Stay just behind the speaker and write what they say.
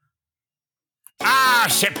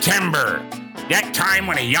September. That time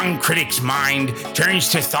when a young critic's mind turns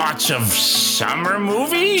to thoughts of summer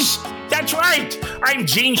movies? That's right. I'm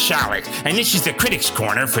Gene Shalit, and this is the Critics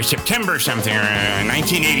Corner for September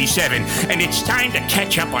 1987. And it's time to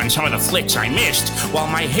catch up on some of the flicks I missed while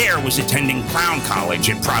my hair was attending clown college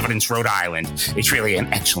in Providence, Rhode Island. It's really an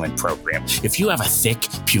excellent program. If you have a thick,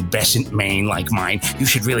 pubescent mane like mine, you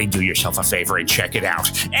should really do yourself a favor and check it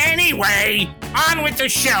out. Anyway, on with the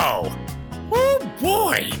show. Oh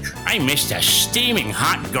boy, I missed a steaming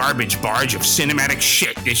hot garbage barge of cinematic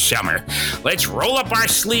shit this summer. Let's roll up our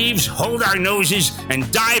sleeves, hold our noses,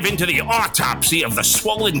 and dive into the autopsy of the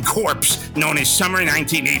swollen corpse known as summer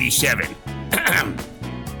 1987.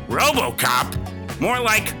 RoboCop, more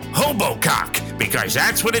like hobocock, because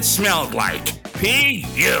that's what it smelled like.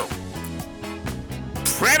 P.U.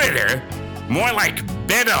 Predator, more like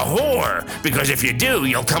bed a whore, because if you do,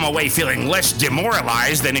 you'll come away feeling less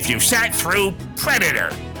demoralized than if you sat through Predator.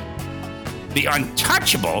 The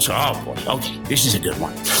Untouchables, oh boy, okay, this is a good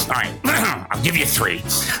one. All right, I'll give you three.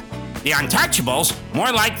 The Untouchables,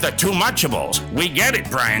 more like the Too-Muchables. We get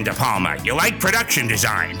it, Brian De Palma. You like production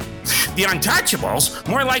design. The Untouchables,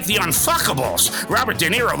 more like the Unfuckables. Robert De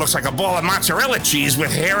Niro looks like a ball of mozzarella cheese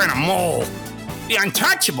with hair and a mole. The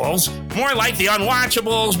Untouchables, more like the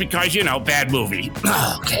Unwatchables because, you know, bad movie.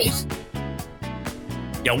 Okay.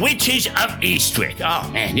 The Witches of Eastwick. Oh,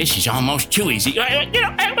 man, this is almost too easy. Why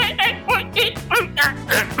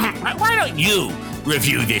don't you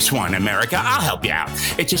review this one, America? I'll help you out.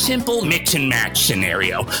 It's a simple mix and match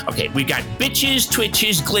scenario. Okay, we got bitches,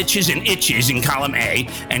 twitches, glitches, and itches in column A,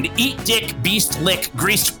 and eat dick, beast lick,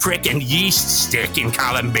 greased prick, and yeast stick in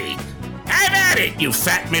column B. Have at it, you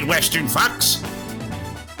fat Midwestern fucks.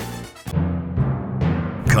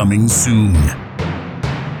 Coming soon.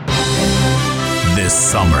 This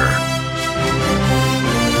summer.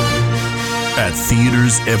 At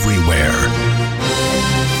theaters everywhere.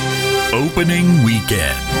 Opening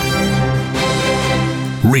weekend.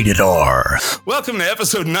 Rated R. Welcome to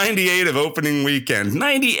episode 98 of Opening Weekend.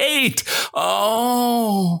 98!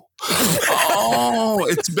 Oh,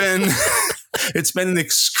 it's been an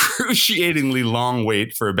excruciatingly long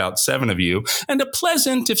wait for about 7 of you, and a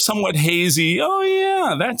pleasant, if somewhat hazy, oh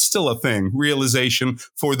yeah, that's still a thing, realization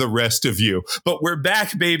for the rest of you. But we're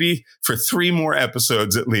back, baby, for 3 more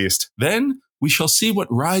episodes at least. Then we shall see what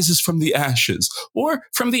rises from the ashes, or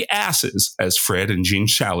from the asses, as Fred and Gene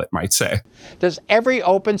Shalit might say. Does every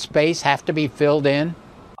open space have to be filled in?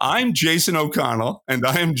 I'm Jason O'Connell, and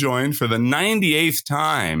I am joined for the 98th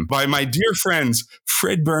time by my dear friends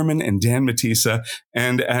Fred Berman and Dan Matissa.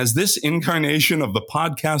 And as this incarnation of the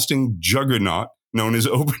podcasting juggernaut known as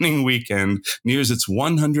Opening Weekend nears its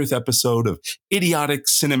 100th episode of idiotic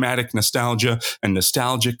cinematic nostalgia and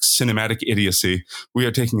nostalgic cinematic idiocy, we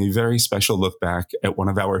are taking a very special look back at one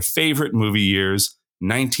of our favorite movie years,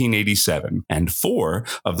 1987, and 4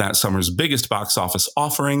 of that summer's biggest box office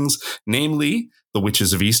offerings, namely The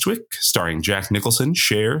Witches of Eastwick, starring Jack Nicholson,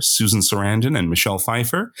 Cher, Susan Sarandon, and Michelle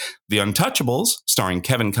Pfeiffer. The Untouchables, starring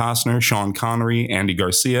Kevin Costner, Sean Connery, Andy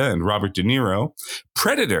Garcia, and Robert De Niro.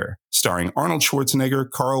 Predator, starring Arnold Schwarzenegger,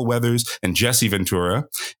 Carl Weathers, and Jesse Ventura.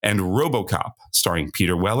 And RoboCop, starring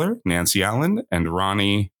Peter Weller, Nancy Allen, and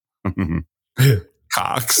Ronnie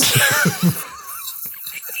Cox.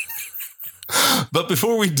 But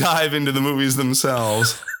before we dive into the movies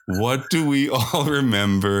themselves, what do we all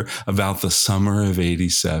remember about the summer of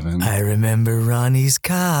 87? I remember Ronnie's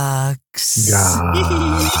cocks.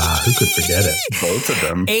 Who could forget it? Both of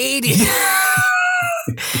them. 80.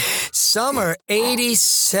 Summer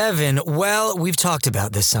 87. Well, we've talked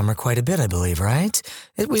about this summer quite a bit, I believe, right?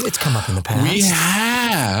 It's come up in the past. We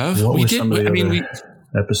have. What we were did. some of the I mean, other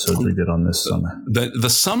episodes we did on this summer? The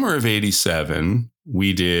summer of 87,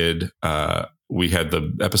 we did. We had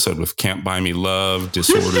the episode with Can't Buy Me Love,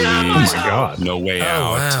 Disorderly, Oh my God. No Way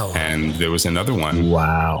Out, wow. and there was another one.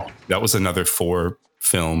 Wow. That was another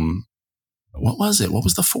 4-film. What was it? What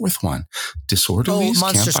was the 4th one? Disorderly,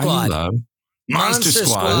 Monster Can't Buy Squad. Me Love. Monster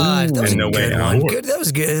Squad. That was and a No Way good Out. one. Good. That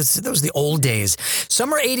was good. That was the old days.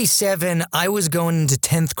 Summer 87, I was going into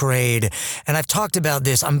 10th grade, and I've talked about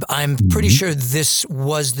this. I'm pretty sure this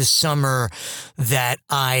was the summer that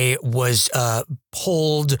I was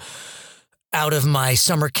pulled out of my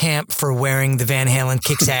summer camp for wearing the Van Halen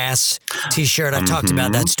Kicks Ass t-shirt. I've talked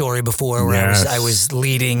about that story before where I was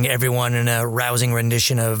leading everyone in a rousing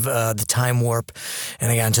rendition of the Time Warp,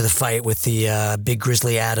 and I got into the fight with the Big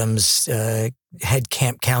Grizzly Adams head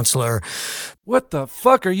camp counselor. What the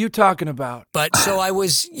fuck are you talking about? But so I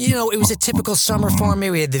was, it was a typical summer for me.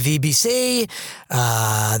 We had the VBC,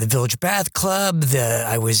 the Village Bath Club.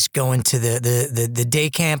 I was going to the day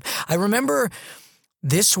camp. I remember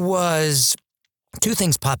This was, two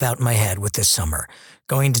things pop out in my head with this summer,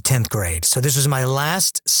 going to 10th grade. So this was my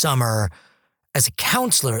last summer as a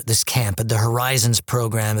counselor at this camp at the Horizons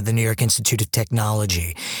program at the New York Institute of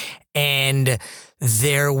Technology. And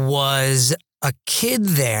there was a kid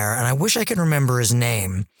there, and I wish I could remember his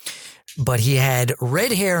name, but he had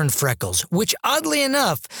red hair and freckles, which oddly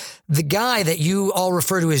enough, the guy that you all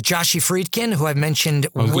refer to as Joshi Friedkin, who I've mentioned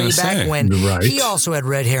way back when, right. he also had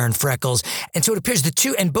red hair and freckles. And so it appears the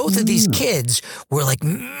two, and both of these kids were like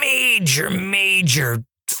major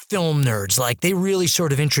film nerds. Like they really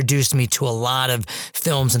sort of introduced me to a lot of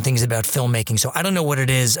films and things about filmmaking. So I don't know what it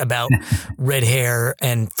is about red hair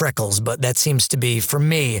and freckles, but that seems to be, for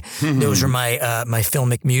me, those are my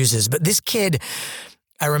filmic muses. But this kid,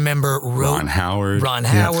 I remember Ron Howard,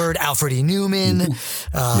 Alfred E. Newman,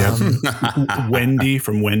 Wendy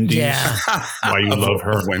from Wendy's. Yeah. Why you love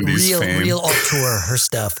her. Wendy's fame. Real auteur, her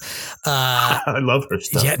stuff. I love her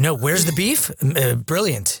stuff. Yeah, no, Where's the Beef?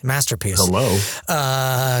 Brilliant. Masterpiece. Hello.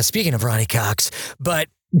 Speaking of Ronnie Cox, but...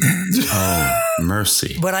 Oh,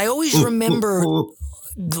 mercy. But I always remember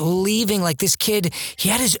leaving, like this kid, he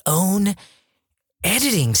had his own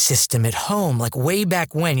editing system at home, like way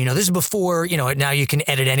back when, this is before, now you can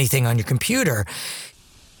edit anything on your computer.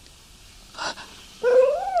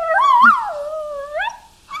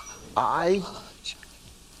 Jada,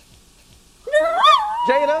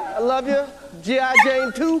 I love you. G.I.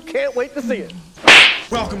 Jane 2, can't wait to see it.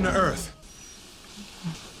 Welcome to Earth.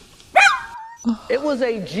 It was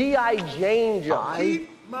a G.I. Jane job.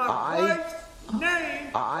 Keep my wife's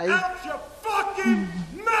name out your fucking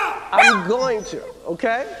mouth. I'm going to,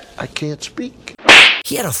 okay? I can't speak.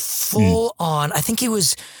 He had a full on, I think he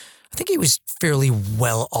was fairly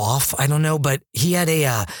well off. I don't know, but he had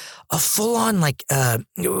a full on, like,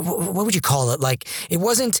 what would you call it? Like, it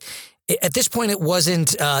wasn't, at this point, it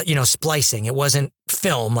wasn't, splicing. It wasn't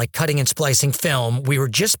film, like cutting and splicing film. We were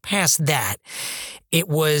just past that. It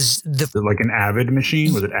was like an Avid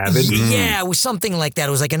machine? Was it Avid? Yeah, it was something like that.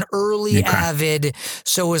 It was like an early Avid.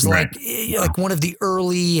 So it was like one of the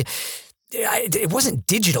early, it wasn't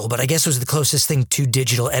digital, but I guess it was the closest thing to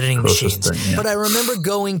digital editing machines. But I remember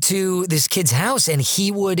going to this kid's house and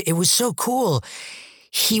it was so cool.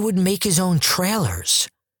 He would make his own trailers.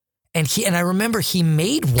 And I remember he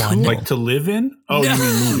made one. Like to live in? Oh, you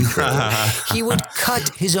mean movie trailers. He would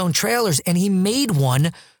cut his own trailers and he made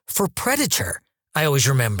one for Predator. I always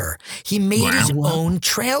remember. He made his own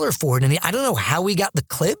trailer for it. And I don't know how he got the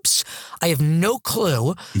clips. I have no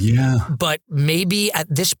clue. Yeah. But maybe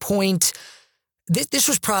at this point, this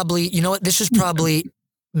was probably, this was probably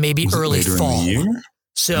maybe early fall. In the year?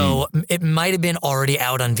 So it might have been already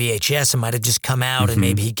out on VHS. It might have just come out and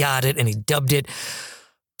maybe he got it and he dubbed it.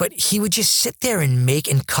 But he would just sit there and make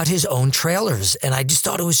and cut his own trailers. And I just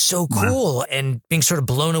thought it was so cool and being sort of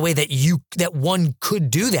blown away that one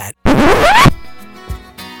could do that.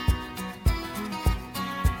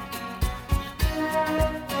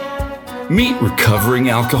 Meet recovering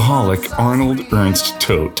alcoholic Arnold Ernst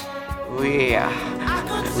Todt. We are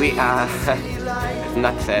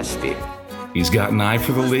not thirsty. He's got an eye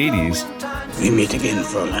for the ladies. We meet again,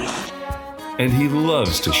 Fräulein. And he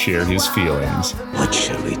loves to share his feelings. What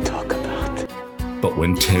shall we talk about? But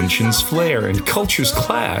when tensions flare and cultures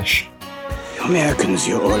clash... You Americans,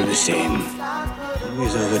 you're all the same.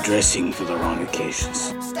 Always overdressing for the wrong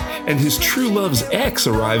occasions. And his true love's ex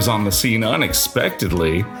arrives on the scene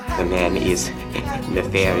unexpectedly. The man is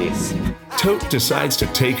nefarious. Todt decides to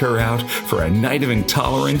take her out for a night of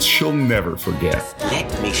intolerance she'll never forget.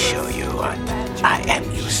 Let me show you what I am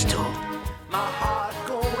used to.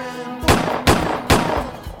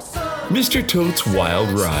 Mr. Todt's Wild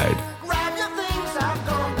Ride.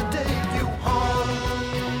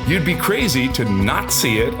 You'd be crazy to not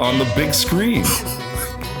see it on the big screen.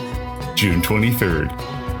 June 23rd.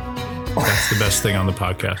 That's the best thing on the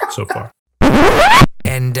podcast so far.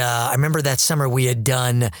 And I remember that summer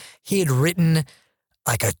he had written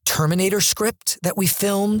like a Terminator script that we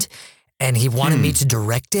filmed, and he wanted me to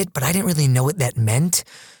direct it, but I didn't really know what that meant.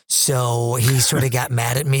 So he sort of got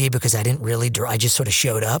mad at me because I didn't really I just sort of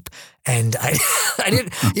showed up, and I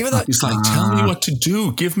didn't, even though he's like, tell me what to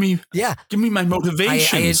do. Give me my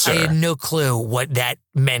motivation, I had no clue what that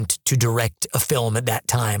meant to direct a film at that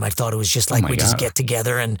time. I thought it was just like just get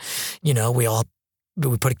together and,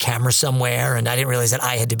 we put a camera somewhere, and I didn't realize that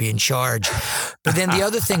I had to be in charge. But then the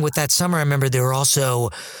other thing with that summer, I remember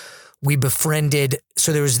we befriended,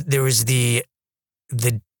 so there was the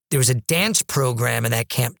there was a dance program in that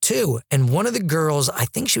camp too. And one of the girls, I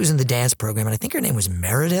think she was in the dance program, and I think her name was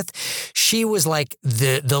Meredith. She was like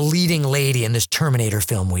the leading lady in this Terminator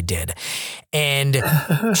film we did. And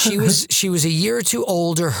she was a year or two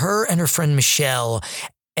older, her and her friend Michelle.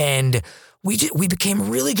 And we became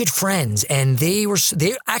really good friends. And they were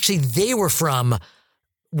from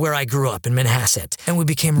where I grew up in Manhasset. And we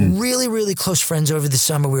became really, really close friends over the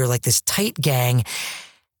summer. We were like this tight gang.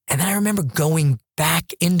 And then I remember going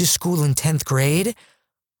back into school in 10th grade,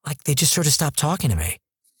 like they just sort of stopped talking to me.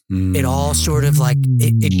 It all sort of like,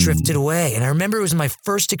 it drifted away. And I remember it was my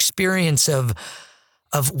first experience of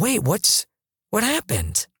wait, what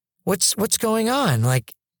happened? What's going on?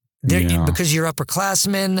 Like, because you're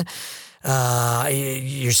upperclassmen,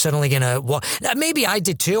 you're suddenly gonna walk. Maybe I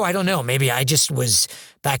did too. I don't know. Maybe I just was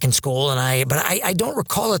back in school but I don't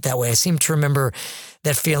recall it that way. I seem to remember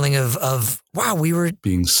that feeling of wow, we were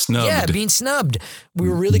being snubbed. Yeah, being snubbed. We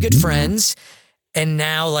were really good friends. And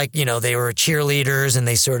now, like, you know, they were cheerleaders and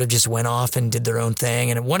they sort of just went off and did their own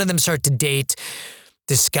thing. And one of them started to date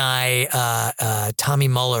this guy, Tommy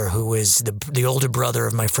Muller, who was the older brother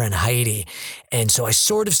of my friend Heidi. And so I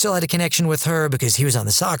sort of still had a connection with her because he was on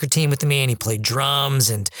the soccer team with me and he played drums,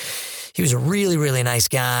 and he was a really, really nice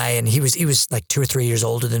guy. And he was like 2 or 3 years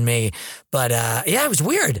older than me. But yeah, it was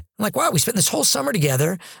weird. I'm like, wow, we spent this whole summer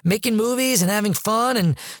together making movies and having fun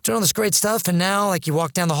and doing all this great stuff. And now, like, you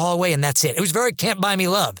walk down the hallway and that's it. It was very Can't Buy Me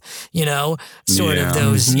Love, you know, sort of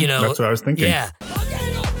those, you know. That's what I was thinking. Yeah.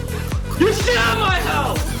 You shit on my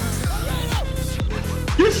house!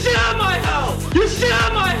 You shit on my house! You shit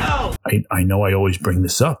on my house! I know I always bring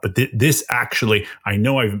this up, but this actually, I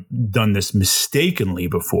know I've done this mistakenly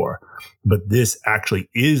before, but this actually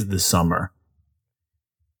is the summer.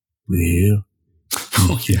 Well,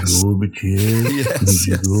 yes. go, but yes.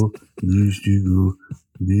 Used to go,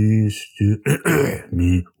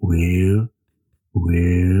 me, well,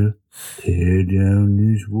 tear down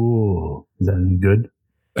this wall. Is that any good?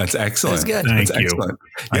 That's excellent. That's good. Thank That's you. excellent.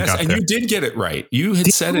 Yes, and you did get it right. You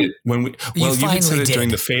had said it when we. Well, you had said it during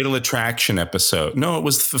the Fatal Attraction episode. No, it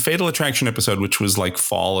was the Fatal Attraction episode, which was like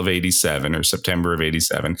fall of '87 or September of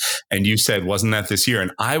 '87. And you said, "Wasn't that this year?"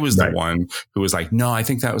 And I was the one who was like, "No, I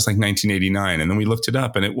think that was like 1989." And then we looked it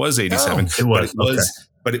up, and it was '87. Oh, it was.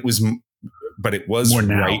 But it was More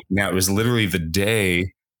now. right now. It was literally the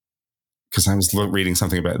day, because I was reading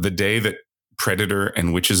something about it, the day that Predator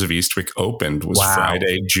and Witches of Eastwick opened was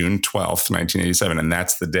Friday, June 12th, 1987. And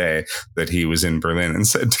that's the day that he was in Berlin and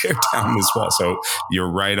said, tear down this wall. So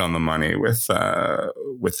you're right on the money with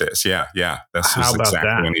this. Yeah. This was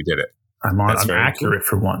exactly when he did it. I'm accurate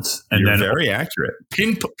for once. And you're then very accurate.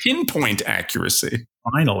 Pinpoint accuracy.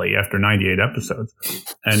 Finally, after 98 episodes.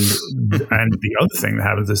 And the other thing that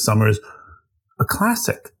happens this summer is a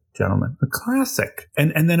classic. Gentlemen, a classic,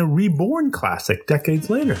 and then a reborn classic decades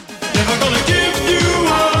later. Never gonna give you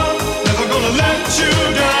up, never gonna let you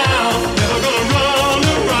down, never gonna run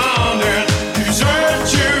around and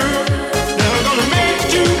desert you, never gonna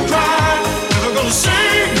make you cry, never gonna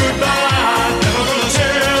say goodbye, never gonna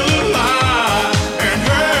tell a lie and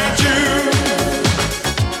hurt you.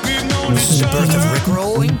 This is the birth of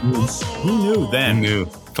Rickrolling. Who knew then? Who knew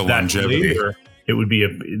the longevity? Later, it would be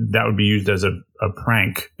that would be used as a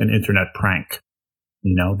prank, an internet prank.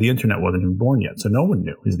 You know, the internet wasn't even born yet, so no one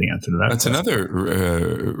knew is the answer to that. That's another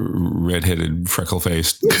redheaded,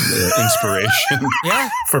 freckle-faced inspiration. Yeah,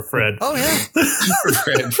 for Fred. Oh yeah, for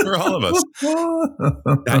Fred, for all of us.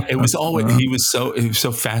 It was always it was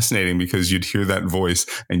so fascinating because you'd hear that voice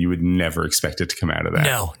and you would never expect it to come out of that.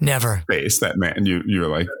 No, never. Face that man. You're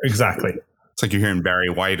like exactly. It's like you're hearing Barry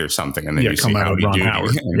White or something, and then you come see out how of he Ron do.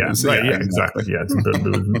 Howard. Yeah, right. Yeah, exactly. Yeah,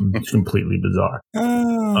 it's completely bizarre.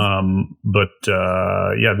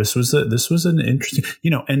 Yeah, this was an interesting,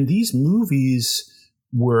 you know, and these movies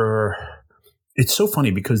were. It's so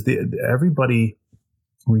funny because everybody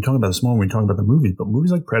when we talk about this more, when we talk about the movies, but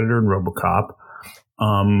movies like Predator and RoboCop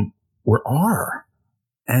were R,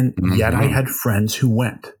 and yet I had friends who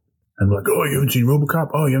went. And like, oh, you haven't seen RoboCop?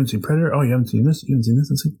 Oh, you haven't seen Predator? Oh, you haven't seen this? You haven't seen this?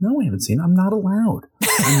 It's like, no, I haven't seen it. I'm not allowed.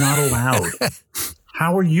 I'm not allowed.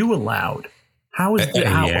 How are you allowed?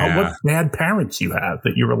 What bad parents you have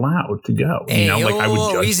that you're allowed to go? Hey, you know, like I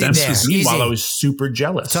would judge them easy. while I was super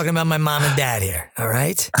jealous. Talking about my mom and dad here, all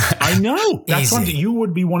right? I know. That's something you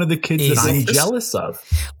would be one of the kids that I'm jealous of.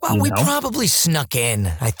 Well, we probably snuck in,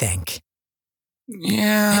 I think.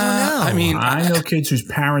 Yeah, I don't know. I mean, I know kids whose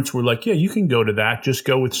parents were like, "Yeah, you can go to that. Just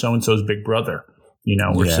go with so and so's big brother, you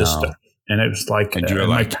know, or sister." And it was like, and you're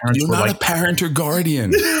like, "You're not a parent or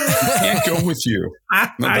guardian. I can't go with you."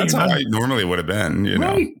 That's how I normally would have been, you know.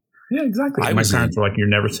 Right? Yeah, exactly. My parents were like, "You're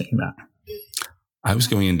never seeing that." I was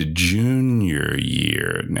going into junior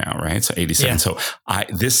year now, right? So 87. Yeah. So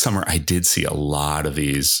this summer I did see a lot of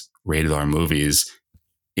these rated R movies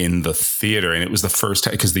in the theater. And it was the first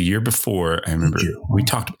time, because the year before, I remember we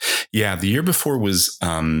talked. Yeah. The year before was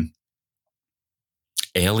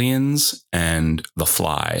Aliens and The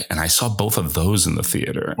Fly. And I saw both of those in the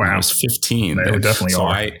theater. Wow. I was 15. They definitely so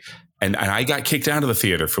are. And I got kicked out of the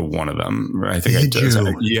theater for one of them. I think Did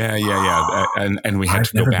you? Yeah. And we had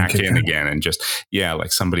to go back in again and just,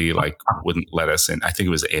 like somebody like wouldn't let us in. I think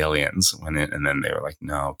it was Aliens went in, and then they were like,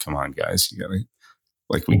 no, come on guys. You gotta,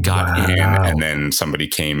 like we got in, and then somebody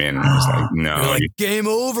came in and was like, no. Like, game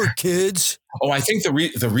over, kids. Oh, I think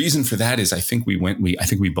the reason for that is I think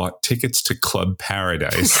we bought tickets to Club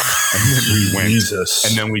Paradise, and then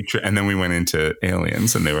we went, and then we went into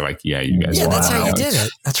Aliens, and they were like, yeah, you guys. Yeah, that's how you did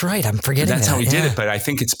it. That's right. I'm forgetting. That's how we did it. But I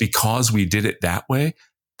think it's because we did it that way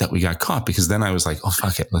that we got caught, because then I was like, oh,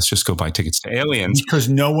 fuck it. Let's just go buy tickets to Aliens. Because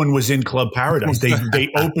no one was in Club Paradise. They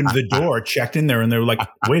opened the door, checked in there, and they were like,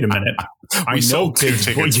 wait a minute. I know sold two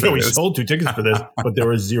tickets for we this. sold 2 tickets for this, but there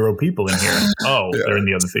were 0 people in here. Oh, they're in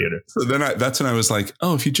the other theater. So then that's when I was like,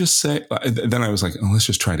 oh, if you just say, then I was like, oh, let's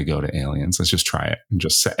just try to go to Aliens. Let's just try it and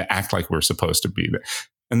just act like we're supposed to be there.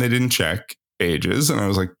 And they didn't check ages. And I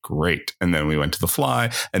was like, great. And then we went to The Fly.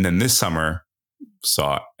 And then this summer,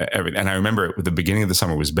 saw everything. And I remember at the beginning of the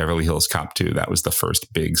summer was Beverly Hills Cop 2. That was the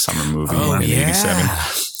first big summer movie in 87.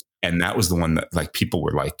 And that was the one that like people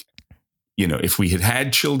were like, if we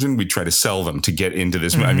had children, we'd try to sell them to get into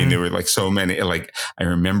this. Mm-hmm. I mean, there were like so many, like, I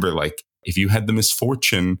remember like if you had the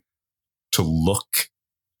misfortune to look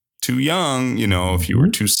too young, if you were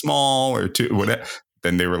too small or too whatever,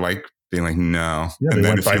 then they were like, being like, no. Yeah, and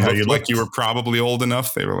then if you looked like you were probably old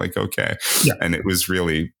enough, they were like, okay. Yeah. And it was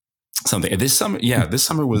really something. This summer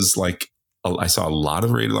was like, I saw a lot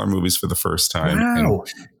of rated R movies for the first time. Wow.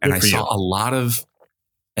 And I saw a lot of,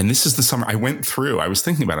 and this is the summer I went through. I was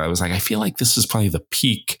thinking about it. I was like, I feel like this is probably the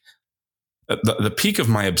peak, the peak of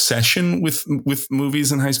my obsession with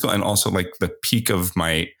movies in high school, and also like the peak of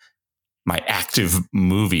my active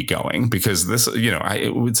movie going, because this, I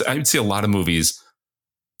would see a lot of movies.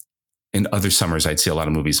 In other summers, I'd see a lot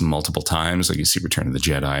of movies multiple times. Like you see Return of the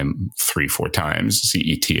Jedi 3-4 times, see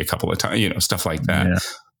E.T. a couple of times, stuff like that. Yeah.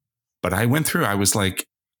 But I went through, I was like,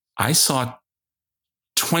 I saw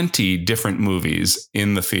 20 different movies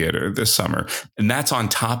in the theater this summer. And that's on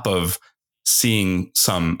top of seeing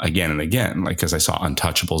some again and again. Like, because I saw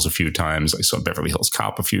Untouchables a few times. I saw Beverly Hills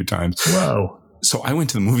Cop a few times. Whoa. So I went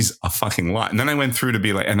to the movies a fucking lot. And then I went through to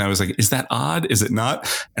be like, and I was like, is that odd? Is it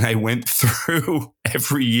not? And I went through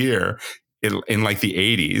every year in like the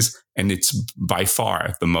 80s. And it's by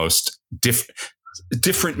far the most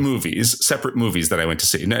different movies, separate movies that I went to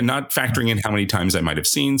see. Not factoring in how many times I might have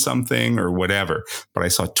seen something or whatever. But I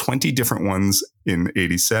saw 20 different ones in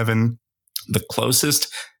 87. The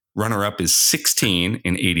closest runner-up is 16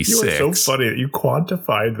 in 86. You were so funny that you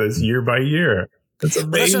quantified this year by year. That's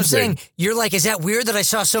amazing. That's what I'm saying. You're like, is that weird that I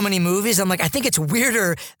saw so many movies? I'm like, I think it's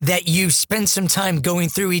weirder that you spent some time going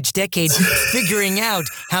through each decade figuring out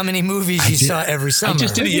how many movies you saw every summer. I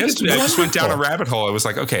just did it yesterday. I just went down a rabbit hole. I was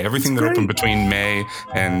like, okay, everything that opened between May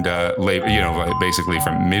and Labor, basically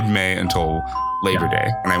from mid-May until Labor Day.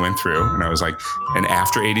 And I went through and I was like, and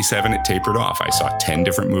after 87, it tapered off. I saw 10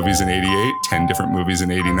 different movies in 88, 10 different movies in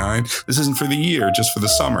 89. This isn't for the year, just for the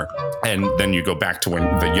summer. And then you go back to when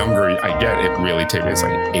the younger I get, it really tapers. It's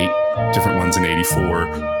like 8 different ones in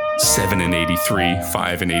 84, 7 in 83,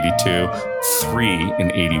 5 in 82, 3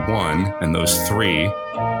 in 81. And those 3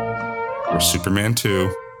 were Superman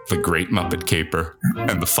 2, The Great Muppet Caper,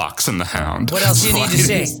 and The Fox and the Hound. What else do you need to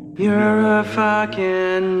say? You're a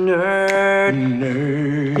fucking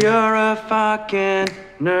nerd. You're a fucking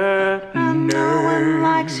nerd. And no one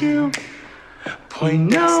likes you.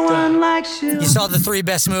 No one likes you. You saw the 3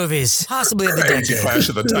 best movies, possibly of the decade. Clash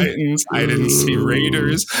of the Titans. I didn't see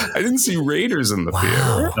Raiders. I didn't see Raiders in the theater.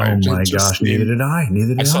 Oh my gosh, neither did I.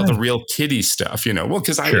 I saw the real kiddie stuff, well,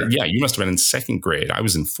 because you must have been in 2nd grade. I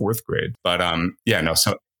was in 4th grade. But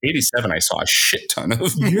so 87, I saw a shit ton of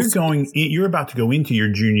movies. You're about to go into your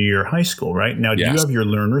junior year of high school, right? Now, do you have your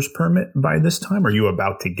learner's permit by this time? Are you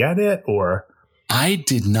about to get it, or? I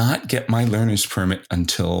did not get my learner's permit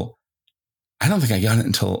until, I don't think I got it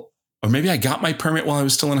until, or maybe I got my permit while I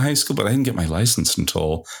was still in high school, but I didn't get my license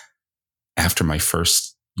until after my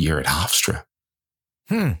first year at Hofstra.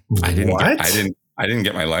 I didn't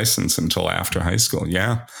get my license until after high school.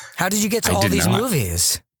 Yeah. How did you get to all these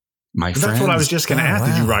movies? My friends. That's what I was just going to ask. Wow.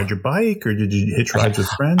 Did you ride your bike or did you hitch rides with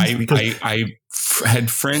friends? I had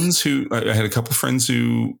friends I had a couple friends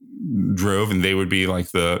who drove, and they would be like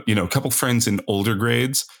a couple friends in older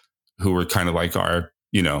grades who were kind of like our,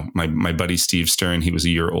 my buddy Steve Stern, he was a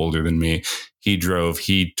year older than me. He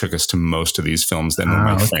took us to most of these films. Then when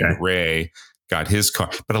my friend Ray got his car,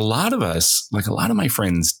 but a lot of us, like a lot of my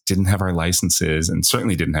friends didn't have our licenses and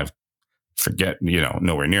certainly didn't have,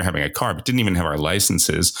 nowhere near having a car, but didn't even have our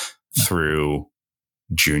licenses through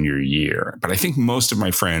junior year. But I think most of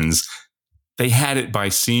my friends, they had it by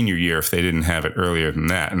senior year if they didn't have it earlier than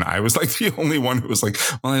that. And I was like the only one who was like,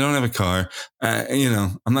 well, I don't have a car.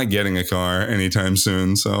 I'm not getting a car anytime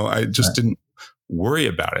soon. So I just didn't worry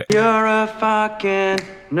about it. You're a fucking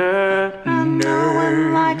nerd. And no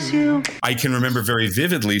one likes you. I can remember very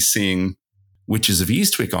vividly seeing Witches of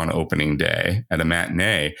Eastwick on opening day at a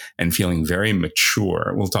matinee and feeling very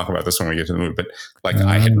mature. We'll talk about this when we get to the movie, but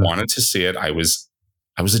I had wanted to see it. I was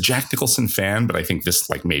a Jack Nicholson fan, but I think this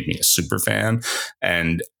made me a super fan.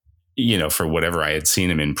 And, for whatever I had seen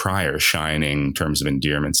him in prior, Shining, Terms of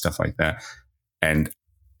Endearment, stuff like that. And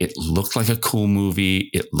it looked like a cool movie.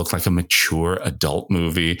 It looked like a mature adult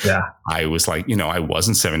movie. Yeah. I was like, I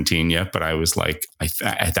wasn't 17 yet, but I was like,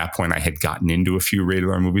 at that point I had gotten into a few rated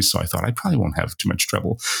R movies. So I thought I probably won't have too much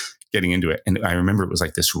trouble getting into it. And I remember it was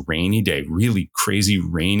like this rainy day, really crazy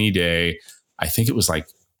rainy day. I think it was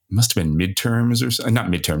must have been midterms not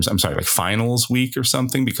midterms. I'm sorry, finals week or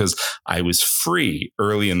something, because I was free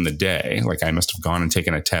early in the day. I must have gone and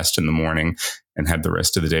taken a test in the morning and had the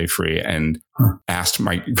rest of the day free, and I asked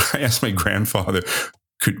my grandfather,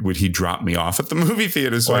 would he drop me off at the movie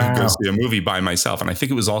theater so I could go see a movie by myself? And I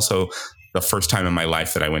think it was also the first time in my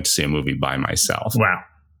life that I went to see a movie by myself. Wow.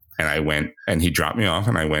 And I went, and he dropped me off,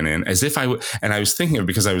 and I went in as if I would. And I was thinking of,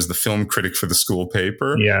 because I was the film critic for the school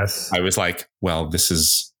paper. Yes. I was like, well, this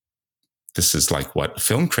is like what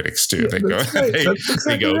film critics do. They go,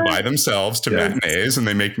 they go by themselves to matinees and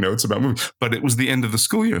they make notes about movies. But it was the end of the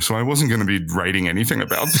school year, so I wasn't going to be writing anything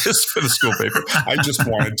about this for the school paper. I just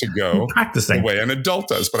wanted to go practicing the way an adult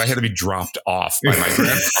does, but I had to be dropped off by my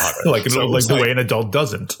grandfather. The way an adult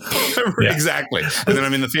doesn't. Exactly. And then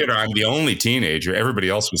I'm in the theater. I'm the only teenager. Everybody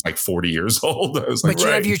else was 40 years old. I was but you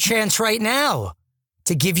have your chance right now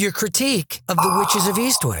to give your critique of the Witches of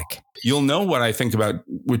Eastwick. You'll know what I think about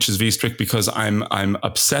Witches of Eastwick because I'm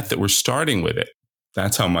upset that we're starting with it.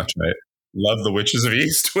 That's how much I love the Witches of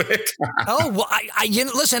Eastwick. Well,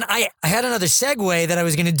 listen, I had another segue that I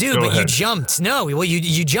was going to do, but you jumped. No, well,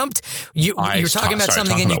 you jumped. You were talking about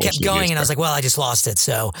something and you kept going, and I was like, well, I just lost it.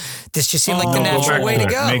 So this just seemed like the natural way to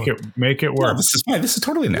go. Make it work. No, this is fine. This is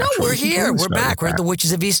totally natural. No, we're here. We're back. We're at the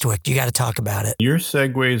Witches of Eastwick. You got to talk about it. Your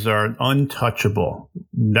segues are untouchable.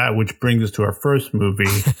 That which brings us to our first movie,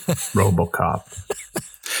 RoboCop.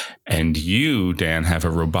 And you, Dan, have a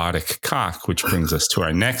robotic cock, which brings us to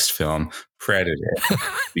our next film, Predator,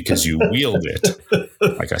 because you wield it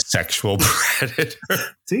like a sexual predator.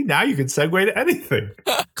 See, now you can segue to anything.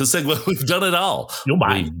 Because we've done it all.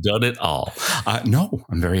 We've done it all. No,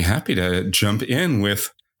 I'm very happy to jump in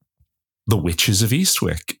with The Witches of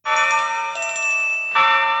Eastwick.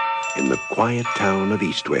 In the quiet town of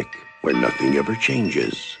Eastwick, where nothing ever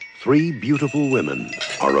changes, 3 beautiful women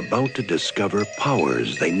are about to discover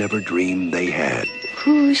powers they never dreamed they had.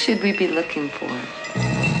 Who should we be looking for?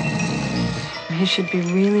 He should be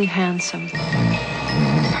really handsome.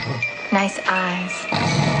 Nice eyes.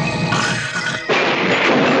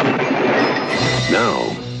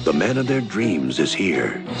 Now, the man of their dreams is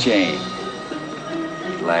here. Jane,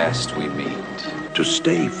 at last we meet. To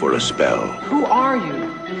stay for a spell. Who are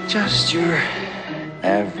you? Just your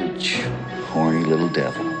average, horny little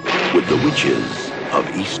devil. With the Witches of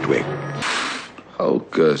Eastwick.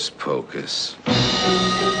 Hocus pocus.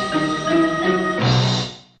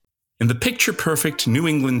 In the picture-perfect New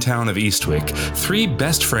England town of Eastwick, 3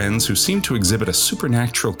 best friends who seem to exhibit a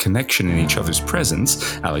supernatural connection in each other's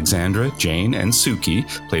presence, Alexandra, Jane, and Suki,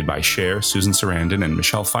 played by Cher, Susan Sarandon, and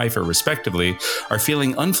Michelle Pfeiffer, respectively, are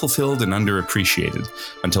feeling unfulfilled and underappreciated,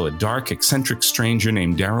 until a dark, eccentric stranger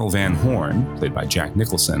named Daryl Van Horn, played by Jack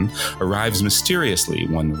Nicholson, arrives mysteriously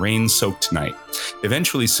one rain-soaked night,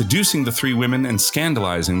 eventually seducing the 3 women and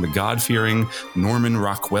scandalizing the God-fearing Norman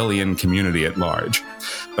Rockwellian community at large.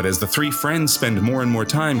 But as the 3 friends spend more and more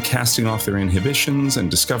time casting off their inhibitions and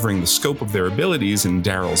discovering the scope of their abilities in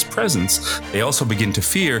Daryl's presence, they also begin to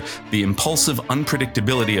fear the impulsive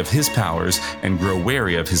unpredictability of his powers and grow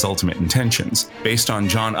wary of his ultimate intentions. Based on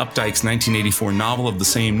John Updike's 1984 novel of the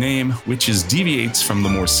same name, Witches deviates from the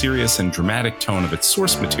more serious and dramatic tone of its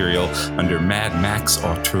source material under Mad Max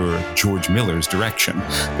auteur George Miller's direction,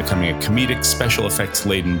 becoming a comedic, special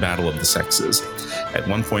effects-laden battle of the sexes. At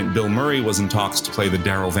one point, Bill Murray was in talks to play the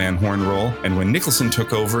Daryl Van horn role, and when Nicholson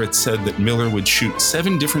took over, it's said that Miller would shoot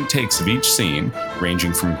 7 different takes of each scene,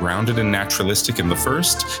 ranging from grounded and naturalistic in the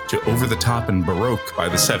first to over-the-top and baroque by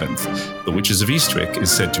the 7th. The Witches of Eastwick is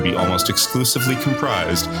said to be almost exclusively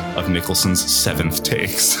comprised of Nicholson's 7th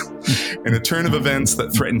takes. In a turn of events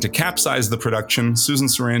that threatened to capsize the production, Susan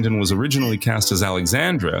Sarandon was originally cast as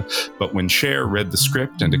Alexandra, but when Cher read the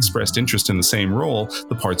script and expressed interest in the same role,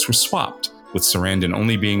 the parts were swapped, with Sarandon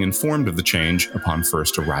only being informed of the change upon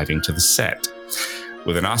first arriving to the set.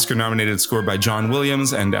 With an Oscar-nominated score by John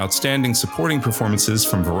Williams and outstanding supporting performances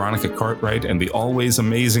from Veronica Cartwright and the always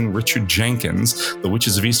amazing Richard Jenkins, The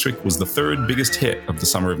Witches of Eastwick was the 3rd biggest hit of the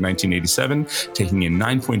summer of 1987, taking in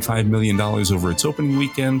 $9.5 million over its opening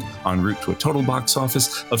weekend, en route to a total box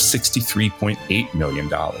office of $63.8 million.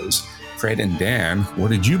 Fred and Dan, what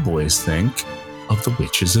did you boys think of The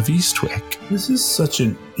Witches of Eastwick? This is such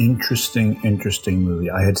an interesting movie.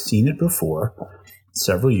 I had seen it before,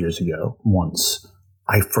 several years ago, once.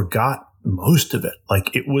 I forgot most of it. Like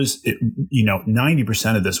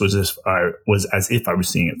 90% of this was as if I was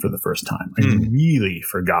seeing it for the first time. I really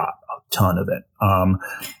forgot a ton of it.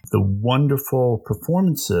 The wonderful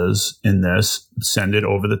performances in this send it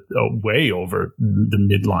over way over the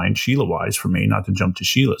midline Sheila-wise for me, not to jump to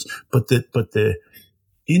Sheila's. But the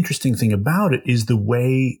interesting thing about it is the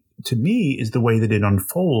way that it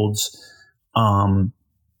unfolds.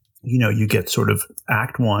 You get sort of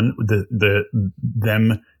act 1,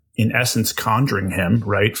 them in essence conjuring him,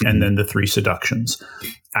 right? And then the 3 seductions.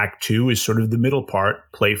 Act 2 is sort of the middle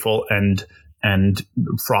part, playful and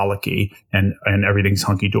frolicky, and everything's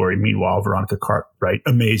hunky-dory. Meanwhile, Veronica Cartwright,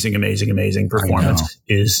 amazing performance,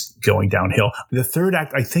 is going downhill. The 3rd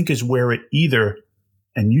act, I think, is where it either,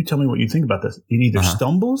 and you tell me what you think about this, it either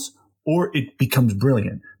stumbles or it becomes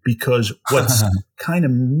brilliant. Because what's kind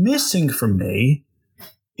of missing for me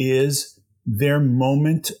is their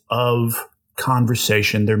moment of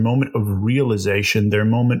conversation, their moment of realization, their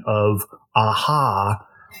moment of aha,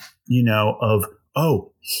 he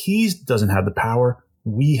doesn't have the power,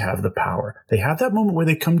 we have the power. They have that moment where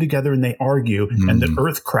they come together and they argue and the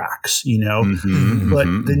earth cracks, but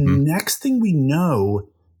the next thing we know,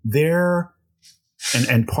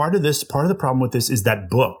 and part of the problem with this is that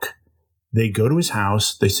book. They go to his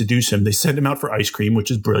house, they seduce him, they send him out for ice cream, which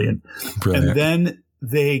is brilliant. And then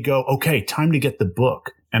they go, okay, time to get the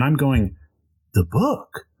book. And I'm going, the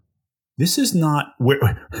book? This is not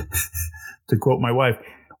where, to quote my wife,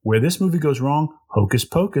 where this movie goes wrong, Hocus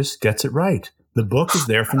Pocus gets it right. The book is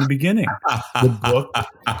there from the beginning. The book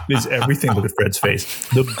is everything. Look at Fred's face.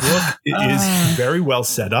 The book is very well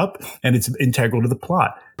set up, and it's integral to the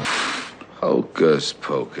plot. Hocus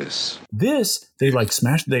Pocus. This, they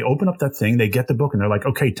they open up that thing, they get the book, and they're like,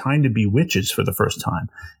 okay, time to be witches for the first time.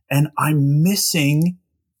 And I'm missing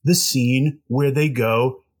the scene where they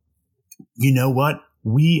go, you know what?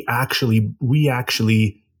 We actually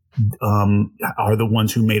are the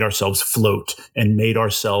ones who made ourselves float and made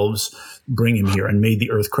ourselves bring him here and made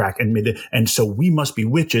the earth crack and so we must be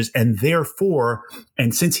witches, and therefore,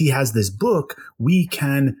 and since he has this book, we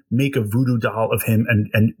can make a voodoo doll of him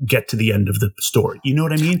and get to the end of the story. You know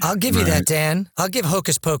what I mean? I'll give you that, Dan. I'll give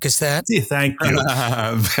Hocus Pocus that. Yeah, thank you.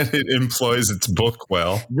 That it employs its book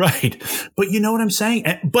well. Right. But you know what I'm saying?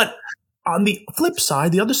 But on the flip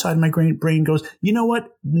side, the other side of my brain goes, you know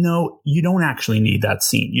what? No, you don't actually need that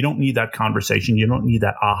scene. You don't need that conversation. You don't need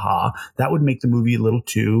that aha. That would make the movie a little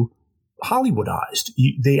too Hollywoodized.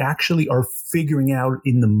 They actually are figuring out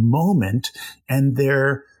in the moment, and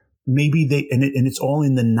it's all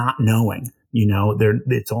in the not knowing.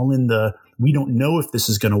 It's all in the, we don't know if this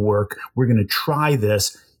is going to work. We're going to try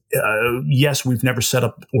this. Yes, we've never set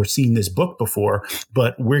up or seen this book before,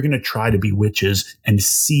 but we're going to try to be witches and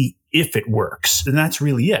see if it works. And that's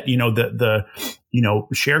really it.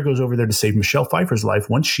 Cher goes over there to save Michelle Pfeiffer's life.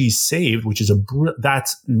 Once she's saved, which is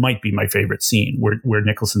that might be my favorite scene where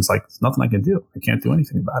Nicholson's like, there's nothing I can do. I can't do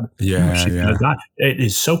anything about it. She's gonna die. It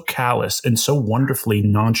is so callous and so wonderfully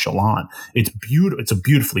nonchalant. It's beautiful. It's a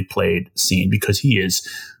beautifully played scene because he is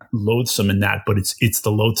loathsome in that, but it's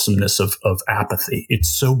the loathsomeness of apathy. It's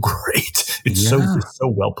so great. It's so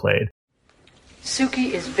well played.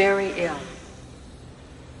 Suki is very ill.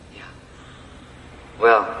 Yeah.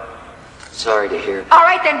 Well, sorry to hear. All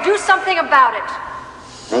right, then do something about it.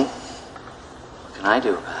 Me? What can I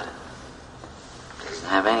do about it? Doesn't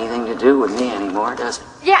have anything to do with me anymore, does it?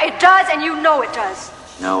 Yeah, it does, and you know it does.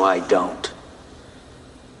 No, I don't.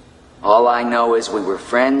 All I know is we were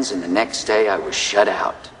friends, and the next day I was shut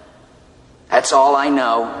out. That's all I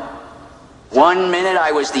know. 1 minute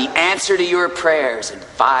I was the answer to your prayers, and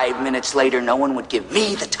 5 minutes later no one would give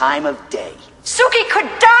me the time of day. Suki could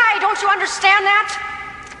die, don't you understand that?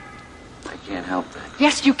 can't help that.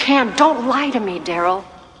 Yes, you can. Don't lie to me, Daryl.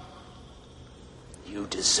 You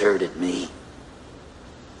deserted me.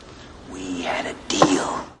 We had a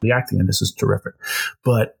deal. The acting in this is terrific,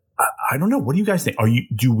 but I don't know. What do you guys think?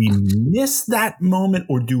 Do we miss that moment,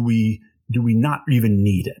 or do we not even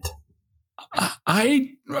need it?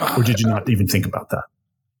 Or did you not even think about that?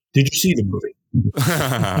 Did you see the movie?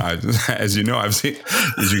 As you know, as you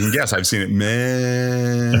can guess, I've seen it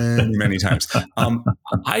many times.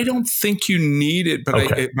 I don't think you need it, but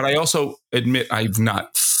but I also admit I've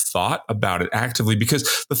not thought about it actively,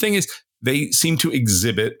 because the thing is, they seem to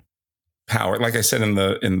exhibit power, like I said in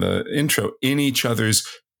the intro, in each other's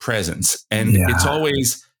presence, and it's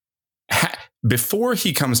always before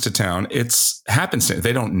he comes to town. It's happenstance.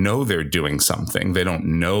 They don't know they're doing something. They don't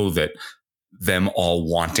know that them all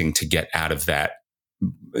wanting to get out of that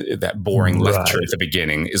boring lecture at the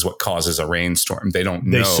beginning is what causes a rainstorm. They don't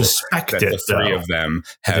know. They suspect that it, the three of them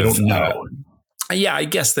have. They don't know. Yeah, I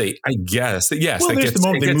guess. Yes. Well, there's the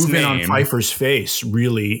moment they move in on Pfeiffer's face.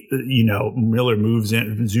 Really, Miller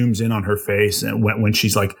zooms in on her face, and when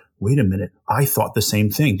she's like, "Wait a minute, I thought the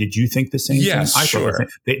same thing. Did you think the same thing?" Yes, sure.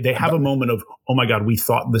 They have a moment of, "Oh my God, we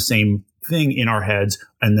thought the same thing in our heads,"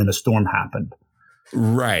 and then a storm happened.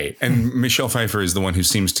 Right. And Michelle Pfeiffer is the one who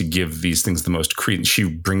seems to give these things the most credence. She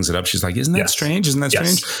brings it up. She's like, isn't that strange? Isn't that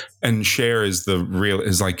strange? And Cher is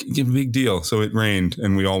like, big deal. So it rained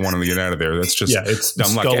and we all wanted to get out of there. That's just it's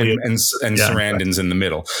dumb luck. And Sarandon's in the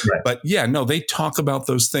middle. Right. But they talk about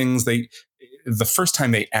those things. The first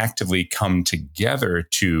time they actively come together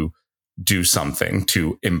to do something,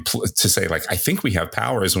 to say, like, I think we have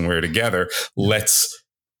powers when we're together. Let's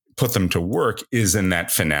put them to work, is in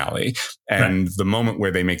that finale. And the moment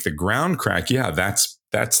where they make the ground crack,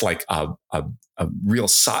 that's like a real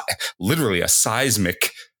literally a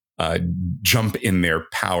seismic jump in their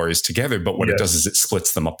powers together. But what it does is it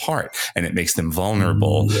splits them apart, and it makes them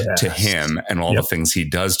vulnerable to him and all the things he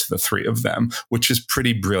does to the three of them, which is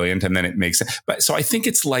pretty brilliant. And then it makes it. But so I think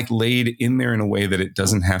it's like laid in there in a way that it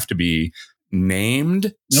doesn't have to be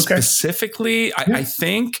named specifically. I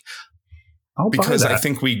think. Because I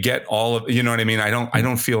think we get all of, you know what I mean? I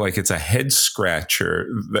don't feel like it's a head scratcher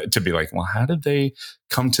to be like, well, how did they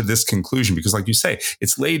come to this conclusion? Because like you say,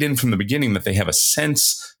 it's laid in from the beginning that they have a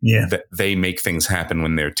sense that they make things happen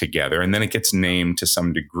when they're together. And then it gets named to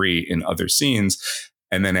some degree in other scenes.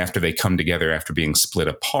 And then after they come together, after being split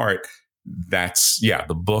apart, that's,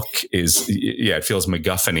 the book is, it feels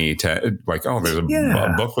MacGuffin-y to like, oh, there's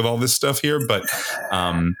a book with all this stuff here. But,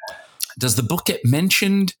 does the book get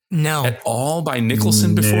mentioned at all by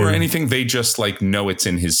Nicholson before anything? They just like know it's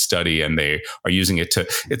in his study and they are using it to.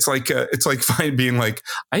 It's like fine being like,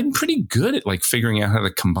 I'm pretty good at like figuring out how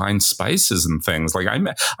to combine spices and things. Like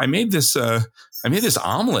I made this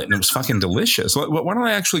omelet and it was fucking delicious. Why don't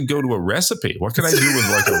I actually go to a recipe? What could I do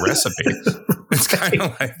with like a recipe? It's kind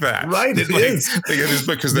of like that, right? It is. They get this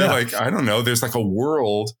book because they're like, I don't know. There's like a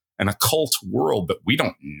world, an occult world that we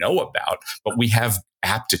don't know about, but we have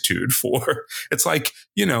aptitude for. It's like,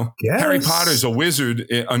 Harry Potter's a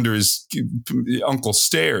wizard under his uncle's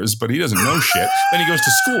stairs, but he doesn't know shit. Then he goes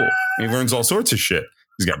to school and he learns all sorts of shit.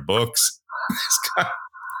 He's got books. He's got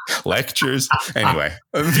lectures. Anyway,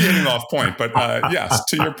 I'm getting off point, but yes,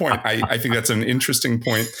 to your point, I think that's an interesting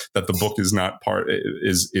point that the book is not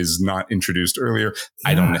not introduced earlier.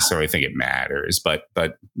 I don't necessarily think it matters, but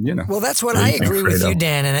Well, that's what I agree with you,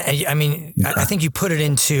 Dan. And I mean, I think you put it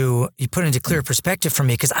into clear perspective for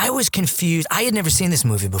me, because I was confused. I had never seen this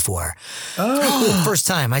movie before. Oh, first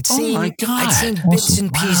time I'd seen. Oh my God. I'd seen bits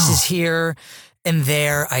and pieces here and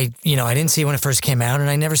there. I didn't see it when it first came out, and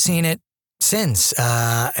I never seen it since.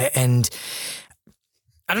 And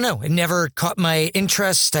I don't know, it never caught my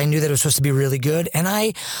interest. I knew that it was supposed to be really good, and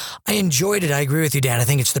I enjoyed it. I agree with you, Dan. I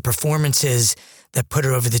think it's the performances that put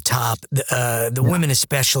her over the top, the women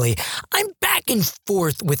especially. I'm back and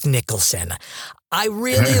forth with Nicholson. I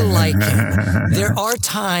really like him. There are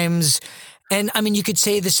times, and I mean, you could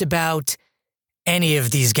say this about any of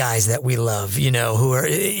these guys that we love, who are,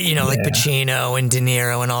 like Pacino and De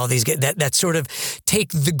Niro and all these guys that sort of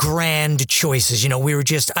take the grand choices. We were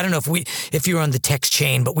just, I don't know if you were on the text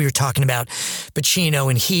chain, but we were talking about Pacino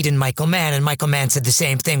and Heat and Michael Mann, and Michael Mann said the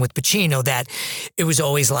same thing with Pacino, that it was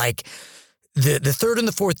always like the third and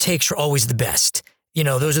the fourth takes are always the best.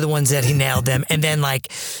 Those are the ones that he nailed them. And then like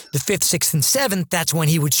the fifth, sixth, and seventh, that's when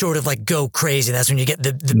he would sort of like go crazy. That's when you get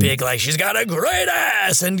the big, like, she's got a great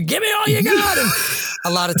ass and give me all you got. And a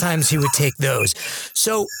lot of times he would take those.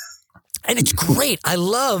 So, and it's great. I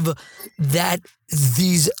love that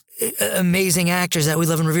these amazing actors that we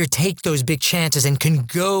love and revere take those big chances and can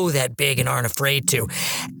go that big and aren't afraid to.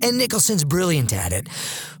 And Nicholson's brilliant at it.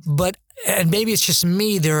 But and maybe it's just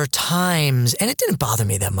me, there are times, and it didn't bother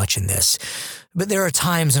me that much in this, but there are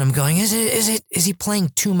times when I'm going, is he playing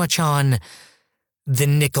too much on the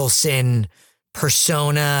Nicholson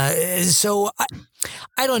persona? So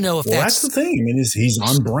I don't know if that's the thing. I mean, he's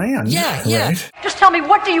on brand. Yeah. Right? Just tell me,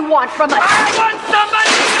 what do you want from us? I want somebody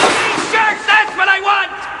to give me shirts. That's what I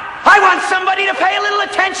want. I want somebody to pay a little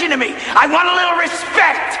attention to me. I want a little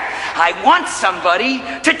respect. I want somebody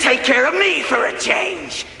to take care of me for a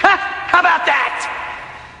change. Huh? How about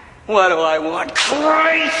that? What do I want?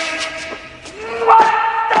 Christ! What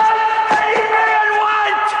does a man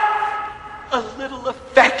want? A little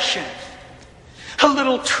affection. A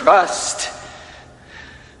little trust.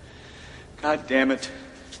 God damn it.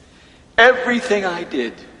 Everything I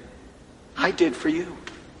did for you.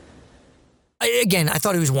 Again, I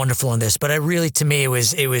thought he was wonderful in this, but to me,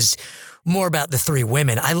 it was more about the three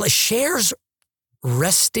women. Cher's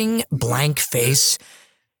resting blank face.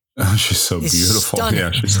 Oh, she's so beautiful. Stunning.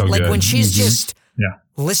 Yeah, she's so like good. when she's just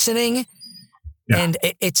listening, and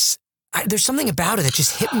there's something about it that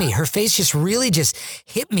just hit me. Her face just really just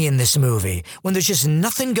hit me in this movie when there's just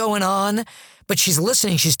nothing going on, but she's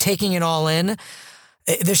listening. She's taking it all in.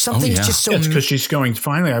 There's something just so... It's because she's going,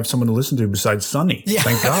 finally, I have someone to listen to besides Sonny. Yeah.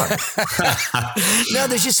 Thank God. No,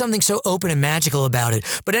 there's just something so open and magical about it.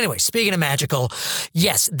 But anyway, speaking of magical,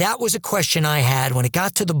 yes, that was a question I had when it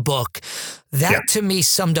got to the book. That to me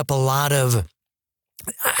summed up a lot of,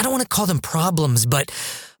 I don't want to call them problems, but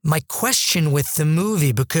my question with the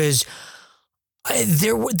movie, because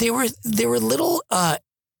there were little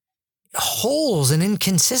holes and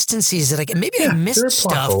inconsistencies that I missed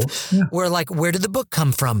stuff where, like, where did the book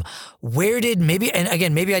come from? Maybe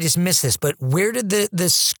I just missed this, but where did the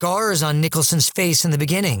scars on Nicholson's face in the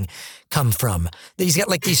beginning come from? He's got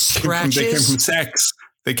like these scratches. They came from sex.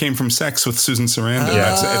 They came from sex with Susan Sarandon.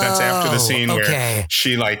 That's after the scene where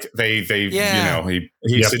she he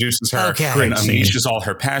seduces her and unleashes all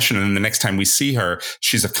her passion. And then the next time we see her,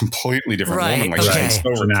 she's a completely different woman. Like she's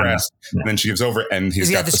so repressed. And then she gives over and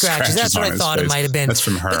he's got the scratches. That's what I thought it might have been. That's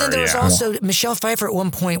from her. But then there was also Michelle Pfeiffer at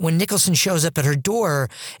one point when Nicholson shows up at her door.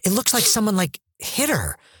 It looks like someone like hit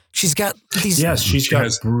her. She's got these. Yes, she's got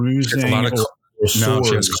bruising. A lot of sores.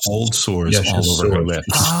 She has cold sores all over her lips.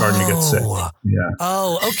 She's starting to get sick. Yeah.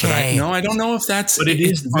 Oh, okay. I don't know if that's... But it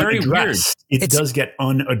is very weird. It does get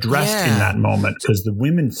unaddressed in that moment because the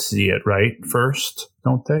women see it, right? First,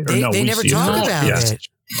 don't they? They never talk about it.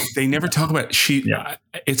 They never talk about it.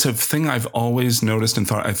 It's a thing I've always noticed and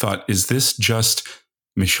thought, is this just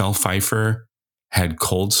Michelle Pfeiffer had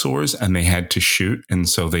cold sores and they had to shoot and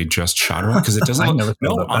so they just shot her? Because it doesn't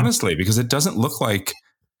honestly, because it doesn't look like...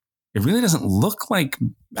 It really doesn't look like,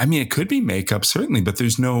 I mean, it could be makeup, certainly, but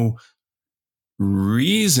there's no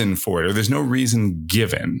reason for it, or there's no reason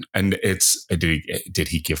given. And it's, did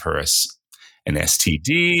he give her an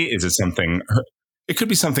STD? Is it something, it could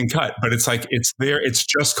be something cut, but it's like, it's there, it's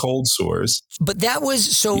just cold sores. But that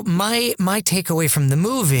was, so my takeaway from the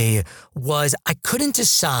movie was I couldn't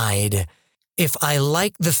decide if I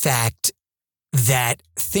liked the fact that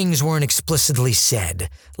things weren't explicitly said.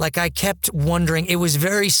 Like I kept wondering, it was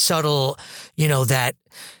very subtle, that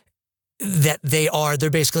they're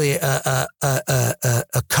basically a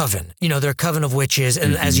coven. They're a coven of witches.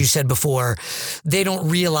 And as you said before, they don't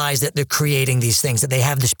realize that they're creating these things, that they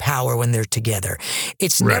have this power when they're together.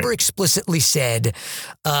 It's never explicitly said.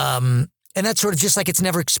 And that's sort of just like it's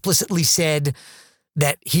never explicitly said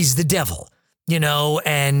that he's the devil.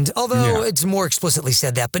 And although it's more explicitly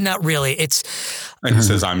said that, but not really. And he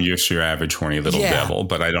says, I'm used to your average horny little devil,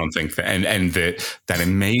 but I don't think that, and that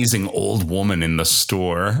amazing old woman in the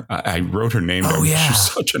store, I wrote her name down.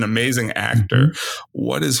 She's such an amazing actor.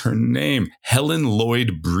 What is her name? Helen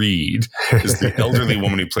Lloyd Breed is the elderly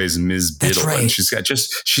woman who plays Ms. Biddle. Right. And she's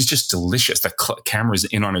just delicious. The camera's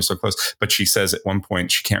in on her so close, but she says at one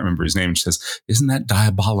point, she can't remember his name. She says, isn't that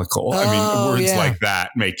diabolical? I mean, words like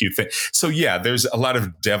that make you think. So there's a lot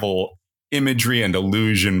of devil imagery and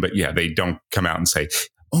illusion, but they don't come out and say,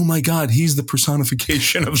 oh my God, he's the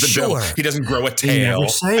personification of the devil. He doesn't grow a tail.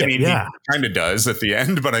 He kind of does at the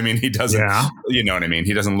end, but I mean, he doesn't, you know what I mean?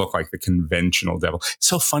 He doesn't look like the conventional devil. It's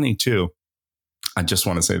so funny too. I just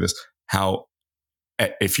want to say this, how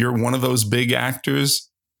if you're one of those big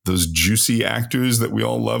actors those juicy actors that we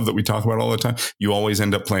all love, that we talk about all the time, you always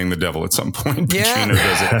end up playing the devil at some point. Pacino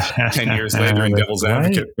does it 10 years later in Devil's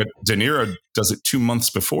Advocate, but De Niro does it 2 months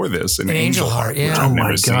before this in Angel Heart. Yeah. Oh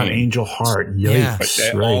my God, Angel Heart.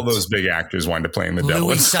 Yikes. But all those big actors wind up playing the devil.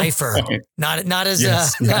 Louis Cypher, not as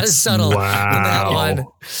subtle in that one.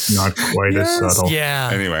 Not quite as subtle. Yeah.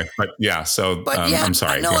 Anyway, I'm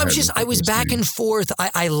sorry. No, I was back and forth.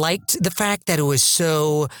 I liked the fact that it was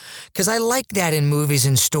so, because I like that in movies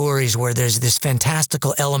and stories where there's this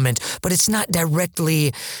fantastical element, but it's not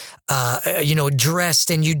directly, addressed,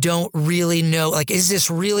 and you don't really know, like, is this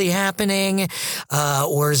really happening,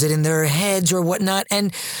 or is it in their heads or whatnot?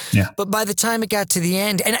 But by the time it got to the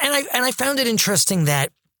end, and I found it interesting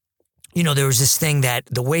that, there was this thing that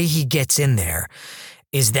the way he gets in there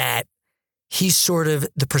is that he's sort of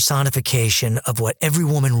the personification of what every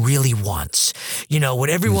woman really wants. What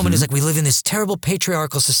every woman is like, we live in this terrible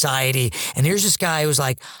patriarchal society, and here's this guy who's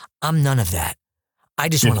like, I'm none of that. I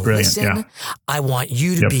just want to listen. Yeah. I want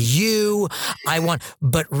you to be you.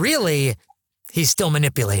 But really, he's still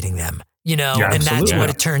manipulating them, and that's what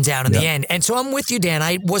it turns out in the end. And so I'm with you, Dan.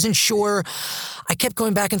 I wasn't sure. I kept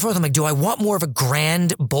going back and forth. I'm like, do I want more of a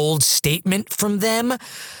grand, bold statement from them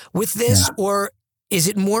with this, or is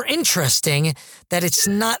it more interesting that it's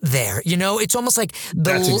not there? It's almost like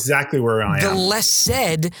that's exactly where I am. The less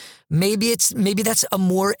said, maybe that's a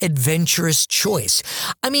more adventurous choice.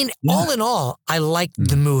 I mean, all in all, I liked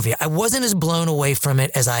the movie. I wasn't as blown away from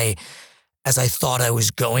it as I thought I was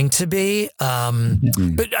going to be.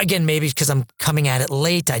 But again, maybe because I'm coming at it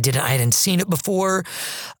late. I hadn't seen it before.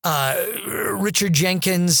 Richard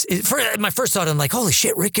Jenkins, my first thought, I'm like, holy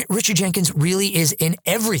shit, Richard Jenkins really is in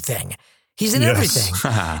everything. He's in everything,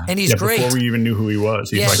 and he's great. Before we even knew who he was,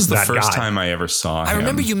 he's like this is the that first guy. time I ever saw him. I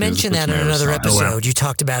remember you mentioned that in another episode. You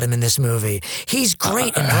talked about him in this movie. He's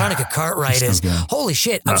great, and Veronica Cartwright is holy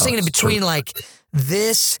shit. I was thinking in between like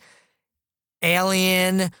this,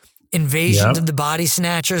 Alien, Invasion of the Body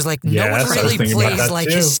Snatchers. Like no one really plays like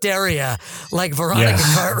hysteria like Veronica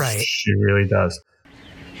Cartwright. She really does.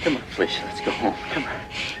 Come on, Felicia, let's go home. Come on.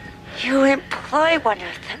 You employ one of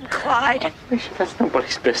them, Clyde. Felicia, that's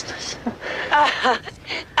nobody's business. That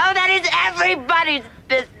is everybody's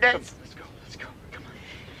business. Let's go. Come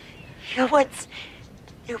on.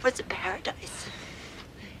 It was a paradise.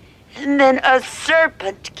 And then a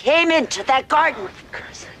serpent came into that garden. For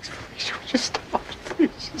Christ's sakes, Felicia, just stop.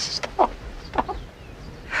 Please, just stop.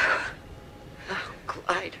 Oh,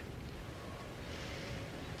 Clyde.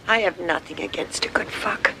 I have nothing against a good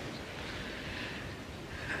fuck.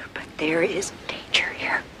 But there is danger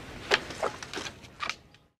here.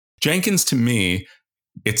 Jenkins, to me,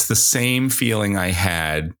 it's the same feeling I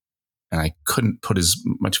had, and I couldn't put as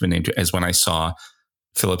much of a name to it, as when I saw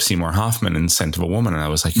Philip Seymour Hoffman in Scent of a Woman, and I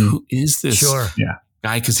was like, who is this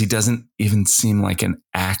guy? Because he doesn't even seem like an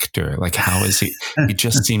actor. Like, how is he? He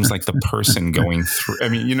just seems like the person going through. I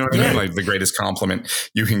mean, you know what I mean? Like the greatest compliment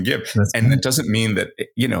you can give. And it doesn't mean that,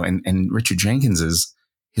 and Richard Jenkins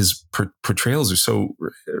his portrayals are so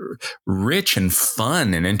rich and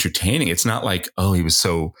fun and entertaining. It's not like, he was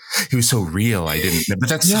so real. But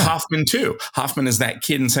that's Hoffman too. Hoffman is that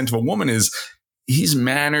kid in Scent of a Woman he's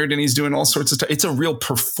mannered and he's doing all sorts of stuff. It's a real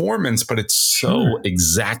performance, but it's so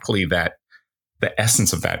exactly the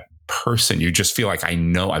essence of that person. You just feel like, I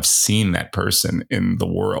know I've seen that person in the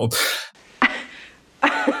world.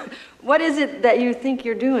 What is it that you think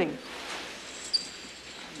you're doing?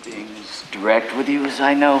 Being as direct with you as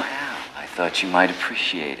I know how. I thought you might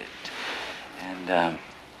appreciate it. And,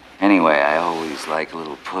 anyway, I always like a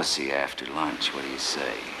little pussy after lunch. What do you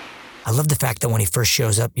say? I love the fact that when he first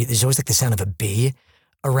shows up, there's always like the sound of a bee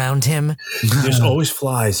around him. There's always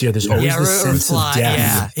flies. Yeah, there's always the sense of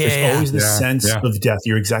death. There's always the sense of death.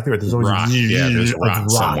 You're exactly right. There's always there's rot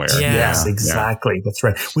somewhere. Yes, exactly. That's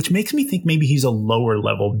right. Which makes me think maybe he's a lower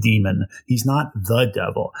level demon. He's not the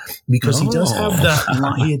devil, because he does have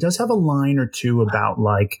he does have a line or two about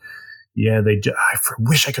like, I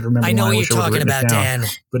wish I could remember. I know what you're talking about, Dan.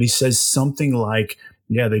 But he says something like,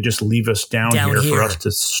 they just leave us down here for us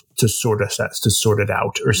to sort it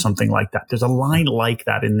out, or something like that. There's a line like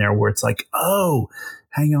that in there where it's like, oh,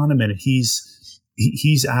 hang on a minute.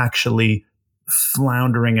 He's actually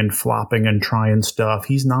floundering and flopping and trying stuff.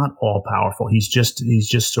 He's not all powerful. He's just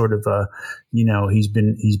sort of he's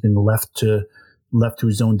been left to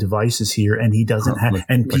his own devices here, and he doesn't have,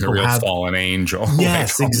 and like people a real have fallen angel.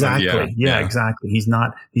 Yes, exactly. Exactly. He's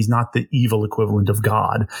not the evil equivalent of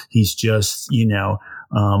God. He's just,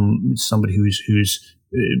 somebody who's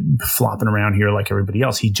flopping around here like everybody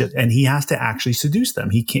else. He has to actually seduce them.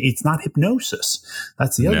 He can't. It's not hypnosis.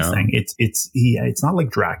 That's the other thing. It's not like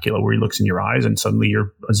Dracula where he looks in your eyes and suddenly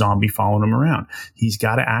you're a zombie following him around. He's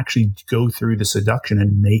got to actually go through the seduction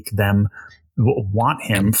and make them want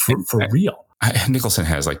him for real. Nicholson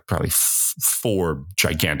has like probably 4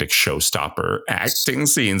 gigantic showstopper acting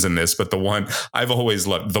scenes in this, but the one I've always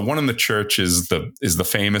loved, the one in the church is the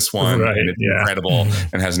famous one, right, and it's incredible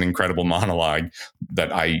and has an incredible monologue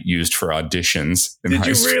that I used for auditions in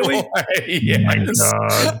high school. Really? Yes. Oh my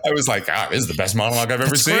God. I was like, this is the best monologue I've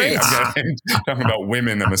ever seen. Talking about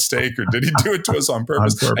women, a mistake, or did he do it to us on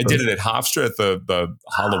purpose? I did it at Hofstra at the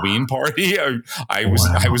Halloween party. I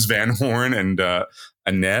was Van Horn and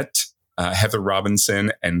Annette. Heather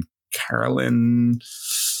Robinson and Carolyn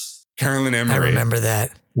Emery. I remember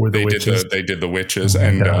that. They did the witches,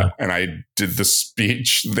 and I did the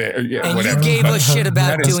speech there. Yeah, and whatever. you gave us shit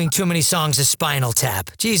about doing too many songs of Spinal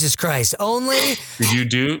Tap. Jesus Christ! Only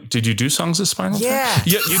Did you do songs of Spinal Tap?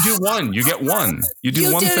 Yeah, you do one. You get one. You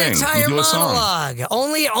do one thing. You do a monologue. song.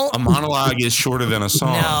 Only a monologue is shorter than a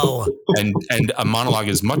song. No, and a monologue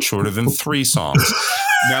is much shorter than 3 songs.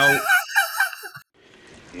 Now.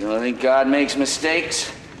 You don't think God makes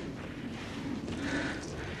mistakes?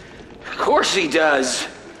 Of course he does.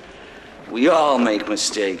 We all make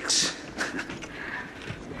mistakes.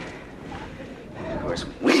 Of course,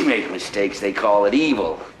 when we make mistakes, they call it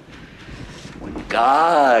evil. When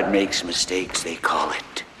God makes mistakes, they call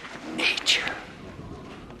it nature.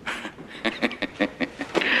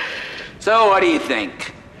 So what do you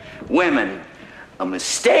think? Women, a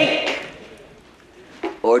mistake?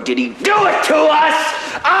 Or did he do it to us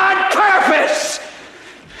on purpose?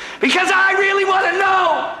 Because I really want to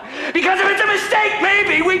know. Because if it's a mistake,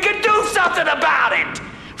 maybe we could do something about it.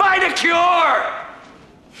 Find a cure.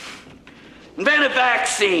 Invent a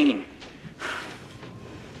vaccine.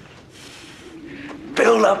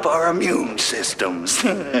 Build up our immune systems.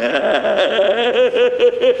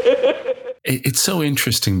 It's so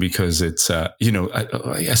interesting because it's,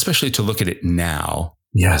 especially to look at it now.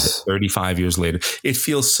 Yes. 35 years later, it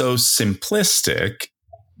feels so simplistic.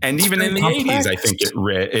 And even in the 80s, I think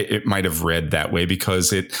it might have read that way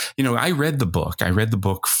because I read the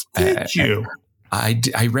book. Did you?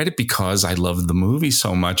 I read it because I loved the movie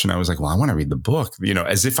so much. And I was like, well, I want to read the book,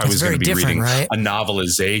 as if I was going to be reading a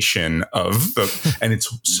novelization of and it's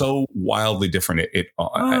so wildly different.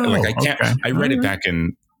 I read it back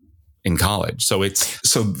in college. So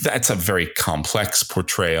that's a very complex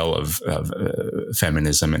portrayal of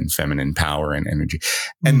feminism and feminine power and energy.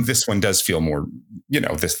 And this one does feel more,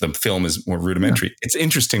 the film is more rudimentary. Yeah. It's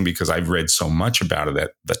interesting because I've read so much about it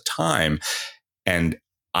at the time. And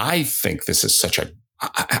I think this is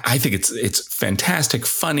I think it's fantastic,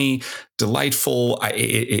 funny, delightful.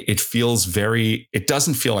 It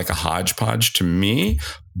doesn't feel like a hodgepodge to me,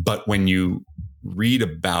 but when you read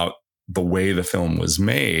about the way the film was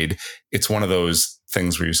made, it's one of those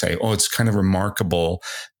things where you say, oh, it's kind of remarkable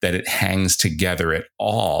that it hangs together at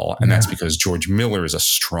all. And that's because George Miller is a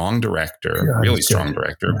strong director,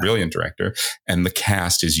 brilliant director. And the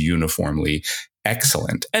cast is uniformly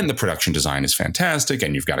excellent. And the production design is fantastic.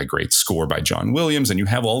 And you've got a great score by John Williams. And you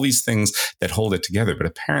have all these things that hold it together. But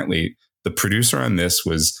apparently the producer on this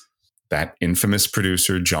was that infamous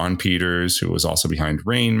producer, John Peters, who was also behind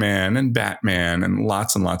Rain Man and Batman and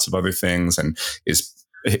lots of other things, and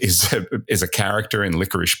is a character in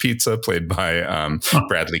Licorice Pizza, played by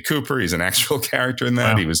Bradley Cooper. He's an actual character in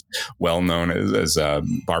that. Wow. He was well known as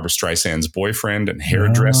Barbra Streisand's boyfriend and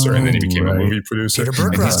hairdresser, and then he became a movie producer. Peter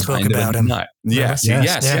Bergeron spoke about him. Yes. Spoke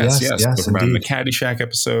about him in the indeed. Caddyshack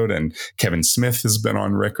episode, and Kevin Smith has been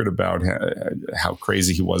on record about how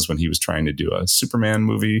crazy he was when he was trying to do a Superman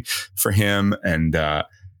movie for him, and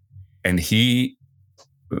he.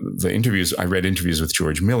 I read interviews with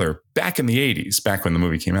George Miller back in the 80s, back when the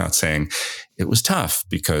movie came out, saying it was tough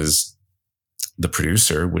because the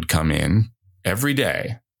producer would come in every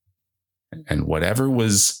day and whatever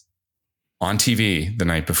was on TV the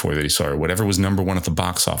night before that he saw, or whatever was number 1 at the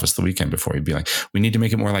box office the weekend before, he'd be like, we need to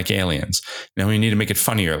make it more like Aliens. Now we need to make it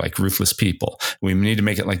funnier like Ruthless People. We need to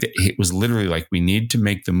make it like it was literally like, we need to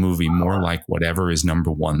make the movie more like whatever is number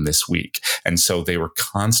 1 this week. And so they were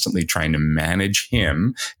constantly trying to manage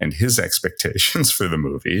him and his expectations for the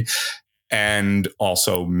movie and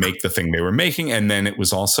also make the thing they were making. And then it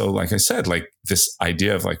was also, like I said, like this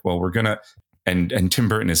idea of like, well, we're going to, and Tim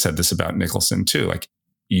Burton has said this about Nicholson too, like,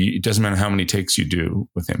 it doesn't matter how many takes you do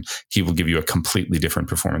with him. He will give you a completely different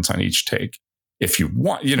performance on each take. if you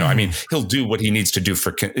want, I mean, he'll do what he needs to do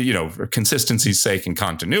for consistency's sake and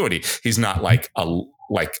continuity. He's not like a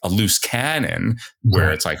loose cannon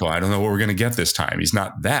where it's like, oh, I don't know what we're going to get this time. He's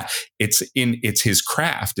not that. It's his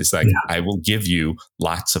craft. It's like, I will give you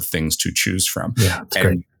lots of things to choose from. Yeah,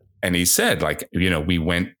 great. And he said, like, we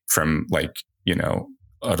went from like,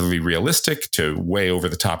 utterly realistic to way over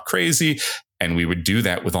the top crazy. And we would do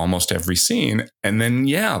that with almost every scene. And then,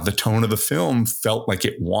 the tone of the film felt like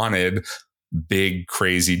it wanted big,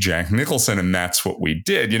 crazy Jack Nicholson. And that's what we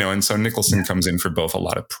did, and so Nicholson comes in for both a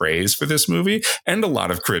lot of praise for this movie and a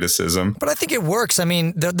lot of criticism. But I think it works. I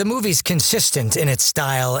mean, the movie's consistent in its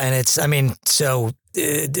style, and it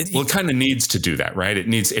kind of needs to do that, right? It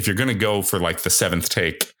needs, if you're going to go for like the seventh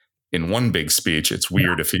take in one big speech, it's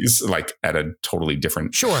weird if he's like at a totally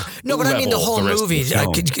different No, but I mean the whole movie,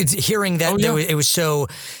 hearing that it was so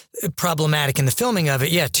problematic in the filming of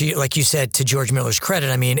it, like you said, to George Miller's credit,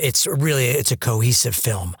 I mean, it's a cohesive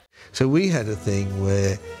film. So we had a thing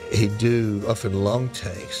where he'd do often long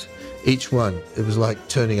takes. Each one, it was like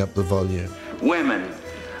turning up the volume. Women,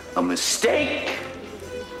 a mistake?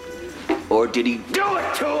 Or did he do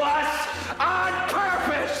it to us on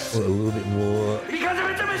purpose? A little bit more. Because if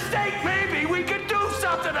it's a mistake, maybe we could do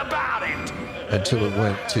something about it. Until it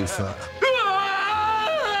went too far.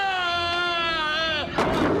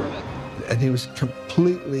 And he was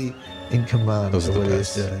completely in command of what he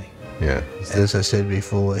was doing. Yeah. As I said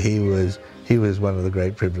before, he was one of the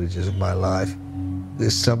great privileges of my life.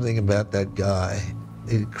 There's something about that guy,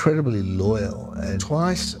 incredibly loyal. And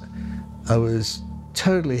twice I was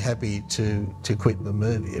totally happy to quit the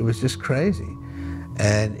movie. It was just crazy.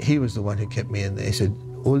 And he was the one who kept me in there. He said,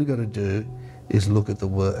 all you got to do is look at the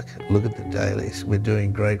work, look at the dailies. We're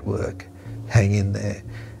doing great work. Hang in there.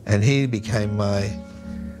 And he became my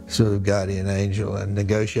sort of guardian angel and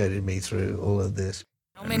negotiated me through all of this.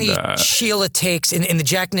 How many Sheila takes in the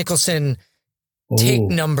Jack Nicholson take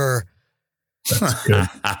number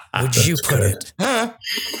would you put it?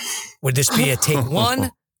 Would this be a take 1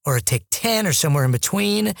 or a take 10 or somewhere in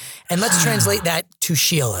between? And let's translate that to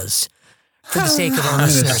Sheila's for the sake of our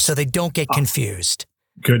listeners so they don't get confused.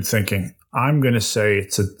 Good thinking. I'm going to say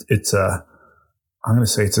it's the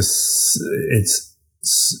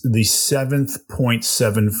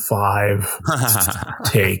 7.75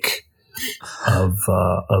 take of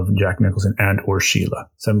Jack Nicholson and or Sheila.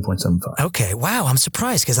 7.75. Okay. Wow. I'm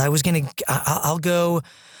surprised because I was going to, I'll go.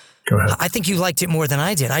 Go ahead. I think you liked it more than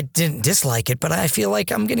I did. I didn't dislike it, but I feel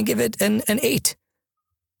like I'm going to give it an 8.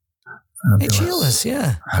 8 Sheilas,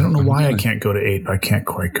 yeah. I don't know why I can't go to 8, but I can't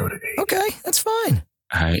quite go to 8. Okay. That's fine.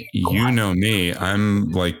 You know me.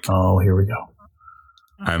 I'm like, oh, here we go.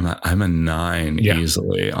 I'm a 9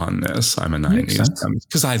 easily on this. I'm a 9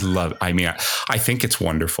 because I think it's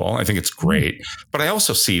wonderful. I think it's great, but I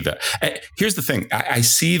also see here's the thing. I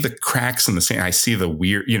see the cracks in the scene. I see the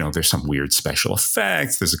weird, there's some weird special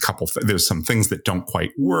effects. There's there's some things that don't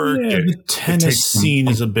quite work. Yeah, the tennis scene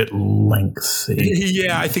is a bit lengthy.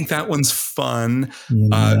 Yeah. I think that one's fun.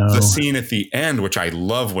 The scene at the end, which I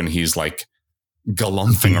love when he's like,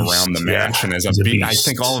 galumphing around the mansion as a beast. I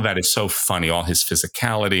think all of that is so funny. All his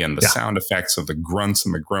physicality and the sound effects of the grunts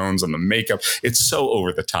and the groans and the makeup. It's so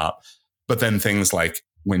over the top. But then things like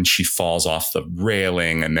when she falls off the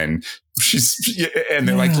railing and then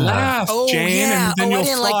they're like, laugh, Jane, and then you'll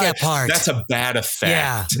fly. Like that part. That's a bad effect.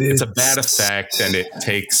 Yeah. It's a bad effect, and it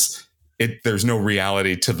takes there's no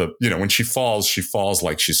reality to the, when she falls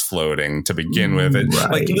like she's floating to begin with.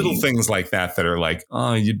 Like little things like that are like,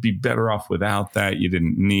 oh, you'd be better off without that. You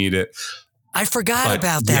didn't need it. I forgot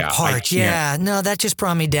about that part. Yeah. No, that just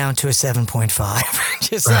brought me down to a 7.5.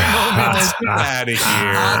 Just that moment. Out of here.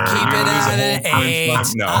 I'll keep it at an 8.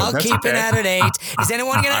 No, I'll keep it at an 8. Is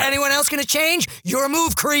anyone else going to change? Your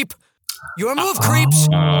move, creep. Your move, creeps. You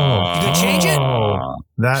going to change it?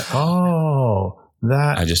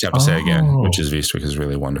 I just have to say again, which is Eastwick is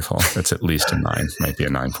really wonderful. It's at least a 9, might be a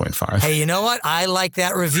 9.5. Hey, you know what? I like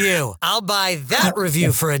that review. I'll buy that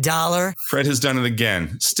review for $1. Fred has done it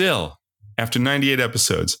again. Still, after 98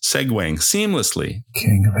 episodes, segueing seamlessly,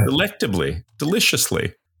 delectably,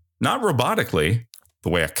 deliciously, not robotically, the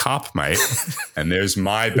way a cop might. And there's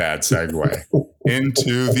my bad segue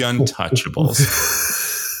into the Untouchables.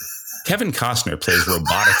 Kevin Costner plays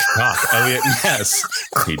robotic cop Elliot Ness.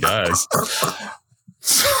 He does.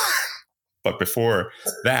 But before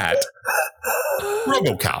that,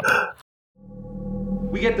 RoboCop.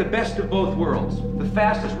 We get the best of both worlds. The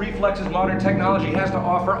fastest reflexes modern technology has to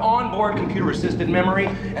offer, onboard computer-assisted memory,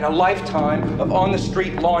 and a lifetime of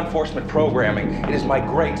on-the-street law enforcement programming. It is my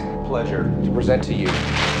great pleasure to present to you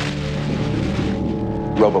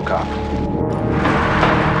RoboCop.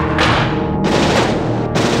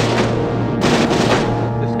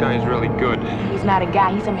 guy's really good. He's not a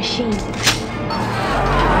guy, he's a machine.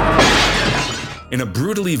 In a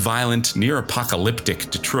brutally violent,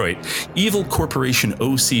 near-apocalyptic Detroit, evil corporation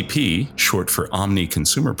OCP, short for Omni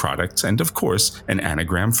Consumer Products, and of course, an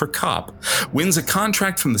anagram for cop, wins a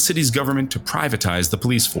contract from the city's government to privatize the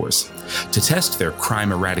police force. To test their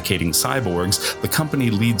crime-eradicating cyborgs, the company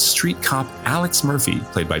leads street cop Alex Murphy,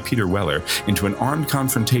 played by Peter Weller, into an armed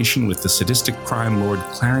confrontation with the sadistic crime lord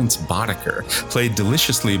Clarence Boddicker, played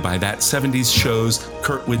deliciously by that 70s show's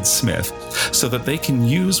Kurtwood Smith, so that they can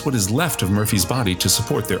use what is left of Murphy's body to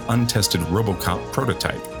support their untested RoboCop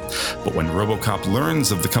prototype. But when RoboCop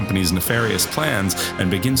learns of the company's nefarious plans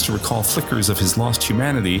and begins to recall flickers of his lost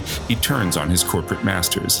humanity, he turns on his corporate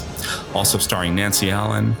masters. Also starring Nancy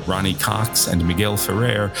Allen, Ronnie Cox, and Miguel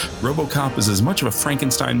Ferrer, RoboCop is as much of a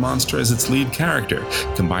Frankenstein monster as its lead character,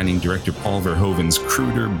 combining director Paul Verhoeven's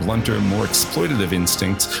cruder, blunter, more exploitative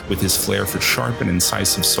instincts with his flair for sharp and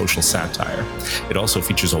incisive social satire. It also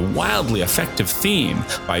features a wildly effective theme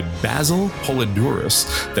by Basil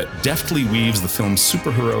Polidorus that deftly weaves the film's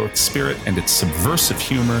superhero spirit and its subversive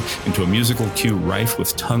humor into a musical cue rife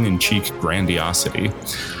with tongue-in-cheek grandiosity.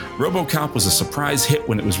 RoboCop was a surprise hit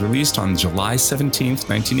when it was released on July 17th,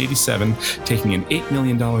 1987, taking in $8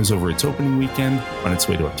 million over its opening weekend on its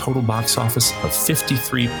way to a total box office of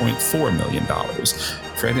 $53.4 million.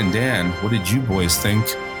 Fred and Dan, what did you boys think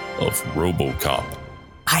of RoboCop?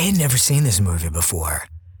 I had never seen this movie before.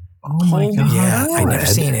 Oh my God. Yeah, I'd never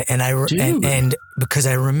seen it. And because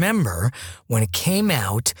I remember when it came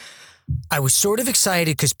out, I was sort of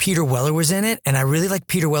excited because Peter Weller was in it. And I really like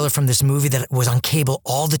Peter Weller from this movie that was on cable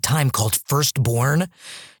all the time called Firstborn. Did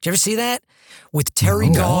you ever see that? With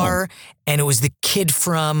Terry Garr. And it was the kid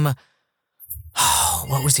from,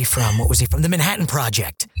 what was he from? The Manhattan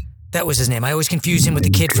Project. That was his name. I always confuse him with the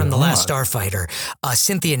kid from The Last Starfighter.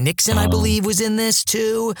 Cynthia Nixon, I believe, was in this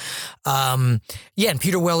too. And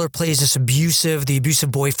Peter Weller plays the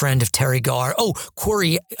abusive boyfriend of Terry Garr. Oh,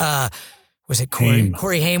 Corey,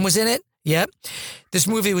 Corey Haim was in it. Yep. This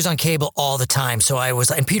movie was on cable all the time. So I was,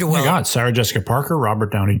 and Peter Weller. Oh my God, Sarah Jessica Parker,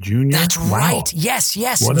 Robert Downey Jr. That's right. Yes.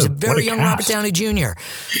 It was a very young Robert Downey Jr.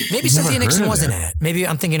 Maybe Cynthia Nixon wasn't in it. Maybe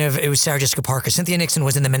I'm thinking of, it was Sarah Jessica Parker. Cynthia Nixon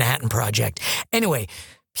was in the Manhattan Project. Anyway,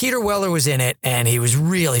 Peter Weller was in it, and he was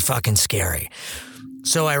really fucking scary.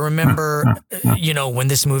 So I remember, when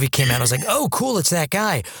this movie came out, I was like, oh, cool, it's that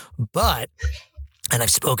guy. But, and I've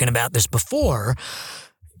spoken about this before,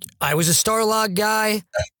 I was a Starlog guy.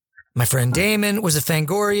 My friend Damon was a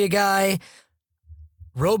Fangoria guy.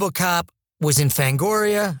 RoboCop was in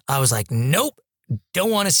Fangoria. I was like, nope, don't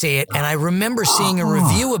want to see it. And I remember seeing a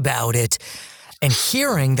review about it and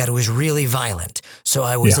hearing that it was really violent. So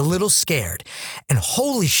I was a little scared. And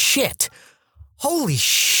holy shit,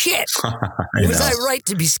 was I right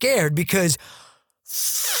to be scared? Because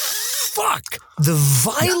fuck, the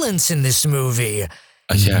violence in this movie.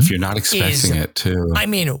 Yeah, if you're not expecting it too. I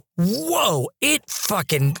mean, whoa, it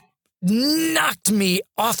fucking knocked me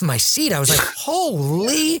off my seat. I was like,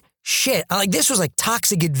 holy shit. This was like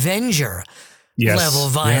Toxic Avenger level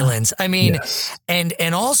violence. I mean,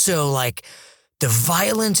 and also like the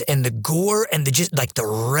violence and the gore and the just like the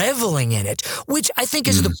reveling in it, which I think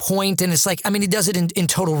is the point. And it's like, I mean, he does it in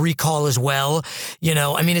Total Recall as well.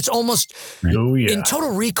 I mean, it's almost in Total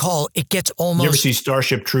Recall, it gets almost. You ever see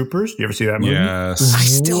Starship Troopers? You ever see that movie? Yes. I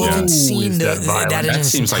still haven't seen that in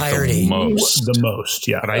its entirety. Like the most,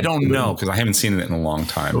 yeah. But I don't know because I haven't seen it in a long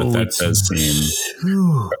time. But that does seem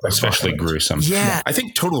especially gruesome. Yeah. I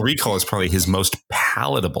think Total Recall is probably his most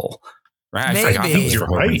palatable. Right, maybe. I think you're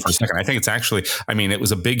right for a second. I think it's actually. I mean, it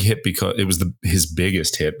was a big hit because it was his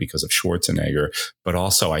biggest hit because of Schwarzenegger. But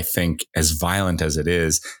also, I think as violent as it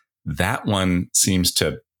is, that one seems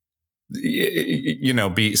to,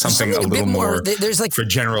 be something a little more. There's like for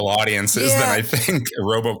general audiences than I think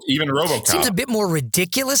even RoboCop. Seems a bit more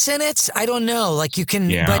ridiculous in it. I don't know. Like you can,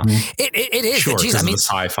 but it is. Sure, Geez, I mean,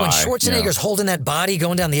 sci-fi, when Schwarzenegger's holding that body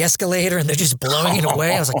going down the escalator and they're just blowing it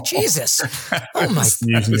away, I was like, Jesus! Oh my!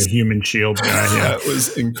 Using a human shield. That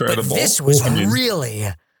was incredible. But this was really.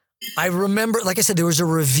 I remember, like I said, there was a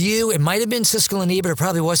review. It might have been Siskel and Ebert. It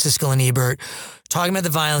probably was Siskel and Ebert talking about the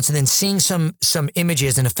violence and then seeing some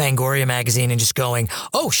images in a Fangoria magazine and just going,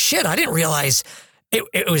 oh shit, I didn't realize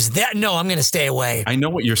it was that. No, I'm going to stay away. I know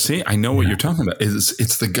what you're saying. I know what you're talking about.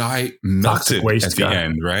 It's the guy melted at the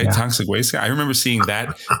end, right? Yeah. Toxic waste guy. I remember seeing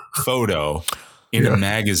that photo in a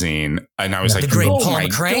magazine and I was like, oh my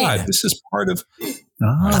God, this is part of...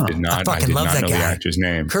 I did not know the actor's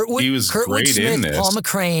name. He was great Smith, in this. Paul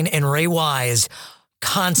McCrane and Ray Wise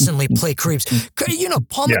constantly play creeps.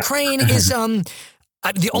 Paul McCrane is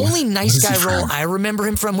The only nice guy role I remember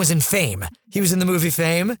him from was in Fame. He was in the movie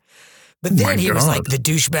Fame. But then he was like the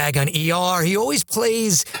douchebag on ER. He always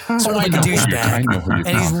plays sort of like a douchebag.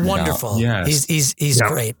 And he's wonderful. Yes. He's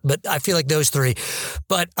great. But I feel like those three.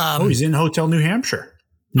 But he's in Hotel New Hampshire.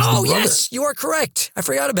 Yes, you are correct. I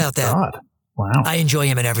forgot about that. God. Wow. I enjoy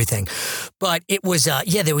him in everything. But it was,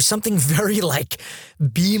 there was something very like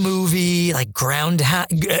B-movie, like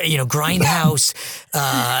Grindhouse,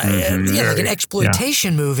 like an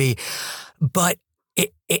exploitation movie, but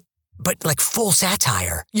but like full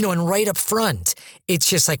satire, and right up front, it's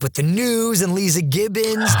just like with the news and Lisa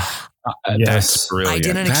Gibbons. That's brilliant. I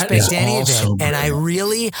didn't expect any of it, and I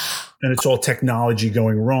really. And it's all technology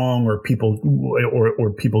going wrong, or people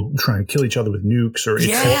trying to kill each other with nukes, or it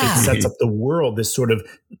sets up the world. This sort of,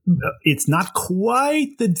 it's not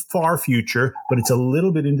quite the far future, but it's a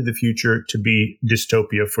little bit into the future to be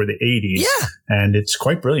dystopia for the 80s. Yeah, and it's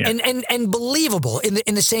quite brilliant and believable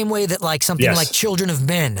in the same way that like something like Children of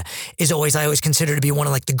Men is always I always consider to be one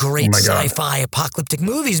of like the great sci-fi apocalyptic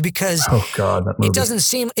movies because that movie. It doesn't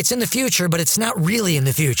seem it's in the future, but it's not really in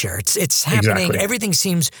the future. It's happening. Exactly. Everything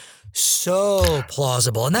seems so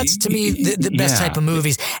plausible, and that's to me the best type of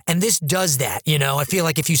movies. And this does that. I feel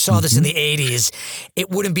like if you saw this in the 80s, it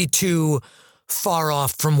wouldn't be too far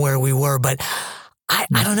off from where we were. But I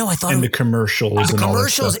don't know. I thought the commercials,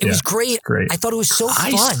 it was great. I thought it was so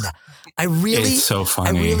fun. It's so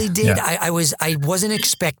funny. I really did. Yeah. I wasn't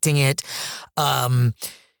expecting it.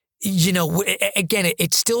 Again,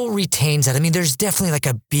 it still retains that. I mean, there's definitely like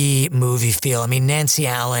a B movie feel. I mean, Nancy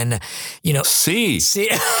Allen, C.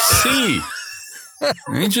 It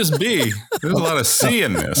ain't just B. There's a lot of C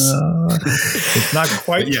in this. It's not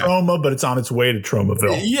quite trauma, but it's on its way to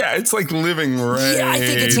Traumaville. Yeah, it's like living right. Yeah, I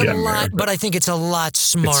think it's a lot, but I think it's a lot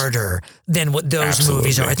smarter than what those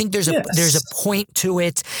movies are. I think there's a point to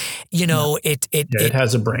it. It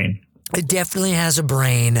has a brain. It definitely has a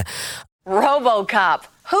brain. RoboCop.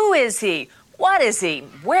 Who is he? What is he?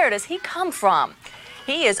 Where does he come from?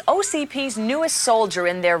 He is OCP's newest soldier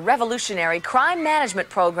in their revolutionary crime management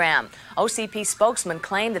program. OCP spokesman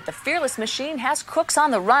claimed that the fearless machine has crooks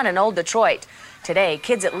on the run in Old Detroit. Today,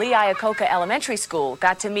 kids at Lee Iacocca Elementary School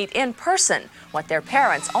got to meet in person what their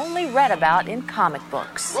parents only read about in comic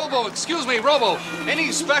books. Robo, excuse me, Robo.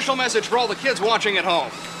 Any special message for all the kids watching at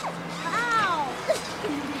home?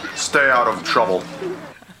 Stay out of trouble.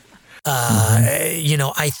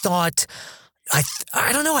 I thought,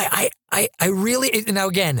 I don't know. I really, now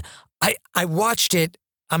again, I watched it.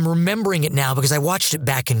 I'm remembering it now because I watched it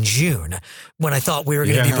back in June when I thought we were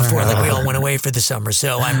going to be before we all went away for the summer.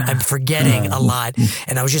 So I'm forgetting a lot.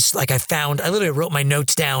 And I was just like, I literally wrote my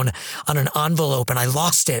notes down on an envelope and I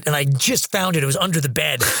lost it. And I just found it. It was under the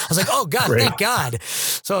bed. I was like, oh God, thank God.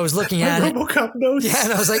 So I was looking at it. RoboCop notes. Yeah.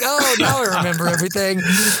 And I was like, oh, now I remember everything.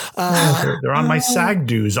 They're on my SAG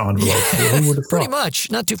dues envelope. Who would have thought? Pretty much.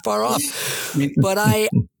 Not too far off. But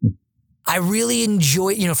I really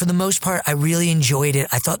enjoyed, for the most part, I really enjoyed it.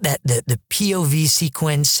 I thought that the POV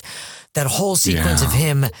sequence, that whole sequence of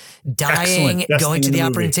him dying, going to the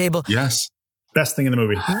operating table. Yes. Best thing in the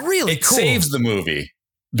movie. Really it cool. Saves the movie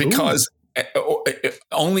because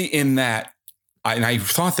only in that, and I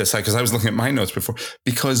thought this because I was looking at my notes before,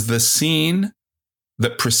 because the scene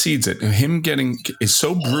that precedes it, him is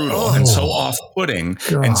so brutal and so off-putting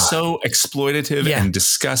and so exploitative and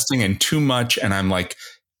disgusting and too much. And I'm like,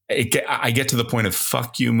 I get to the point of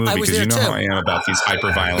fuck you movie because you know how I am about these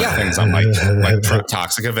hyper violent things. I'm like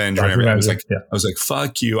Toxic Avenger and everything. I was like,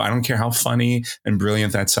 fuck you. I don't care how funny and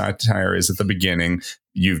brilliant that satire is at the beginning.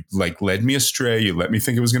 You led me astray. You let me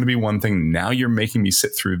think it was going to be one thing. Now you're making me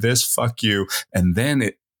sit through this. Fuck you. And then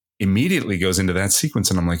it immediately goes into that sequence.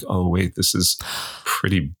 And I'm like, oh wait, this is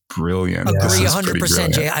pretty brilliant. Agree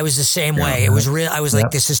 100%, Jay. I was the same way. It was real. I was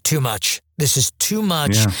like, this is too much. This is too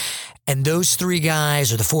much. Yeah. And those three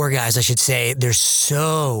guys, or the four guys, I should say, there's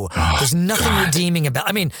nothing redeeming about.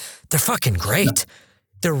 I mean, they're fucking great.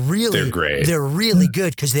 They're great. They're really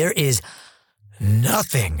good because there is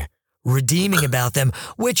nothing redeeming about them,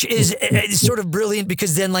 which is sort of brilliant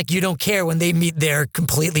because then you don't care when they meet their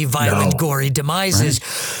completely violent, gory demises.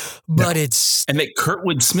 Right. But it's... And that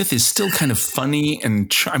Kurtwood Smith is still kind of funny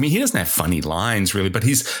and... I mean, he doesn't have funny lines, really, but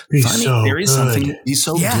he's funny. So there is good. something... He's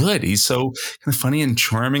so good. He's so kind of funny and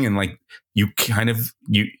charming and you kind of...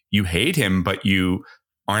 You hate him, but you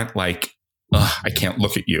aren't like, I can't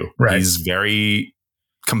look at you. Right. He's very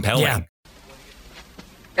compelling. Yeah.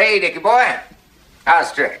 Hey, Dickie boy.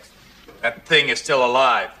 How's tricks? That thing is still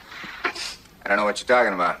alive. I don't know what you're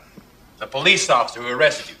talking about. The police officer who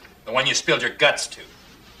arrested you. The one you spilled your guts to.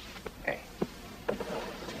 Hey.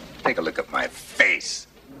 Take a look at my face,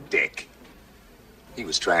 Dick. He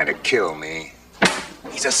was trying to kill me.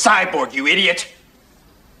 He's a cyborg, you idiot!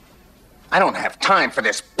 I don't have time for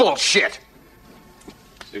this bullshit.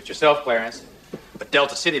 Suit yourself, Clarence. But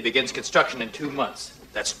Delta City begins construction in 2 months.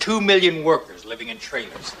 That's 2 million workers living in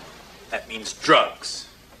trailers. That means drugs,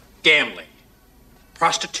 gambling,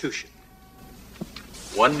 prostitution.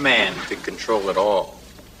 One man could control it all.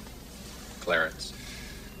 Clarence.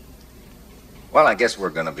 Well, I guess we're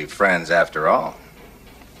gonna be friends after all.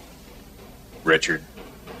 Richard.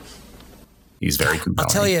 He's very compelling.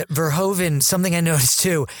 I'll tell you, Verhoeven, something I noticed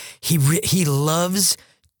too, he loves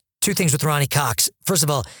two things with Ronnie Cox. First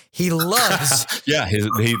of all, he loves... yeah, I know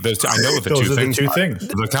the Those two are things. The two things.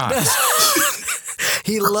 The Cox.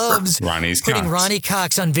 He loves putting Ronnie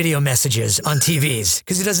Cox on video messages on TVs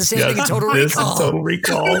because he does the same thing in Total Recall. Total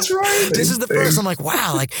Recall. That's right. This is the first. I'm like,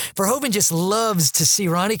 wow. Like Verhoeven just loves to see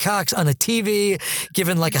Ronnie Cox on a TV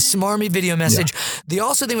giving like a smarmy video message. Yeah. The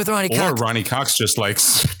also thing with Ronnie Cox, or Ronnie Cox just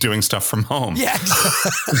likes doing stuff from home. Yeah.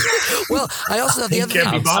 Well, I also thought the other thing.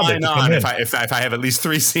 I'll sign on if I have at least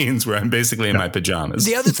 3 scenes where I'm basically in my pajamas.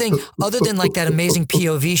 The other thing, other than like that amazing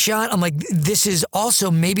POV shot, I'm like, this is also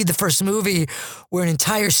maybe the first movie where an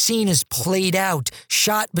entire scene is played out,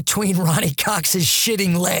 shot between Ronnie Cox's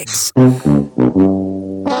shitting legs. Could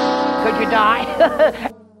you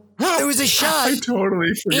die? There was a shot. I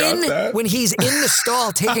totally forgot that. When he's in the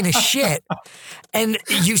stall taking a shit, and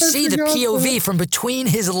you see the POV from between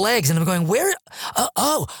his legs, and I'm going, where?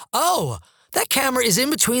 That camera is in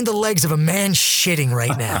between the legs of a man shitting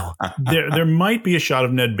right now. There might be a shot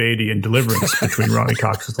of Ned Beatty in Deliverance between Ronnie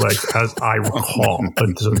Cox's legs, as I recall.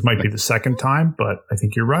 So it might be the second time, but I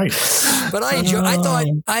think you're right. But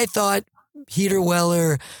I thought Peter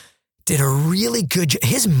Weller did a really good job.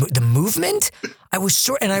 The movement. I was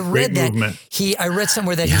and I read I read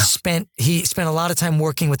somewhere that he spent a lot of time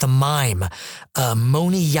working with a mime,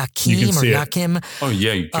 Moni Yakim. Oh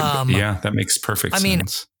yeah, that makes perfect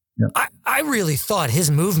sense. I really thought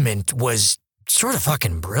his movement was sort of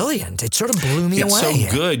fucking brilliant. It sort of blew me away.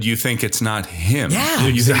 It's so good, you think it's not him. Yeah,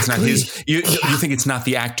 you think it's not his. You think it's not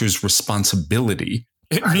the actor's responsibility.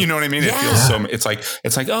 You know what I mean? It feels so. It's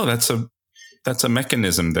like oh, that's a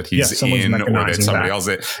mechanism that he's in, or that somebody else.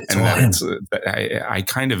 I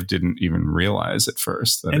kind of didn't even realize at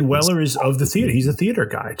first. And Weller is of the theater. He's a theater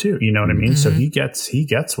guy too. You know what I mean? Mm-hmm. So he gets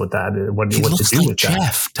what he looks to do like with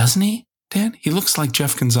Jeff, that. Doesn't he? Dan, he looks like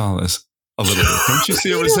Jeff Gonzalez a little bit. Don't you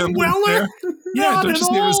see a resemblance there? Yeah, don't you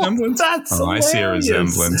see a resemblance? That's I see a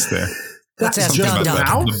resemblance there. Let's ask Don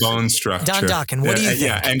Dokken. The bone structure. Don Dokken, what do you think?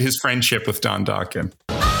 Yeah, and his friendship with Don Dokken.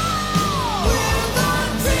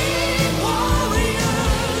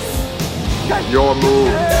 Your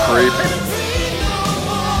move, creep.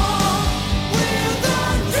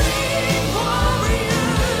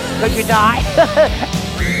 Could you die?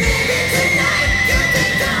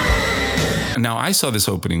 Now, I saw this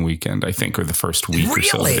opening weekend, I think, or the first week or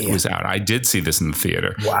so that it was out. I did see this in the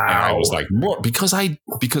theater. Wow. And I was like, what? Because I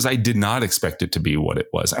did not expect it to be what it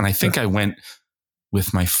was. And I think I went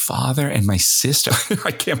with my father and my sister.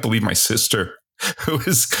 I can't believe my sister, who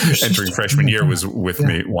was entering freshman year, was with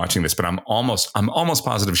me watching this, but I'm almost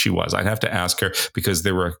positive she was. I'd have to ask her, because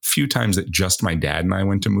there were a few times that just my dad and I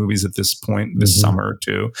went to movies at this point, this summer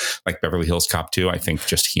too, like Beverly Hills Cop 2. I think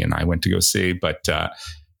just he and I went to go see, but,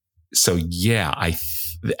 so yeah,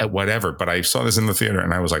 whatever, but I saw this in the theater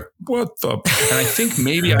and I was like, what the? And I think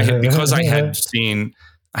maybe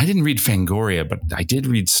I didn't read Fangoria, but I did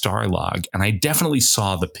read Starlog, and I definitely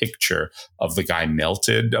saw the picture of the guy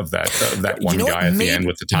melted, of that one guy at the end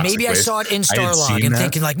with the toxic Maybe waste. I saw it in Starlog and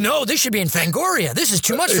thinking like, no, this should be in Fangoria. This is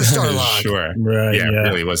too much for Starlog. Sure. Right, yeah, it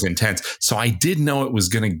really was intense. So I did know it was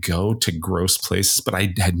going to go to gross places, but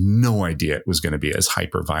I had no idea it was going to be as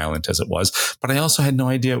hyper violent as it was. But I also had no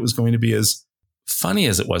idea it was going to be as funny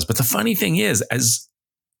as it was. But the funny thing is, and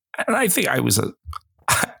I think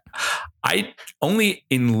I only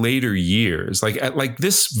in later years, like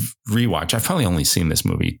this rewatch, I've probably only seen this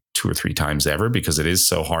movie 2 or 3 times ever because it is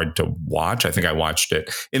so hard to watch. I think I watched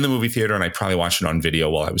it in the movie theater, and I probably watched it on video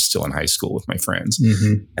while I was still in high school with my friends.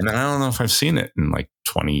 Mm-hmm. And then I don't know if I've seen it in like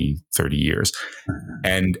 20, 30 years.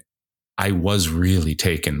 And I was really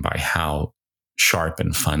taken by how sharp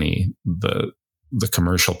and funny the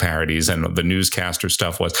commercial parodies and the newscaster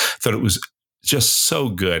stuff was. I thought it was just so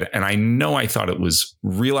good. And I know I thought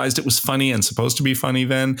realized it was funny and supposed to be funny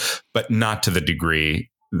then, but not to the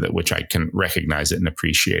degree that which I can recognize it and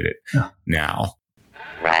appreciate it now.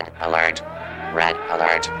 Red alert, red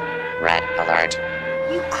alert, red alert.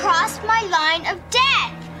 You crossed my line of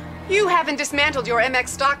death. You haven't dismantled your MX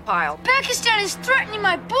stockpile. Pakistan is threatening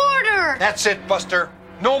my border. That's it, Buster.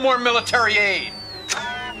 No more military aid.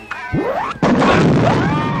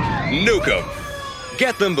 Nuke 'em.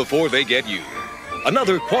 Get them before they get you.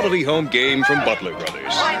 Another quality home game from Butler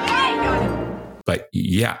Brothers. But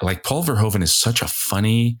yeah, like Paul Verhoeven is such a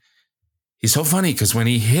funny. He's so funny because when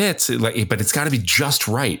he hits, but it's got to be just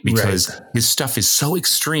right because his stuff is so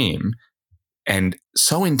extreme and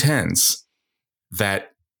so intense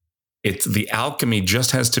that the alchemy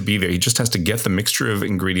just has to be there. He just has to get the mixture of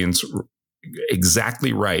ingredients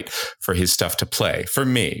exactly right for his stuff to play. For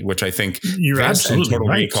me, which I think you're absolutely Total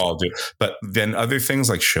right. Recall do. But then other things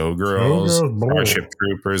like Showgirls, Starship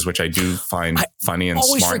Troopers, which I do find funny and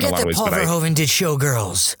Always smart in a forget lot of that ways. Paul But Verhoeven did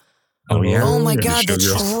Showgirls. Oh yeah! Oh my God,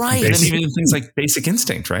 that's right. And even things like Basic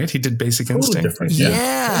Instinct, right? He did Basic Instinct. Different.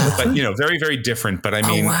 Yeah. But very, very different. But I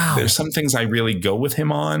mean, there's some things I really go with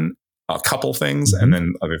him on, a couple things, and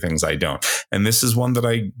then other things I don't. And this is one that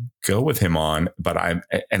I go with him on. But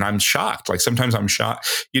I'm shocked. Like sometimes I'm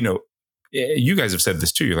shocked. You guys have said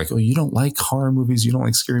this too. You're like, oh, you don't like horror movies, you don't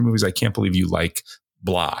like scary movies. I can't believe you like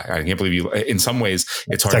blah. I can't believe you. In some ways,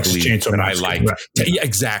 it's hard Texas to believe Chainsaw that I Massacre. like. Right. Yeah,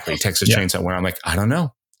 exactly. Texas Chainsaw, where I'm like, I don't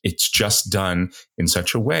know. It's just done in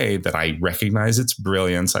such a way that I recognize its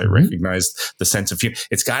brilliance. I recognize the sense of humor.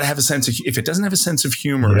 It's got to have a sense of, if it doesn't have a sense of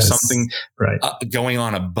humor or something going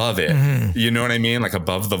on above it, you know what I mean? Like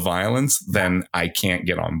above the violence, then I can't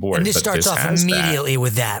get on board. And this starts off immediately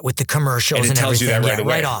with the commercials and it tells everything. you that right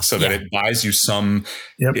away, right off. So that it buys you some,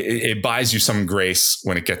 it buys you some grace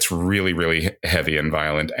when it gets really, really heavy and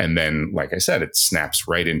violent. And then, like I said, it snaps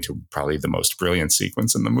right into probably the most brilliant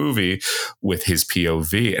sequence in the movie with his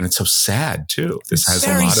POV. And it's so sad too. This has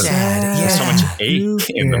a lot of there's so much ache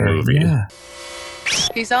in the movie. Yeah.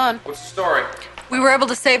 He's on. What's the story? We were able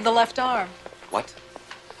to save the left arm. What?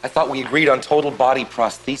 I thought we agreed on total body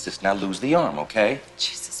prosthesis. Now lose the arm, okay?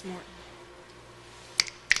 Jesus, Morton.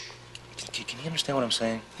 Can you understand what I'm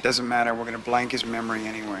saying? It doesn't matter. We're going to blank his memory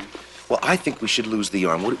anyway. Well, I think we should lose the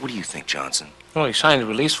arm. What do you think, Johnson? Well, he signed the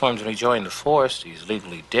release forms when he joined the force. He's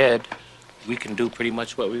legally dead. We can do pretty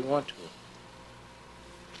much what we want to.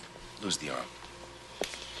 Lose the arm.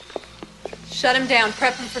 Shut him down.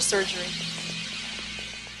 Prep him for surgery.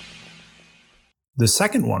 The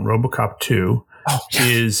second one, RoboCop 2,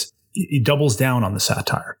 is he doubles down on the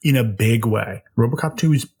satire in a big way. RoboCop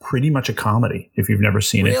 2 is pretty much a comedy if you've never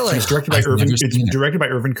seen it. It's directed by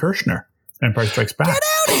Irvin Kershner. Empire Strikes Back.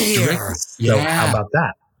 Get out of here! So how about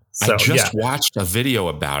that? So, I just watched a video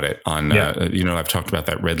about it on, I've talked about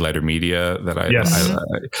that Red Letter Media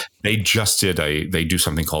that they just did they do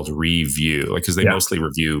something called review, because they mostly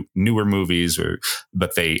review newer movies,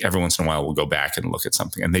 but they every once in a while will go back and look at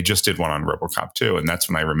something. And they just did one on RoboCop 2. And that's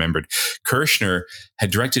when I remembered Kershner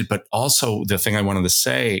had directed, but also the thing I wanted to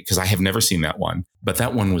say, because I have never seen that one, but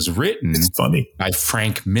that one was written by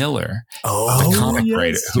Frank Miller, the comic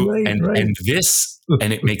writer,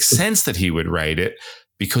 and it makes sense that he would write it,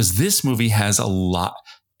 because this movie has a lot.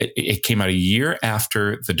 It came out a year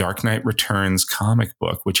after the Dark Knight Returns comic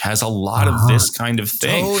book, which has a lot of this kind of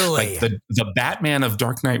thing. Totally. Like the Batman of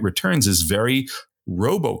Dark Knight Returns is very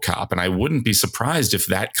RoboCop, and I wouldn't be surprised if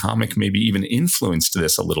that comic maybe even influenced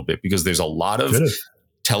this a little bit, because there's a lot of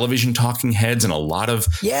television talking heads and a lot of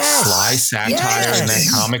sly satire in that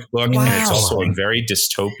comic book. Wow. And it's also a very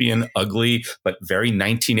dystopian, ugly, but very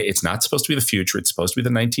it's not supposed to be the future. It's supposed to be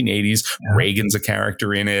the 1980s. Yeah. Reagan's a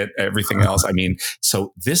character in it, everything else. I mean,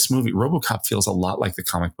 so this movie, RoboCop, feels a lot like the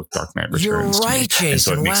comic book Dark Knight Returns. You're right, Jason. And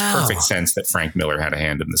so it makes perfect sense that Frank Miller had a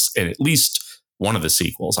hand in this, and at least one of the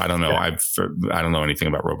sequels. I don't know. I don't know anything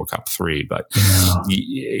about RoboCop 3, but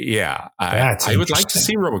I would like to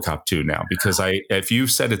see RoboCop 2 now, because if you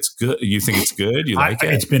said it's good, you think it's good, you like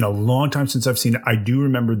it. It's been a long time since I've seen it. I do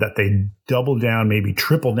remember that they double down, maybe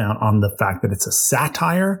triple down on the fact that it's a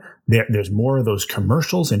satire. There's more of those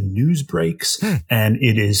commercials and news breaks, and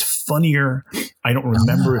it is funnier. I don't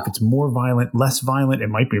remember if it's more violent, less violent. It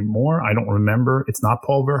might be more. I don't remember. It's not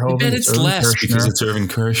Paul Verhoeven. I bet it's less because it's Irvin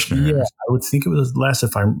Kershner. Yeah, I would think it was less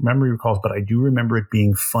if I memory recalls, but I do remember it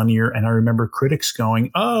being funnier. And I remember critics going,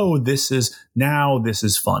 "Oh, this is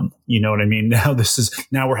fun." You know what I mean?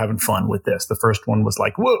 Now we're having fun with this. The first one was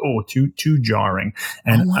like, whoa, too jarring.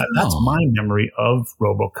 And that's my memory of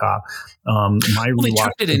RoboCop. They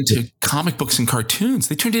turned it into comic books and cartoons.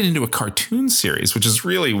 They turned it into a cartoon series, which is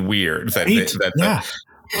really weird.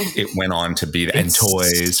 it went on to be, and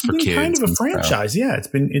toys for kids. Kind of a franchise, yeah.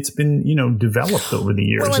 It's been developed over the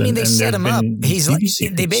years. Well, I mean, they set him up. He's like,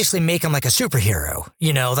 series. they basically make him like a superhero.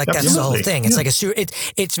 Like that's the whole thing. It's like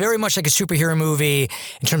it's very much like a superhero movie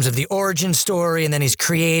in terms of the origin story, and then he's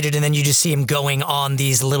created, and then you just see him going on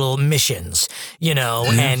these little missions.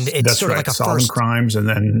 And it's sort of like a solving crimes, and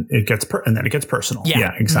then it gets personal.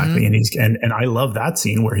 Yeah, exactly. Mm-hmm. And I love that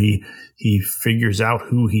scene where he figures out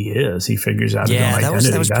who he is. He figures out his own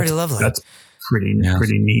identity. That was pretty lovely. That's pretty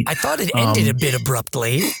neat. I thought it ended a bit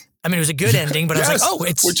abruptly. I mean, it was a good ending, but I was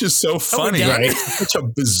like, which is so funny, right? Such a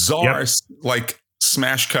bizarre,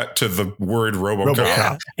 smash cut to the word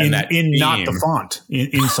RoboCop. In not the font,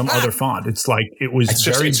 in some other font. It's like, it was it's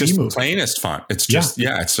very just B-movie. Plainest font. It's just,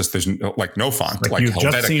 it's just, there's no font. Like you've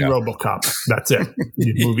just seen RoboCop. That's it.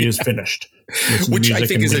 The movie is finished. Which I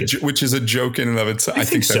think is a joke in and of itself. I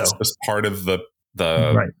think that's just part of the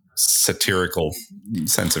satirical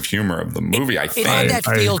sense of humor of the movie. I think it had that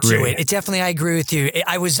feel to it. It definitely, I agree with you.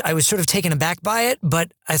 I was sort of taken aback by it,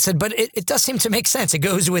 but I said, but it does seem to make sense. It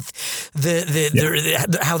goes with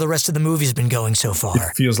the how the rest of the movie's been going so far.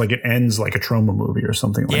 It feels like it ends like a trauma movie or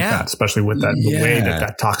something like that, especially with that the way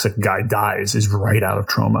that toxic guy dies is right out of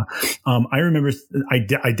Trauma. I remember I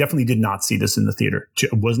definitely did not see this in the theater.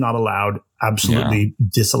 Was not allowed. Absolutely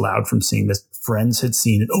disallowed from seeing this. Friends had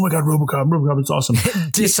seen it. Oh my God, RoboCop, it's awesome.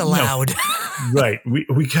 Disallowed. Right.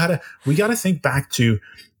 We gotta think back to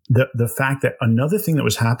the fact that another thing that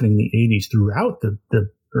was happening in the 80s throughout the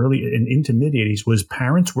early and into mid 80s was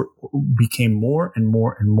parents became more and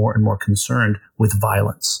more and more and more concerned with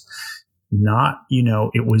violence. Not,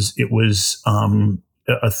 it was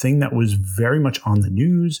a thing that was very much on the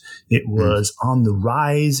news. It was on the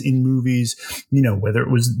rise in movies, whether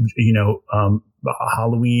it was,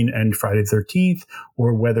 Halloween and Friday the 13th,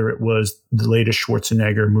 or whether it was the latest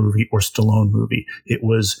Schwarzenegger movie or Stallone movie. It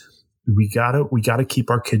was, we gotta keep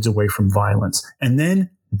our kids away from violence. And then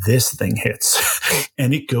this thing hits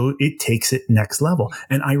and it takes it next level.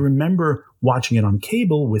 And I remember watching it on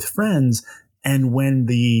cable with friends. And when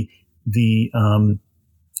the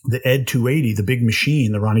Ed 280, the big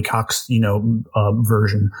machine, the Ronnie Cox,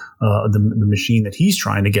 version, the machine that he's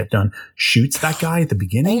trying to get done, shoots that guy at the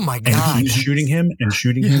beginning. Oh my God. And he's shooting him and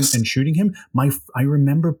shooting him and shooting him. I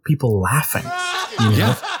remember people laughing,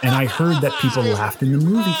 and I heard that people laughed in the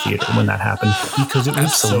movie theater when that happened because it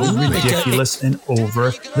was so ridiculous and over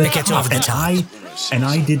the top. Gets over the top. And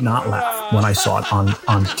I did not laugh when I saw it on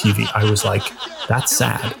TV. I was like, that's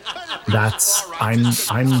sad.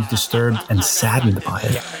 I'm disturbed and saddened by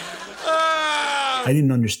it. I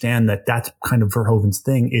didn't understand that that's kind of Verhoeven's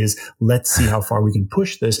thing is let's see how far we can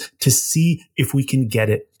push this to see if we can get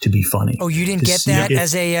it to be funny. Oh, you didn't get that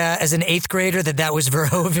as an 8th grader that was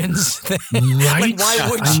Verhoeven's thing? Right. Like, why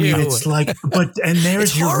would you? It's like, and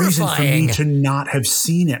there's your reason for me to not have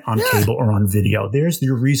seen it on cable or on video. There's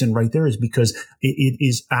your reason right there is because it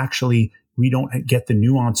is actually, we don't get the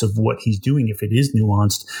nuance of what he's doing if it is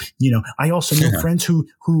nuanced. I also know friends who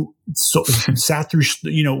sat through,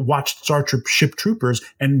 watched Starship Troopers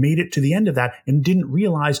and made it to the end of that and didn't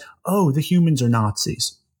realize, oh, the humans are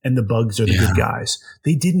Nazis and the bugs are the good guys.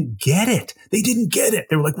 They didn't get it.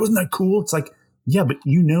 They were like, wasn't that cool? It's like, yeah, but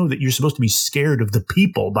that you're supposed to be scared of the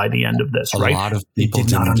people by the end of this, right? A lot of people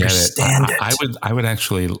did not understand it. I would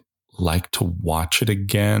actually like to watch it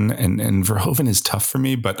again, and Verhoeven is tough for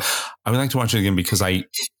me, but I would like to watch it again because I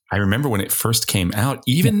remember when it first came out,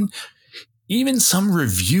 even some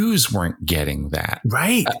reviews weren't getting that,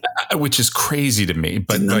 right? Which is crazy to me.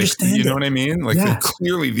 But you know what I mean? Like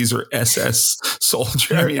clearly these are SS soldiers.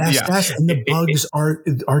 They're SS, and the bugs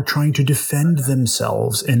are trying to defend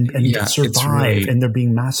themselves and survive, and they're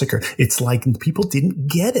being massacred. It's like people didn't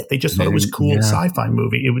get it; they just thought it was cool sci-fi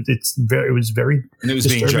movie. It was very and it was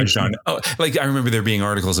being judged on. Like I remember there being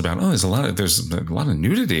articles about there's a lot of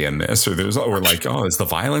nudity in this, or is the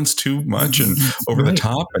violence too much and over the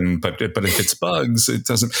top, and but if it's bugs, it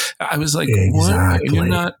doesn't. I was like, what? You're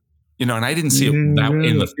not, and I didn't see it in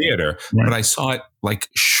the theater, but I saw it like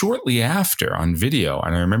shortly after on video,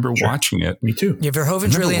 and I remember watching it. Me too. Yeah,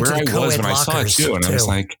 Verhoeven's really into the co-ed when I saw it too, and I was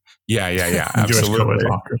like, yeah, absolutely.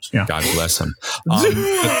 God bless him. You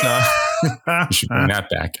should bring that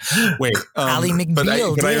back. Wait, Ally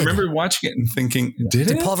McBeal. But I remember watching it and thinking,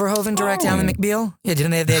 did Paul Verhoeven direct Ally McBeal? Yeah,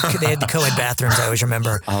 didn't they? They had the co-ed bathrooms. I always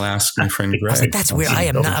remember. I'll ask my friend Greg. I was like, that's weird.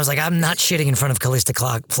 I'm not shitting in front of Callista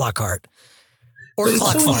Flockhart or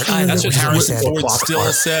Clockfart. That's what Harrison Ford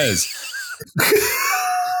still says.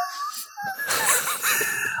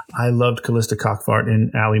 I loved Callista Cockfart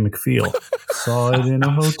in Ally McBeal. Saw it in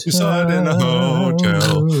a hotel.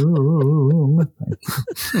 Or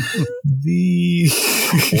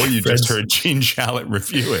you just heard Gene Shalit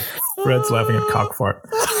review it. Fred's laughing at cockfart.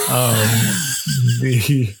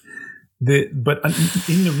 But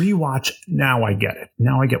in the rewatch, now I get it.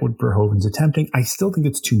 Now I get what Verhoeven's attempting. I still think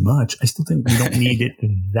it's too much. I still think we don't need it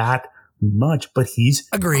that much, but he's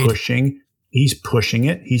pushing. He's pushing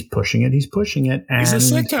it. He's pushing it. He's pushing it. And he's a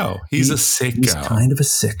sicko. He's a sicko. He's kind of a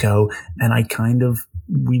sicko. And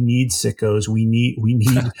we need sickos. We need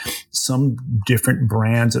some different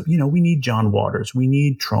brands of, we need John Waters. We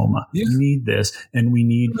need Trauma. Yeah. We need this. And we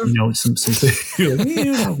need, some I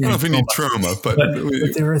don't know if we need Trauma, but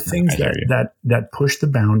there are things that push the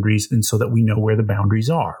boundaries, and so that we know where the boundaries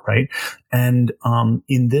are. Right. And,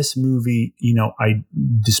 in this movie,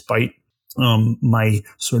 despite my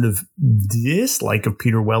sort of dislike of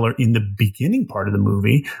Peter Weller in the beginning part of the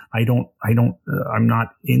movie, I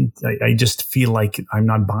just feel like I'm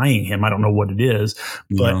not buying him. I don't know what it is,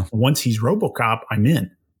 but once he's RoboCop, I'm in.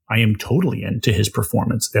 I am totally into his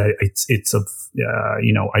performance. I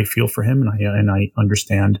feel for him, and I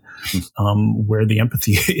understand where the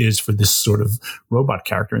empathy is for this sort of robot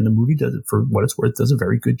character. And the movie does, for what it's worth, does a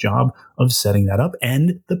very good job of setting that up,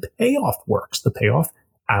 and the payoff works. The payoff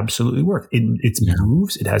absolutely work. It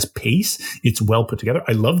moves. It has pace. It's well put together.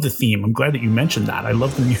 I love the theme. I'm glad that you mentioned that. I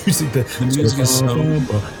love the music. The music is so,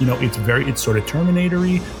 it's sort of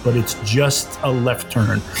Terminator-y, but it's just a left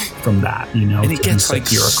turn from that. And it gets like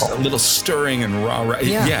a little stirring and raw.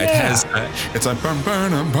 It has. It's like bum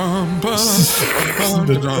bum bum bum.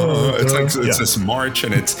 It's like it's this march,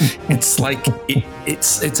 and it's like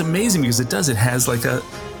it's amazing because it does. It has like a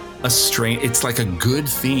strain. It's like a good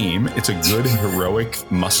theme. It's a good heroic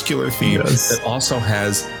muscular theme that also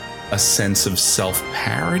has a sense of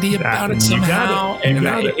self-parody about it somehow.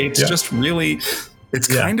 It's just really, it's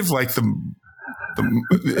kind of like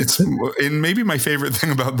it's and maybe my favorite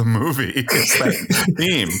thing about the movie is that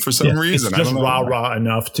theme for some reason. It's just rah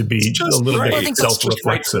enough to be a little bit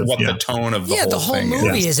self-reflexive. What the tone of the whole thing is. The whole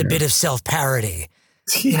movie is a bit of self-parody.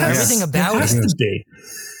 Everything about it.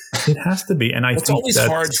 It has to be. And what's always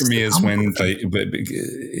hard for me is when,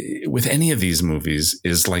 with any of these movies,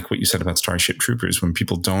 is like what you said about Starship Troopers, when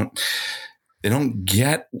people don't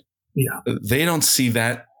see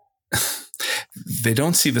that. They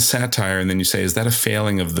don't see the satire, and then you say, is that a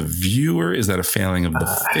failing of the viewer? Is that a failing of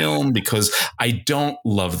the film? Because I don't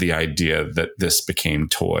love the idea that this became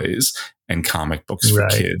toys and comic books for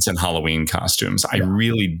kids and Halloween costumes. I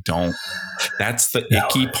really don't. That's the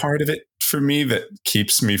icky part of it for me that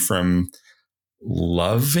keeps me from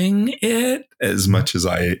loving it as much as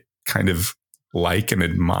I kind of like and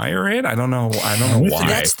admire it. I don't know why.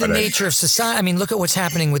 That's the nature of society. I mean, look at what's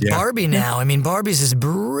happening with Barbie now. I mean, Barbie's this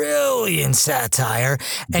brilliant satire,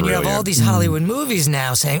 and you have all these Hollywood movies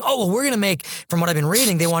now saying, oh, well, we're going to make, from what I've been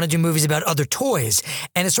reading, they want to do movies about other toys.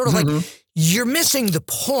 And it's sort of like, you're missing the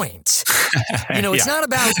point. It's not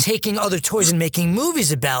about taking other toys and making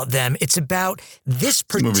movies about them. It's about this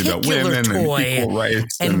particular toy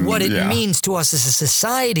and what it means to us as a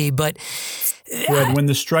society. But Fred, when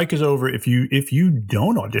the strike is over, if you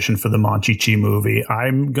don't audition for the Monchi-Chi movie,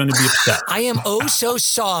 I'm going to be upset. I am oh so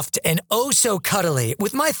soft and oh so cuddly.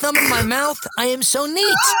 With my thumb in my mouth, I am so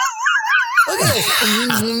neat. Look at this.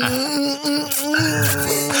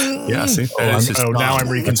 Yeah, see? Now I'm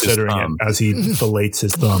reconsidering it as he fillets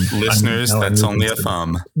his thumb. Listeners, that's only a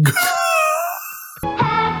thumb.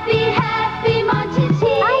 Happy Monchi-Chi.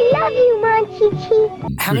 I love you,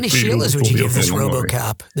 Monchi-Chi. How many Sheilas would you give this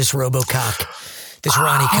RoboCop? This RoboCop? This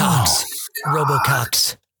Ronnie Cox?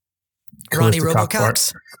 RoboCox? Ronnie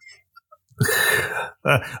RoboCox?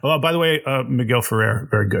 By the way, Miguel Ferrer,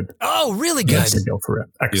 very good. Oh, really good. Yes, Miguel Ferrer,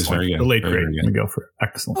 excellent. The late great Miguel Ferrer,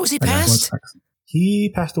 excellent. Oh, was he passed?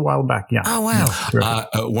 He passed a while back. Yeah. Oh wow.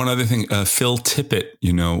 One other thing, Phil Tippett,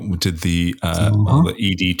 did the all the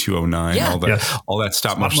ED 209, all that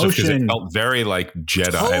stop motion stuff, because it felt very like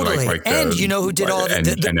Jedi. Totally. And you know who did all and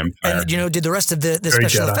did the rest of the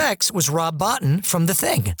special effects was Rob Bottin from The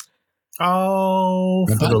Thing. Oh,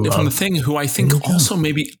 from The Thing, who I think also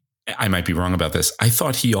maybe. I might be wrong about this. I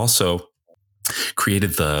thought he also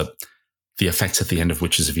created the effects at the end of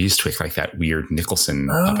Witches of Eastwick, like that weird Nicholson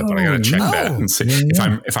puppet. But I gotta check that and see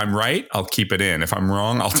if I'm right. I'll keep it in. If I'm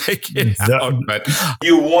wrong, I'll take it out. But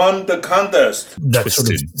you won the contest. That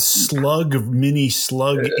sort of mini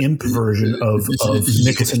slug imp version of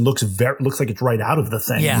Nicholson looks like it's right out of The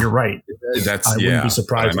Thing. Yeah. You're right. I wouldn't be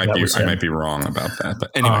surprised. I might be wrong about that.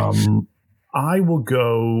 But anyway, I will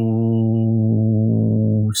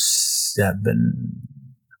go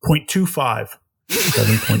 7.25.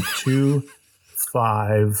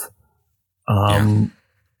 7.25.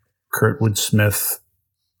 Kurtwood Smith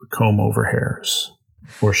comb over hairs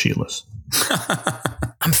or Sheila's.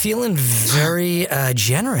 I'm feeling very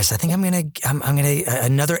generous. I think I'm gonna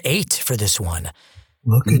another 8 for this one.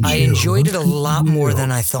 Look at I you. enjoyed it a lot more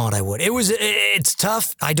than I thought I would. It's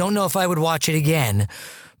tough. I don't know if I would watch it again,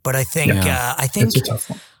 but I think it's a tough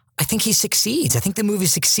one. I think he succeeds. I think the movie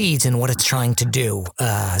succeeds in what it's trying to do.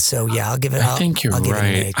 So yeah, I'll give it. I think you're I'll give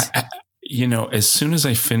right. it an 8. As soon as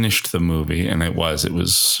I finished the movie, and it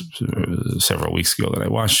was several weeks ago that I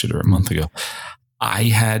watched it, or a month ago, I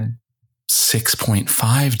had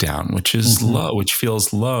 6.5 down, which is low, which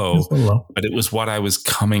feels low, but it was what I was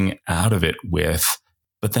coming out of it with.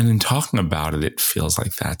 But then in talking about it, it feels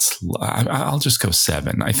like that's low. I'll just go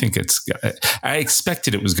 7. I think I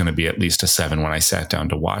expected it was going to be at least a 7 when I sat down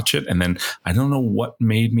to watch it. And then I don't know what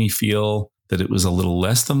made me feel that it was a little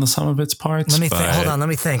less than the sum of its parts. Let me think. Hold on. Let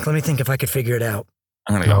me think if I could figure it out.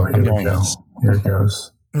 I'm going to go. Here it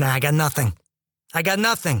goes. Nah, I got nothing.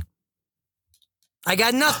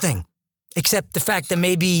 Except the fact that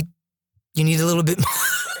maybe you need a little bit more.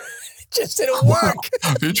 It just didn't work.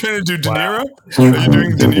 Are you trying to do De Niro? Are you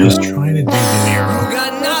doing De Niro? Just trying to do De Niro. You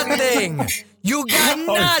got nothing. You got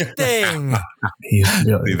nothing.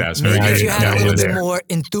 That's very Maybe good. you had a little bit more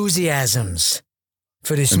enthusiasms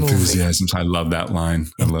for this movie. Enthusiasms. I love that line.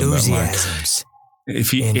 Enthusiasms.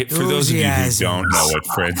 For those of you who don't know what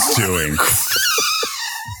Fred's doing,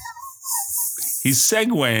 he's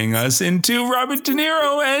segueing us into Robert De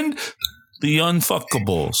Niro and the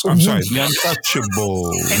Unfuckables. I'm sorry, the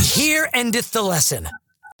Untouchables. And here endeth the lesson.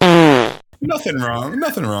 Nothing wrong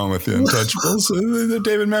with the Untouchables.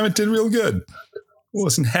 David Mamet did real good. It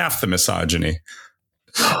wasn't half the misogyny.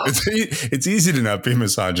 It's easy to not be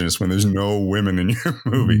misogynist when there's no women in your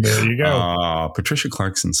movie. There you go. Patricia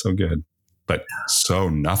Clarkson's so good, but so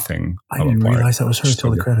nothing. I didn't realize that was her until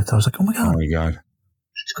the credits. I was like, oh my God.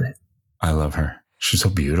 She's great. I love her. She's so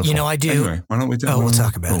beautiful. You know, I do. Anyway, why don't we we'll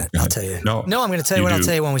talk about it. I'll tell you. No, I'm going to tell you what I'll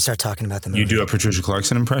tell you when we start talking about the movie. You do a Patricia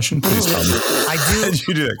Clarkson impression? Please tell me. I do.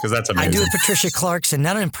 You do that because that's amazing. I do a Patricia Clarkson,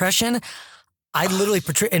 not an impression. I literally,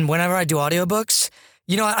 and whenever I do audiobooks,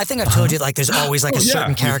 I think I've told you, like, there's always like a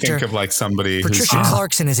certain character. You think of like somebody Patricia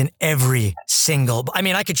Clarkson is in every single. I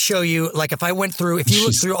mean, I could show you, like, if you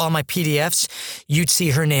look through all my PDFs, you'd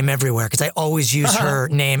see her name everywhere because I always use her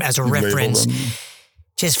name as a reference.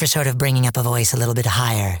 Just for sort of bringing up a voice a little bit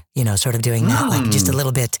higher, sort of doing that, like just a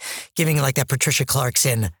little bit, giving it like that Patricia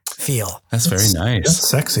Clarkson feel. That's very nice. That's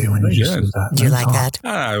sexy when you just do that. Do you like that?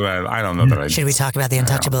 I don't know that I... Should we talk about the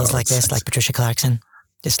Untouchables like this, like Patricia Clarkson?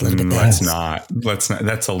 Just a little bit there. Let's not.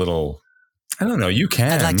 That's a little... I don't know. You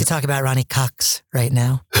can. I'd like to talk about Ronnie Cox right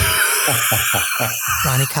now.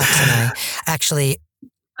 Ronnie Cox and I. Actually,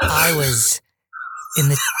 I was in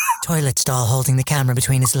the toilet stall holding the camera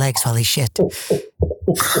between his legs while he shit. I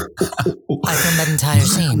filmed that entire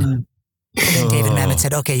scene. And then David Mamet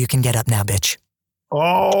said, okay, you can get up now, bitch.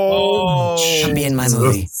 Oh, I'll be in my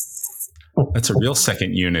movie. That's a real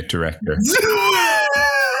second unit director.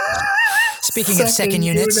 Speaking of second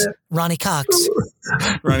units, Ronnie Cox.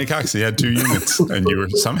 Ronnie Cox, he had 2 units, and you were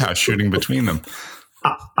somehow shooting between them.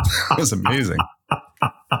 That was amazing.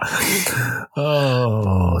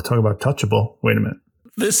 Oh, talk about touchable. Wait a minute.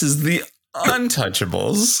 This is the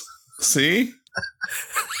Untouchables. See?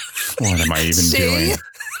 What am I even doing?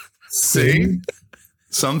 See?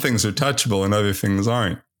 Some things are touchable and other things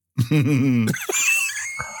aren't.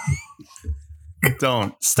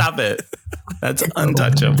 Don't. Stop it. That's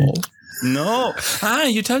untouchable. No.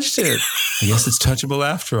 You touched it. I guess it's touchable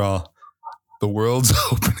after all. The world's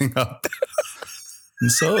opening up.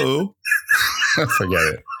 And so, forget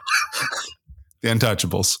it. The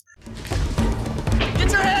Untouchables.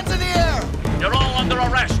 Get your hands in the air! You're all under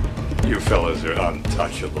arrest. You fellas are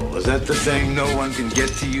untouchable. Is that the thing? No one can get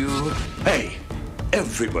to you? Hey,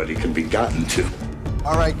 everybody can be gotten to.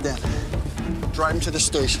 All right, then. Drive him to the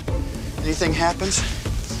station. Anything happens,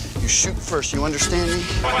 you shoot first. You understand me?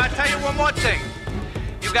 Well, I'll tell you one more thing.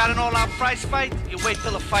 You got an all-out prize fight, you wait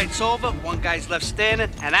till the fight's over, one guy's left standing,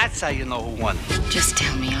 and that's how you know who won. Just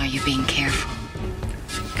tell me, are you being careful?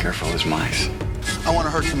 Careful as mice. I want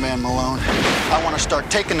to hurt the man Malone. I want to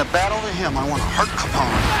start taking the battle to him. I want to hurt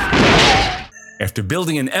Capone. After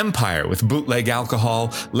building an empire with bootleg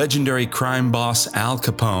alcohol, legendary crime boss Al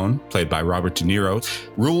Capone, played by Robert De Niro,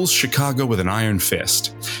 rules Chicago with an iron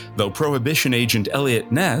fist. Though Prohibition agent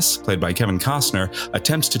Elliot Ness, played by Kevin Costner,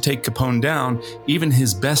 attempts to take Capone down, even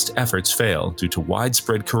his best efforts fail due to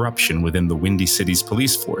widespread corruption within the Windy City's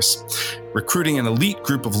police force. Recruiting an elite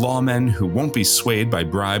group of lawmen who won't be swayed by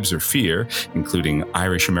bribes or fear, including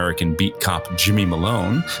Irish-American beat cop Jimmy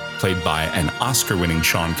Malone, played by an Oscar-winning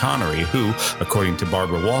Sean Connery, who, according to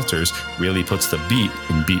Barbara Walters, really puts the beat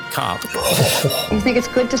in Beat Cop. You think it's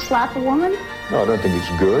good to slap a woman? No, I don't think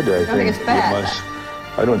it's good. I think it's bad.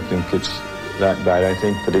 I don't think it's that bad. I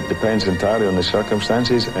think that it depends entirely on the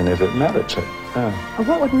circumstances and if it merits it.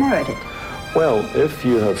 What would merit it? Well, if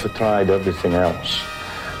you have tried everything else,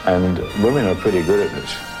 and women are pretty good at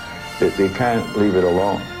this, they can't leave it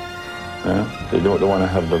alone. They don't want to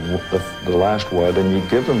have the last word, and you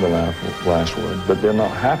give them the last word, but they're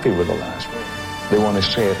not happy with the last word. They want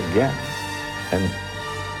to say it again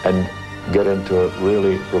and get into a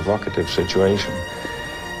really provocative situation.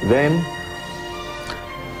 Then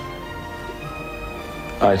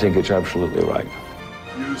I think it's absolutely right.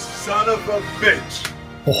 You son of a bitch!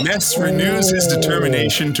 Ness renews his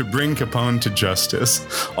determination to bring Capone to justice,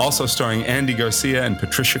 also starring Andy Garcia and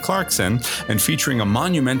Patricia Clarkson, and featuring a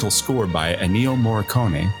monumental score by Ennio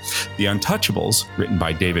Morricone. The Untouchables, written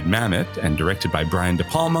by David Mamet and directed by Brian De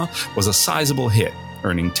Palma, was a sizable hit,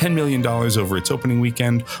 earning $10 million over its opening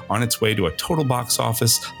weekend, on its way to a total box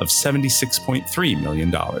office of $76.3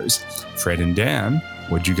 million. Fred and Dan,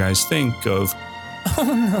 what'd you guys think of, oh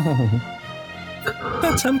no,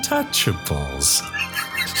 that's Untouchables?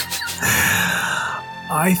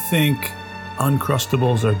 I think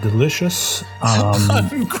Uncrustables are delicious.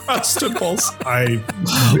 Uncrustables.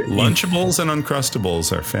 Lunchables and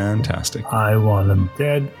Uncrustables are fantastic. I want them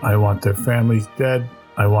dead. I want their families dead.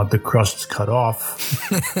 I want the crusts cut off.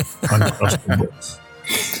 Uncrustables.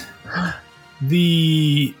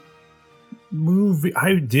 The movie,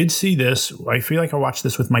 I did see this. I feel like I watched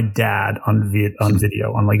this with my dad on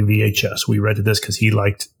video, on like VHS. We rented this because he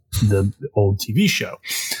liked the old TV show.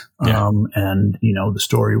 And, you know, the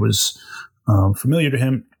story was familiar to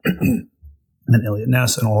him and Elliot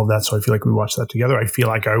Ness and all of that. So I feel like we watched that together. I feel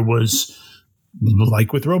like I was,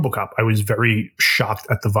 like with RoboCop, I was very shocked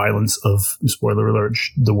at the violence of, spoiler alert,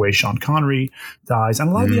 the way Sean Connery dies, and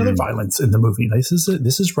a lot of the other violence in the movie. This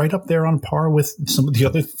is right up there on par with some of the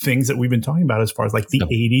other things that we've been talking about, as far as like the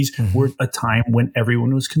 80s were a time when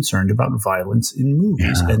everyone was concerned about violence in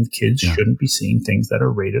movies, and kids shouldn't be seeing things that are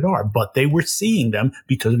rated R, but they were seeing them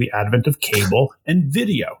because of the advent of cable and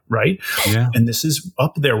video, right? Yeah. And this is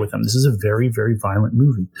up there with them. This is a very, very violent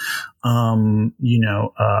movie.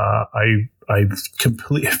 I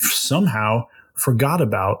completely somehow forgot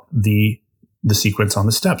about the sequence on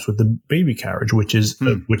the steps with the baby carriage, which is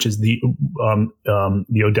the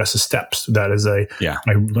Odessa steps. That is I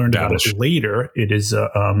learned about it later. It is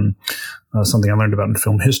something I learned about in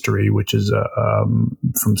film history, which is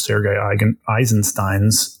from Sergei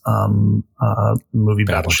Eisenstein's movie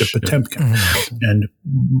Battleship Potemkin, and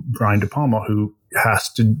Brian De Palma, who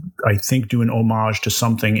has to, I think, do an homage to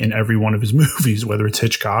something in every one of his movies, whether it's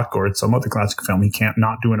Hitchcock or it's some other classic film. He can't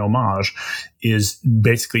not do an homage, is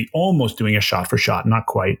basically almost doing a shot for shot, not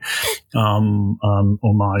quite,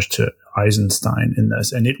 homage to Eisenstein in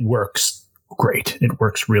this. And it works great. It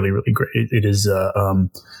works really, really great. It is,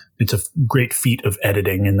 it's a great feat of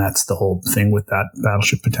editing. And that's the whole thing with that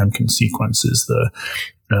Battleship Potemkin sequence is the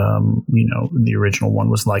original one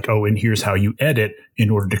was like, oh, and here's how you edit in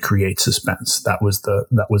order to create suspense. That was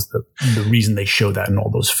the reason they show that in all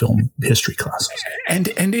those film history classes.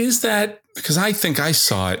 And is that, because I think I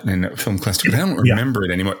saw it in a film class, but I don't remember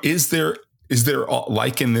it anymore. Is there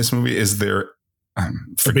like in this movie, is there,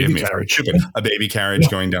 forgive me, a baby carriage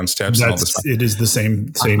going down steps and all this stuff? It is the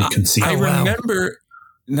same conceit. I remember,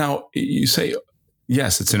 now you say,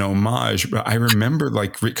 yes, it's an homage, but I remember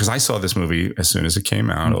because I saw this movie as soon as it came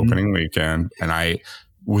out, opening weekend, and I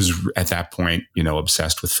was at that point,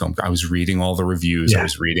 obsessed with film. I was reading all the reviews. I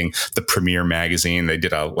was reading the Premiere magazine. They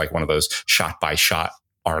did one of those shot by shot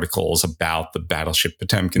articles about the Battleship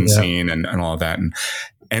Potemkin scene and all of that.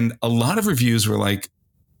 And a lot of reviews were like,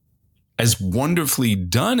 as wonderfully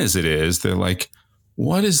done as it is, they're like,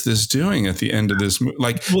 what is this doing at the end of this movie?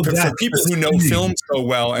 For people who know film so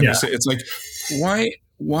well, and it's like, why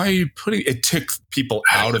are you putting it? Took people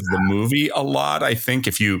out of the movie a lot. I think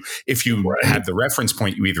if you had the reference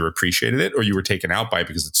point, you either appreciated it or you were taken out by it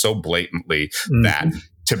because it's so blatantly that.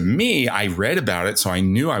 To me, I read about it, so I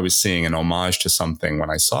knew I was seeing an homage to something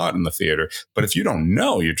when I saw it in the theater. But if you don't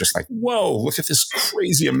know, you're just like, whoa, look at this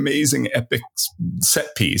crazy, amazing, epic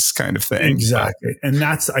set piece kind of thing. Exactly. And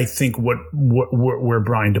that's, I think, where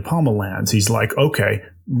Brian De Palma lands. He's like, okay,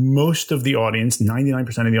 most of the audience, 99%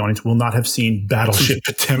 of the audience, will not have seen Battleship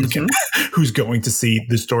Potemkin, who's going to see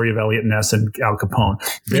the story of Elliot Ness and Al Capone.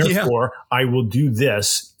 Therefore, I will do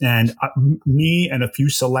this, and me and a few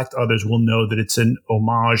select others will know that it's an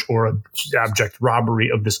homage or an abject robbery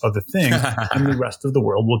of this other thing, and the rest of the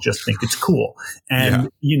world will just think it's cool. And,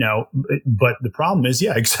 but the problem is,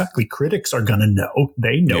 exactly. Critics are going to know.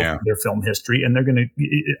 They know their film history, and they're going to,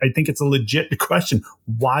 I think it's a legit question.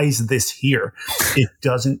 Why is this here? It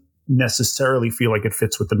doesn't necessarily feel like it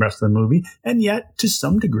fits with the rest of the movie. And yet, to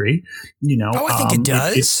some degray, I think it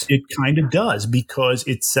does. It kind of does, because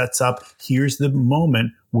it sets up, here's the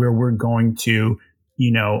moment where we're going to,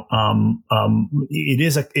 it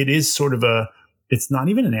is sort of it's not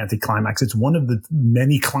even an anticlimax. It's one of the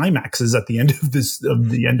many climaxes at the end of this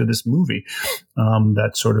movie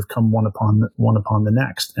that sort of come one upon the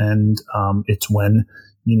next. And it's when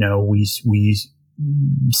we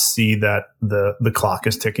see that the clock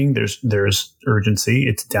is ticking. There's urgency.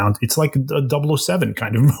 It's down. It's like a 007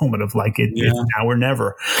 kind of moment of like it's now or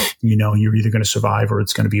never. You're either going to survive or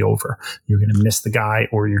it's going to be over. You're going to miss the guy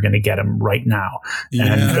or you're going to get him right now.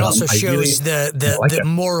 Yeah. And it also shows the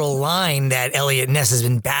moral line that Elliot Ness has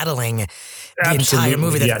been battling the entire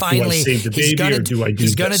movie. That finally he's going to do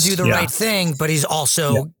the right thing, but he's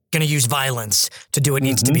also going to use violence to do what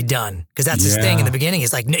needs to be done, because that's his thing in the beginning.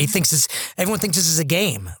 Is like everyone thinks this is a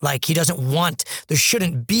game. Like he doesn't want, there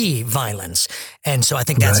shouldn't be violence, and so I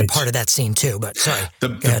think that's a part of that scene too. But sorry, the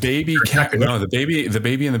baby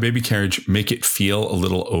and the baby carriage make it feel a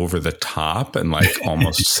little over the top and like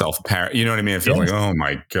almost self-parent. You know what I mean? It feels like, oh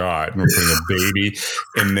my God, we're putting a baby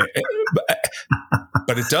in there.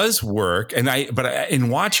 But it does work, and in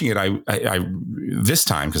watching it, I this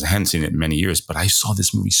time, because I hadn't seen it in many years, but I saw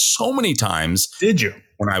this movie so many times. Did you?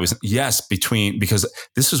 When I was because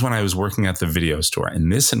this was when I was working at the video store,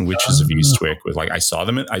 and this and Witches of Eastwick was like I saw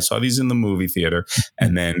these in the movie theater,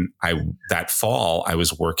 and then that fall I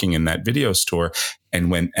was working in that video store,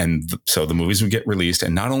 so the movies would get released,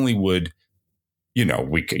 and not only would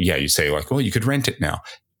you say like, well, you could rent it now,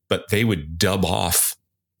 but they would dub off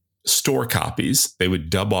store copies. They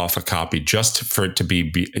would dub off a copy just for it to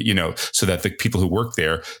be so that the people who work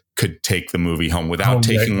there could take the movie home without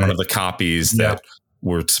taking one of the copies that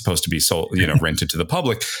were supposed to be sold, rented to the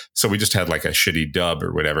public. So we just had like a shitty dub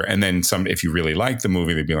or whatever. And then if you really liked the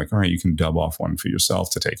movie, they'd be like, all right, you can dub off one for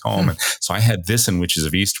yourself to take home. And so I had this in Witches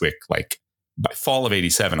of Eastwick, like by fall of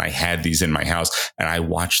 87, I had these in my house, and I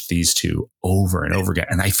watched these two over and over again.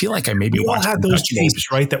 And I feel like I maybe watched had those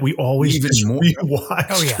tapes, right? That we always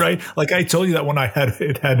rewatched, right? Like I told you that when I had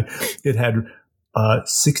it had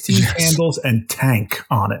 16 Candles and Tank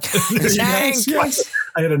on it. Tank. Yes.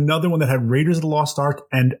 I had another one that had Raiders of the Lost Ark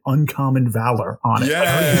and Uncommon Valor on it.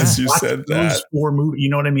 Yes, you said that. Those four movies, you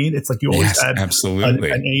know what I mean? It's like you always had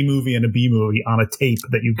absolutely an A movie and a B movie on a tape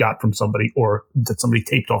that you got from somebody, or that somebody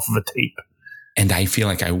taped off of a tape. And I feel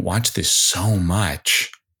like I watched this so much,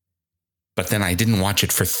 but then I didn't watch it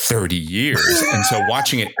for 30 years. And so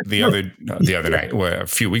watching it the other night, a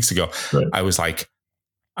few weeks ago, I was like,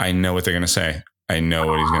 I know what they're going to say. I know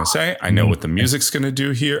what he's going to say. I know what the music's going to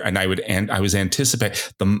do here. And I was anticipating,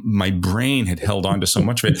 my brain had held on to so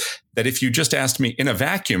much of it that if you just asked me in a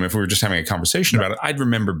vacuum, if we were just having a conversation about it, I'd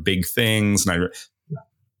remember big things.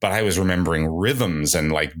 But I was remembering rhythms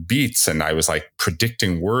and like beats, and I was like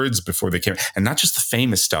predicting words before they came. And not just the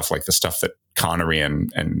famous stuff, like the stuff that Connery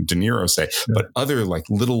and De Niro say, but other like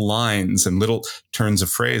little lines and little turns of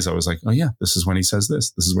phrase. I was like, oh yeah, this is when he says this.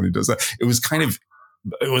 This is when he does that. It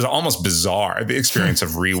was almost bizarre, the experience of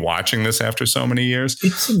rewatching this after so many years.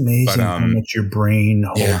 It's amazing how much your brain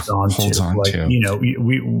holds on to.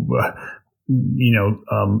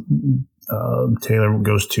 Taylor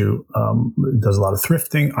goes to does a lot of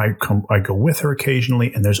thrifting. I go with her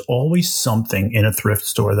occasionally, and there's always something in a thrift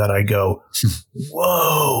store that I go,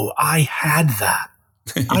 whoa, I had that.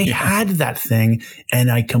 I had that thing, and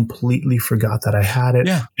I completely forgot that I had it.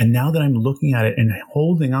 Yeah. And now that I'm looking at it and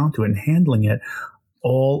holding on to it and handling it,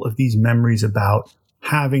 all of these memories about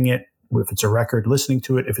having it, if it's a record, listening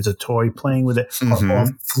to it, if it's a toy, playing with it, are all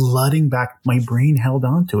flooding back. My brain held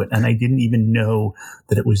on to it, and I didn't even know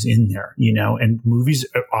that it was in there, and movies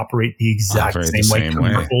operate the exact same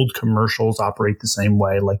way. Old commercials operate the same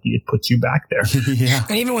way. Like it puts you back there.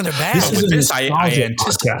 And even when they're bad. This is a nostalgia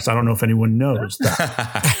podcast. I don't know if anyone knows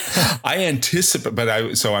that. I anticipate,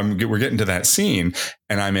 we're getting to that scene,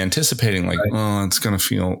 and I'm anticipating like,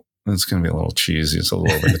 it's going to be a little cheesy. It's a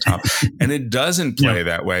little over the top. And it doesn't play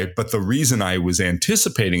that way. But the reason I was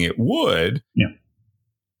anticipating it would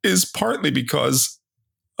is partly because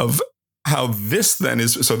of how this then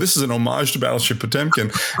is. So this is an homage to Battleship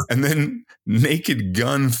Potemkin, and then Naked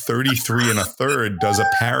Gun 33 1/3 does a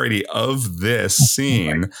parody of this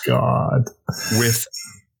scene. Oh my God. With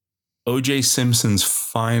O.J. Simpson's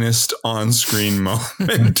finest on-screen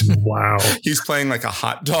moment. Wow. He's playing like a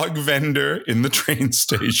hot dog vendor in the train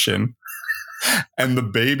station. And the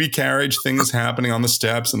baby carriage thing is happening on the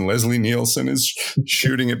steps, and Leslie Nielsen is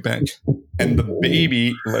shooting it back. And the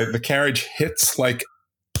baby, like the carriage hits like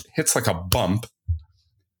a bump,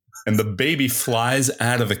 and the baby flies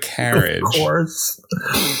out of the carriage. Of course.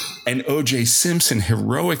 And O.J. Simpson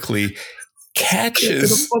heroically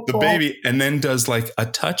catches the baby and then does like a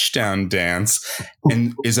touchdown dance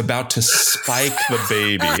and is about to spike the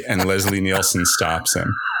baby, and Leslie Nielsen stops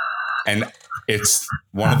him. And it's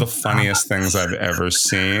one of the funniest things I've ever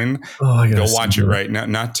seen. Go watch it right now.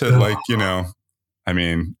 Not to I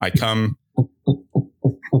mean, I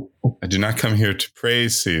do not come here to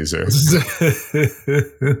praise Caesar, but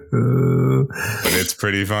it's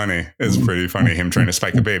pretty funny. It's pretty funny, him trying to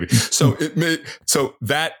spike a baby.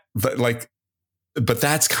 But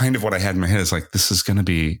that's kind of what I had in my head. Is like, it's going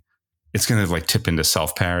to like tip into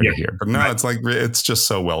self-parody here. But no, it's like, it's just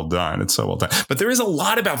so well done. It's so well done. But there is a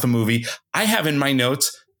lot about the movie. I have in my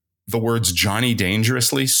notes the words Johnny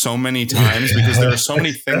Dangerously so many times because there are so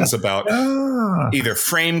many things about either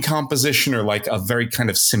frame composition or like a very kind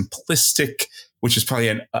of simplistic, which is probably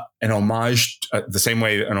an homage, the same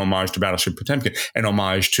way an homage to Battleship Potemkin, an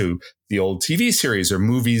homage to the old TV series or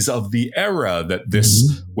movies of the era that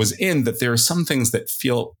this was in, that there are some things that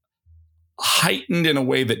feel heightened in a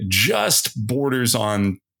way that just borders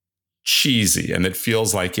on cheesy, and it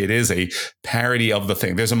feels like it is a parody of the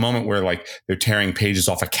thing. There's a moment where like they're tearing pages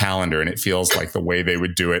off a calendar and it feels like the way they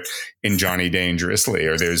would do it in Johnny Dangerously,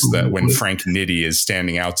 or there's when Frank Nitti is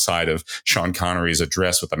standing outside of Sean Connery's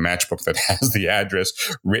address with a matchbook that has the address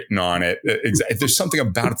written on it. There's something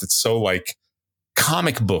about it that's so like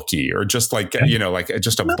comic booky, or just like, like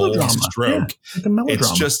just a bold stroke. Yeah, like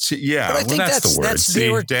it's just, that's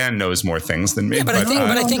the word. See, Dan knows more things than me. Yeah, but I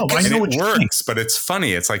think it works, but it's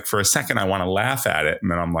funny. It's like for a second I want to laugh at it,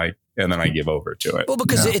 and then I'm like, and then I give over to it. Well,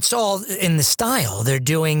 because it's all in the style. They're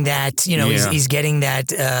doing that, he's getting that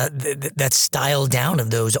that style down of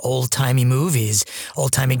those old-timey movies,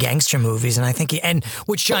 old-timey gangster movies. And I think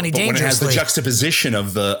which Johnny Dangerously. When it has the juxtaposition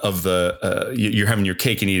of the you're having your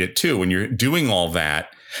cake and eat it too, when you're doing all that,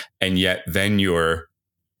 and yet then you're,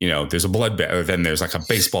 there's a bloodbath, or then there's like a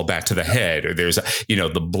baseball bat to the head, or there's,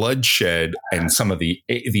 the bloodshed and some of the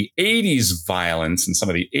 80s violence and some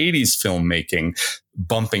of the 80s filmmaking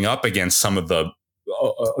bumping up against some of the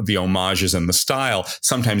homages and the style.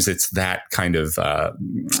 Sometimes it's that kind of,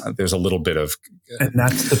 there's a little bit of and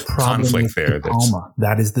that's the problem conflict there. De Palma.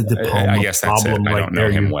 That is the De Palma I guess that's problem. I don't know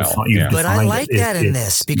him well. But I like that in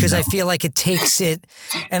this because I feel like it takes it,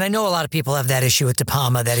 and I know a lot of people have that issue with De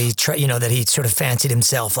Palma, that he that he sort of fancied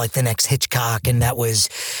himself like the next Hitchcock, and that was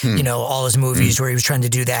all his movies where he was trying to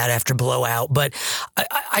do that after Blowout. But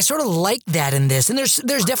I sort of like that in this, and there's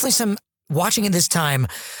definitely some. Watching it this time,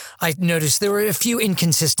 I noticed there were a few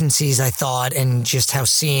inconsistencies, I thought, and just how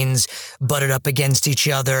scenes butted up against each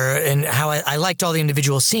other, and how I liked all the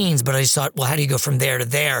individual scenes, but I just thought, well, how do you go from there to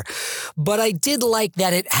there? But I did like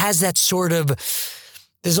that it has that sort of,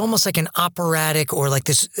 there's almost like an operatic or like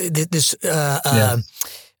this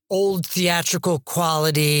old theatrical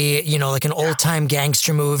quality, like an old-time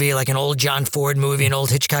gangster movie, like an old John Ford movie, an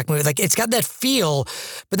old Hitchcock movie. Like, it's got that feel,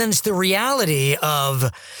 but then it's the reality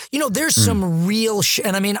of, there's some real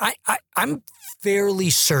and I mean, I'm fairly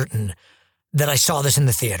certain that I saw this in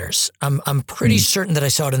the theaters. I'm pretty certain that I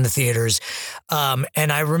saw it in the theaters.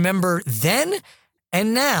 And I remember then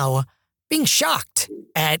and now being shocked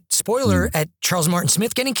at, at Charles Martin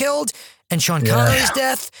Smith getting killed and Sean Connery's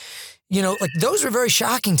death. Like those were very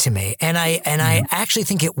shocking to me, and I actually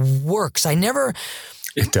think it works.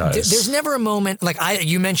 It does. There's never a moment like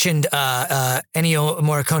you mentioned Ennio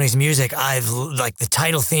Morricone's music. I've like the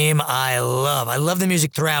title theme. I love the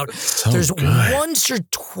music throughout. There's once or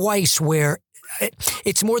twice where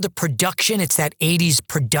it's more the production. It's that 80s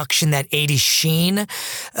production, that 80s sheen.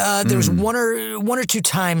 There was one or two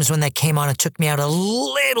times when that came on. It took me out a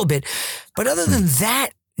little bit, but other than that,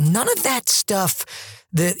 none of that stuff.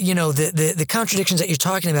 The contradictions that you're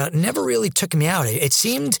talking about never really took me out. It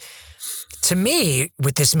seemed to me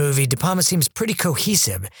with this movie, De Palma seems pretty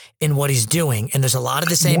cohesive in what he's doing, and there's a lot of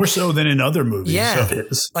the same. More so than in other movies. Yeah,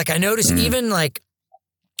 like I noticed even like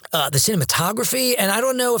the cinematography, and I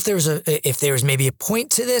don't know if there's maybe a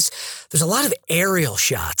point to this. There's a lot of aerial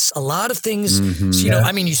shots, a lot of things. So,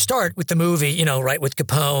 you start with the movie, right, with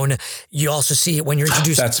Capone. You also see it when you're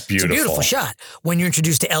introduced. That's beautiful. It's a beautiful shot. When you're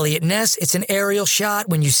introduced to Elliot Ness, it's an aerial shot.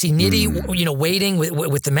 When you see Nitty, waiting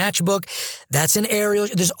with the matchbook, that's an aerial.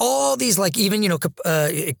 There's all these, like, even,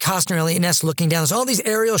 Costner, Elliot Ness looking down. There's all these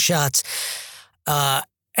aerial shots.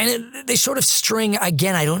 And they sort of string,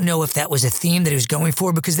 again, I don't know if that was a theme that he was going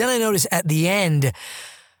for, because then I noticed at the end,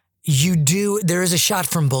 there is a shot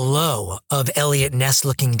from below of Elliot Ness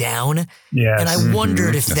looking down. Yes. And I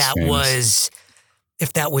wondered if that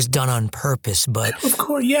was done on purpose, but of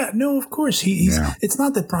course, of course. It's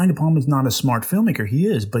not that Brian De Palma's not a smart filmmaker. He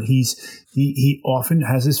is, but he often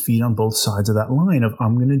has his feet on both sides of that line of,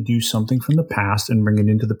 I'm going to do something from the past and bring it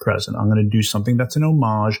into the present. I'm going to do something that's an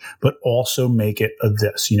homage, but also make it a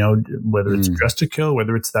this, whether it's Dressed to Kill,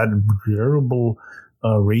 whether it's that terrible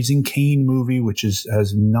Raising Cain movie, which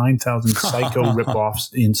has 9,000 psycho ripoffs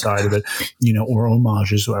inside of it, or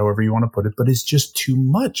homages, however you want to put it. But it's just too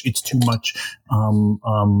much. It's too much.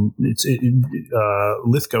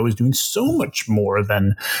 Lithgow is doing so much more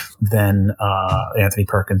than Anthony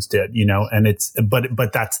Perkins did, and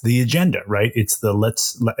but that's the agenda, right? It's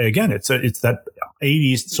it's that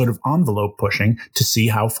 80s sort of envelope pushing to see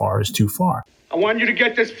how far is too far. I want you to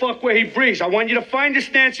get this fuck where he breathes. I want you to find this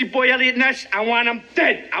Nancy boy, Elliot Ness. I want him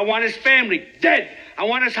dead. I want his family dead. I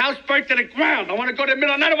want his house burnt to the ground. I want to go to the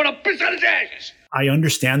middle of the night. I want to piss on his ashes. I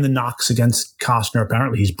understand the knocks against Costner.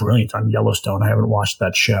 Apparently, he's brilliant on Yellowstone. I haven't watched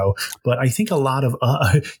that show. But I think a lot of,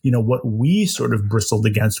 what we sort of bristled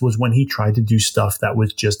against was when he tried to do stuff that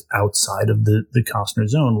was just outside of the Costner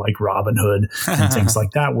zone, like Robin Hood and things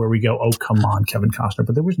like that, where we go, oh, come on, Kevin Costner.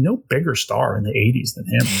 But there was no bigger star in the 80s than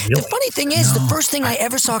him, really. The funny thing is, the first thing I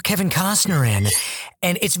ever saw Kevin Costner in,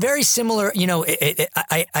 and it's very similar,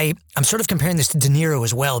 I'm sort of comparing this to De Niro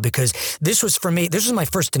as well, because this was my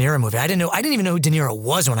first De Niro movie. I didn't even know who De Niro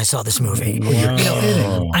was when I saw this movie.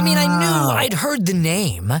 Wow. I knew I'd heard the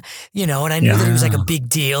name, and I knew that he was like a big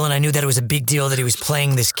deal, and I knew that it was a big deal that he was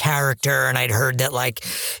playing this character, and I'd heard that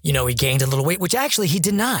he gained a little weight, which actually he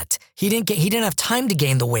did not. He didn't have time to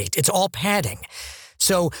gain the weight. It's all padding.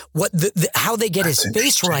 So how they get his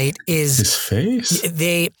face right is his face.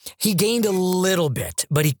 He gained a little bit,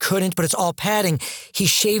 but he couldn't. But it's all padding. He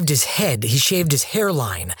shaved his head. He shaved his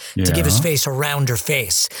hairline to give his face a rounder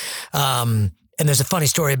face. And there's a funny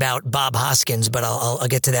story about Bob Hoskins, but I'll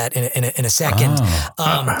get to that in a second.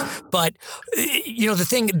 But the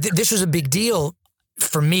thing, this was a big deal.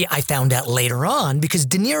 For me, I found out later on because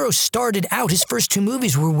De Niro started out, his first two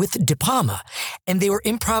movies were with De Palma, and they were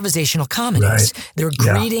improvisational comedies. Right. They were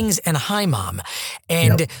Greetings and Hi Mom.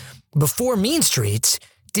 And before Mean Streets,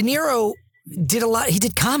 De Niro did a lot. He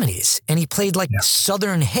did comedies, and he played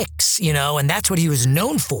Southern Hicks, and that's what he was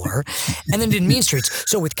known for, and then did Mean Streets.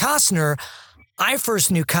 So with Costner, I first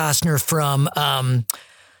knew Costner from,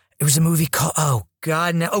 it was a movie called,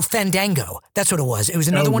 Fandango. That's what it was. It was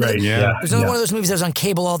another one. It was another one of those movies that was on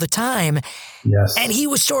cable all the time. Yes. And he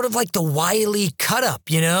was sort of like the wily cut up,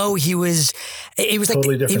 He was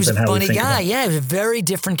totally like, he was a funny guy. He was a very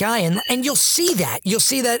different guy. And you'll see that. You'll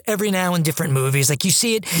see that every now in different movies. Like you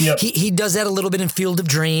see it. Yep. He does that a little bit in Field of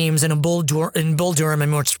Dreams and in Bull Durham.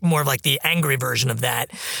 And it's more of like the angry version of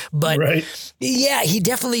that. But he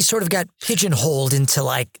definitely sort of got pigeonholed into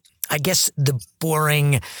I guess the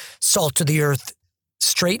boring salt of the earth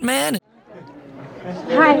straight man.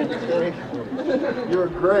 Hi. You were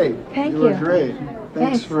great. Thank you. You were great.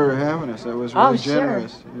 Thanks for having us. That was really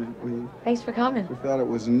generous. Thanks for coming. We thought it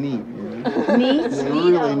was neat. Neat? Yeah,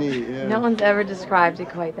 really neat, yeah. No one's ever described it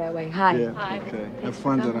quite that way. Hi. Yeah, Hi. okay. Have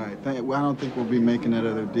fun tonight. I don't think we'll be making that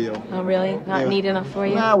other deal. Oh, really? Not neat enough for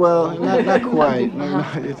you? Nah, well, not quite. No,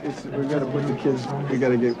 we got to put the kids, we got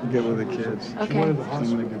to get with the kids. Okay. I'm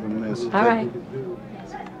going to give them this. All right.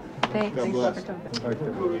 Thanks. God bless.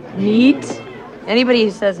 Okay. Neat? Anybody who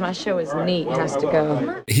says my show is neat has to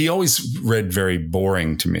go. He always read very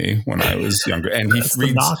boring to me when I was younger, and he reads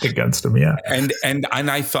the knock against him. Yeah, and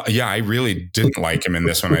I thought, I really didn't like him in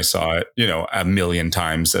this when I saw it, a million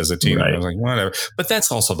times as a teenager. Right. I was like, whatever. But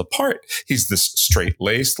that's also the part. He's this straight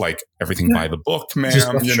laced, like everything by the book, man.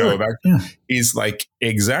 He's like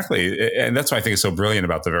exactly, and that's why I think it's so brilliant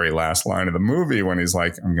about the very last line of the movie when he's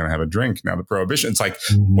like, "I'm going to have a drink now." The prohibition. It's like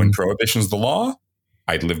when prohibition's the law,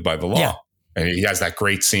 I'd live by the law. Yeah. And he has that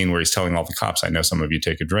great scene where he's telling all the cops, I know some of you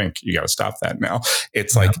take a drink. You got to stop that now.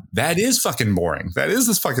 It's like, that is fucking boring. That is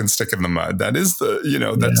this fucking stick in the mud. That is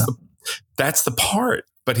that's the part.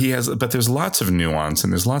 But there's lots of nuance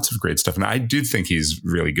and there's lots of great stuff. And I do think he's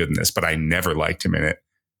really good in this, but I never liked him in it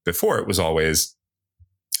before. It was always,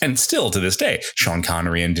 And still to this day, Sean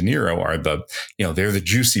Connery and De Niro are they're the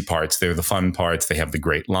juicy parts. They're the fun parts. They have the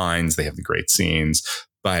great lines. They have the great scenes.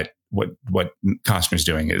 But what Costner's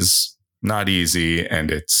doing is not easy,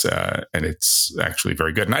 and it's actually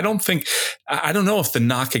very good. And I don't know if the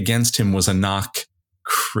knock against him was a knock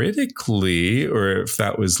critically, or if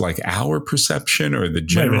that was like our perception or the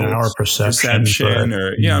general our perception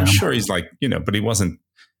or I'm sure he's like, but he wasn't.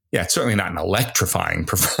 Yeah, it's certainly not an electrifying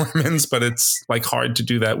performance, but it's like hard to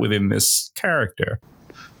do that within this character.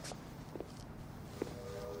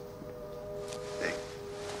 Hey.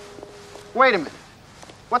 Wait a minute.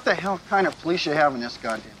 What the hell kind of police you have in this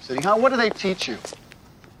goddamn city, huh? What do they teach you?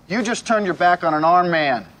 You just turned your back on an armed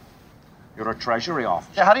man. You're a Treasury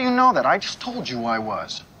officer. Yeah, how do you know that? I just told you I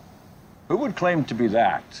was. Who would claim to be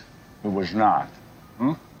that who was not?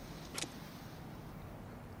 How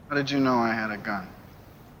did you know I had a gun?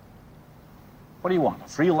 What do you want, a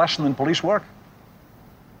free lesson in police work?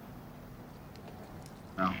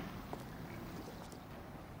 No.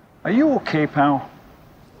 Are you okay, pal?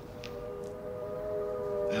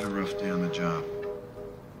 I had a rough day on the job.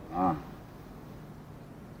 Are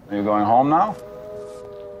you going home now?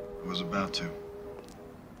 I was about to.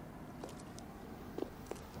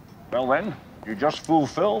 Well then, you just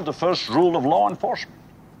fulfilled the first rule of law enforcement.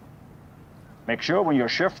 Make sure when your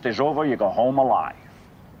shift is over, you go home alive.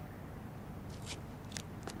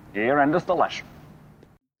 Here endeth the lesson.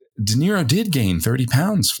 De Niro did gain 30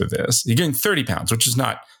 pounds for this. He gained 30 pounds, which is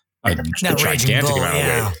not a gigantic amount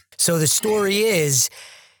of weight. So the story is,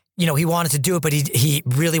 he wanted to do it, but he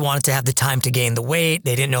really wanted to have the time to gain the weight.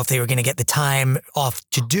 They didn't know if they were going to get the time off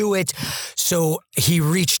to do it. So he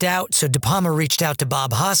reached out. So De Palma reached out to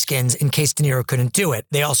Bob Hoskins in case De Niro couldn't do it.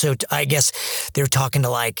 They also, I guess, they were talking to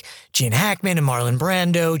like Gene Hackman and Marlon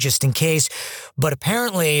Brando just in case. But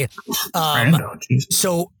apparently,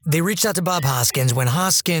 so they reached out to Bob Hoskins. When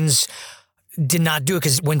Hoskins did not do it,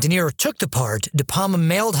 because when De Niro took the part, De Palma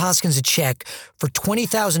mailed Hoskins a check for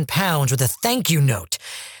 £20,000 with a thank you note,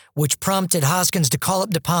 which prompted Hoskins to call up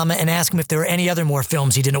De Palma and ask him if there were any other more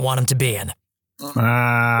films he didn't want him to be in.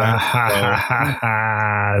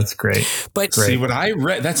 That's great. But see, what I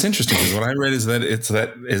read, that's interesting, because what I read is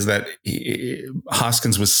that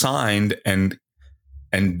Hoskins was signed, and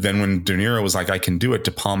then when De Niro was like, I can do it,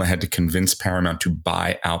 De Palma had to convince Paramount to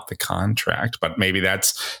buy out the contract. But maybe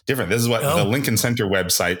that's different. This is what the Lincoln Center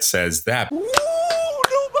website says that. Nobody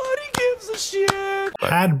gives a shit.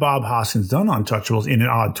 Had Bob Hoskins done Untouchables, in an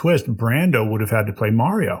odd twist, Brando would have had to play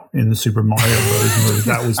Mario in the Super Mario Bros. movie.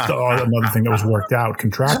 That was another thing that was worked out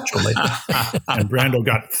contractually. And Brando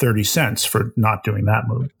got 30 cents for not doing that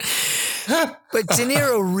movie. But De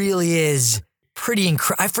Niro really is pretty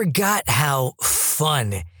incredible. I forgot how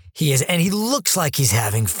fun he is, and he looks like he's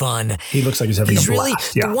having fun. He looks like he's having a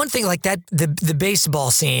blast. The one thing like that, the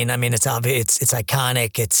baseball scene, I mean, it's obvious, it's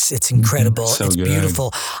iconic, it's incredible, it's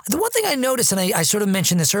beautiful. The one thing I noticed, and I sort of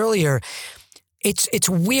mentioned this earlier, it's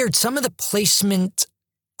weird. Some of the placement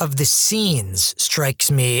of the scenes struck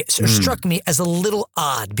me as a little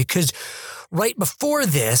odd, because right before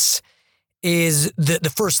this is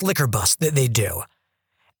the first liquor bust that they do.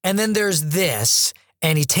 And then there's this,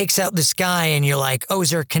 and he takes out this guy, and you're like, oh, is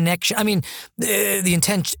there a connection? I mean, the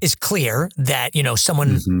intent is clear that,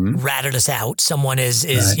 someone ratted us out. Someone is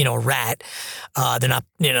right. A rat. They're not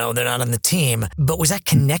on the team. But was that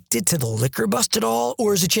connected to the liquor bust at all?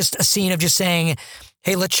 Or is it just a scene of just saying,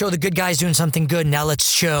 hey, let's show the good guys doing something good. Now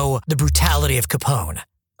let's show the brutality of Capone.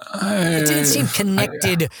 It didn't seem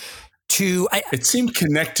connected it seemed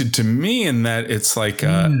connected to me in that it's like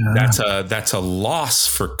that's a loss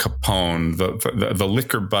for Capone. The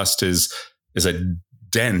liquor bust is a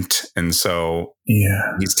dent, and so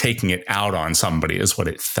he's taking it out on somebody, is what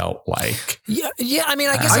it felt like. Yeah. I mean,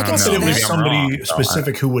 I guess I can say it was somebody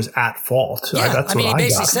specific who was at fault. Yeah, that's what I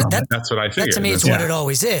basically got said that. That's what I figured. That to me is what it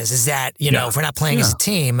always is that if we're not playing as a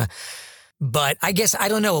team. But I guess, I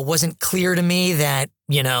don't know, it wasn't clear to me that,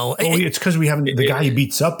 it's because we haven't, the guy he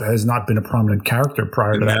beats up has not been a prominent character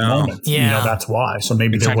prior to that moment. Yeah. That's why. So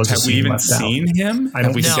maybe there was a scene left out. Have we even seen him? I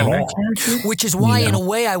don't seen that character? Which is why, in a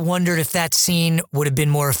way, I wondered if that scene would have been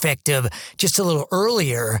more effective just a little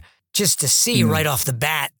earlier, just to see right off the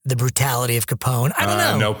bat the brutality of Capone. I don't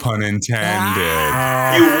know. No pun intended.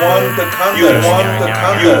 You won the contest.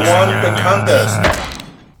 You won the contest.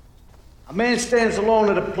 A man stands alone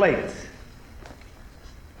at a plate.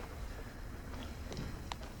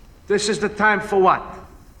 This is the time for what?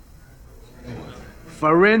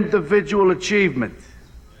 For individual achievement.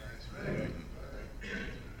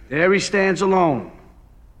 There he stands alone.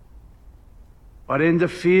 But in the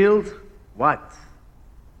field, what?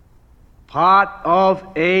 Part of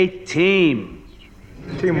a team.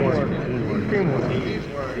 Teamwork.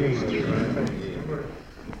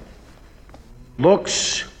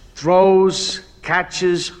 Looks, throws,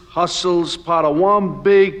 catches, hustles, part of one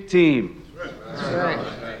big team.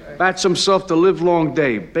 Bats himself the livelong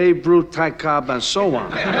day. Babe Ruth, Ty Cobb, and so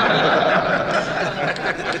on.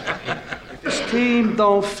 If his team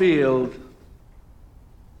don't field,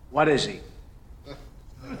 what is he?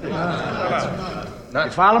 You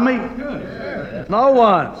follow me? No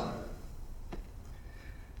one.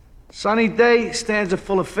 Sunny day, stands are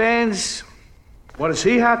full of fans. What does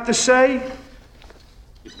he have to say?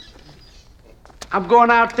 I'm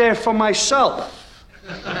going out there for myself.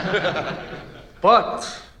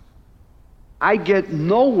 But I get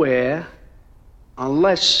nowhere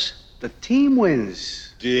unless the team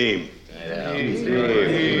wins. Team.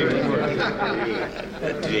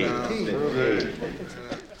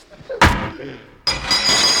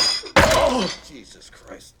 Oh, Jesus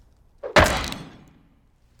Christ.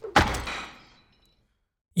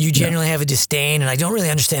 You generally have a disdain, and I don't really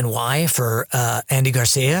understand why, for Andy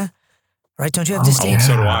Garcia. Right? Don't you have disdain?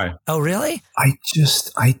 So do I. Oh, really?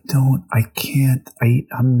 It's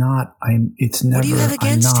never. What do you have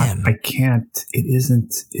against him? I can't, it's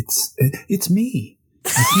me.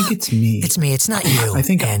 I think it's me. It's me. It's not you. I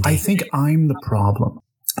think Andy. I'm the problem.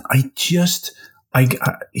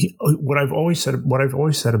 What I've always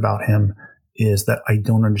said about him is that I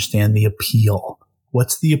don't understand the appeal.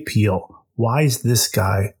 What's the appeal? Why is this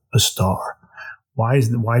guy a star? Why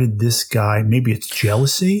did this guy, maybe it's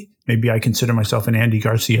jealousy. Maybe I consider myself an Andy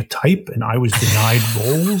Garcia type and I was denied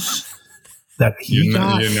roles that he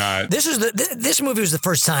got. You're not. This movie was the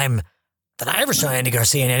first time that I ever saw Andy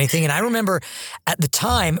Garcia in anything. And I remember at the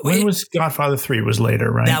time. When was Godfather 3? It was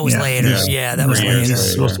later, right? That was later. Yeah, that was later.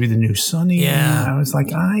 He's supposed to be the new Sonny. Yeah. I was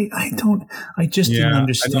like, I just didn't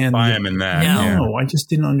understand. I don't buy him in that. No, I just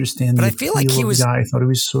didn't understand. But the I feel like he was. Guy. I thought he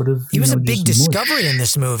was sort of. He was a big just discovery in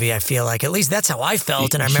this movie. I feel like at least that's how I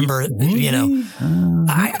felt, and I remember,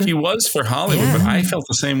 He was for Hollywood, but I felt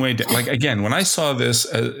the same way. Like again, when I saw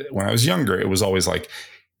this when I was younger, it was always like,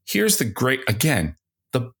 here's the great again.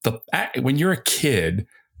 When you're a kid,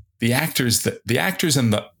 the actors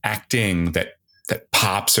and the acting that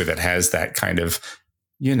pops or that has that kind of,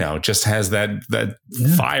 just has that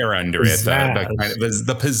fire under it,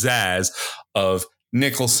 the pizzazz of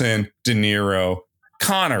Nicholson, De Niro,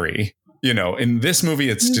 Connery. In this movie,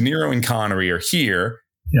 it's De Niro and Connery are here,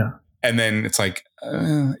 and then it's like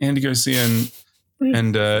Andy Garcia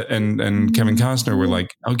and Kevin Costner were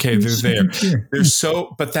like, okay, they're there. They're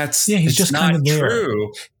so, but that's he's just not kind of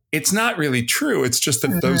true. It's not really true. It's just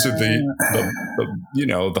that those are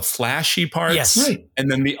the flashy parts, yes, right,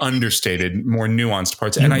 and then the understated, more nuanced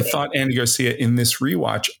parts. And I thought Andy Garcia in this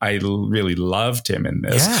rewatch, I really loved him in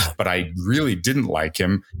this, but I really didn't like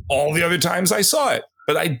him all the other times I saw it.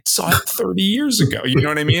 But I saw it 30 years ago. You know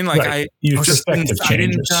what I mean? Like right. I just loved him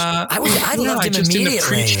immediately. Didn't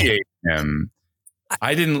appreciate him.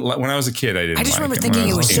 I didn't, when I was a kid, I just remember thinking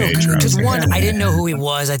it was so good. Because one, I didn't know who he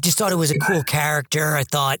was. I just thought it was a cool character. I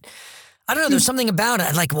thought, I don't know, there's something about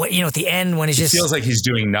it. Like, what, at the end when he's just. It feels like he's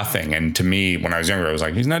doing nothing. And to me, when I was younger, I was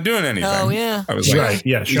like, he's not doing anything. Oh, yeah. I was like, right.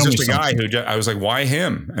 Yeah, he's just a guy who, I was like, why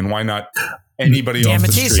him? And why not anybody off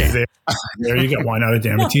the street? There you go. Why not a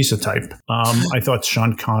Dan Matissa type? I thought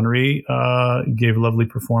Sean Connery gave a lovely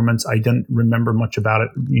performance. I didn't remember much about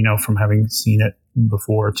it, from having seen it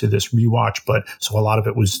before to this rewatch, but so a lot of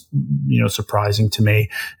it was, surprising to me.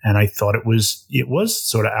 And I thought it was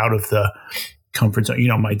sort of out of the comfort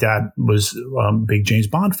zone. My dad was a big James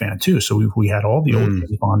Bond fan too. So we had all the old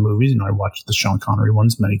James Bond movies, and I watched the Sean Connery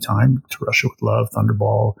ones many times, To Russia with Love,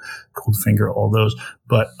 Thunderball, Goldfinger, all those.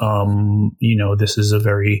 But, this is a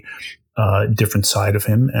very different side of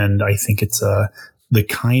him. And I think it's the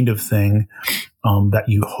kind of thing that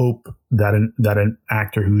you hope that an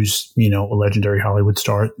actor who's, a legendary Hollywood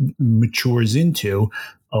star matures into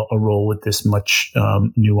a role with this much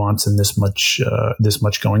nuance and this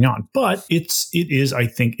much going on. But it is, I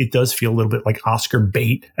think it does feel a little bit like Oscar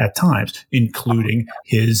bait at times, including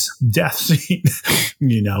his death scene,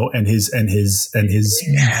 and his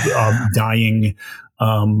dying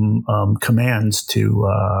commands to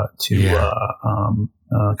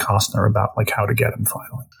Costner about like how to get him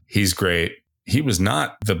finally. He's great. He was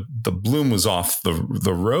not the bloom was off the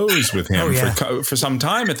rose with him for some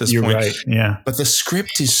time at this point. Right. Yeah. But the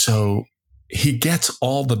script is he gets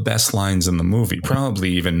all the best lines in the movie,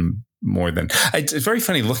 probably even more than. It's very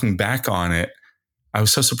funny looking back on it. I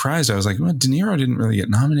was so surprised. I was like, well, De Niro didn't really get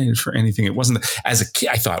nominated for anything. It wasn't as a kid.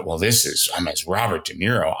 I thought, well, I'm as Robert De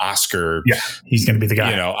Niro, Oscar. Yeah, he's going to be the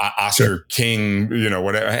guy. Oscar King.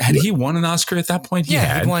 Whatever. Had he won an Oscar at that point? He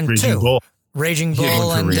won 2. Raging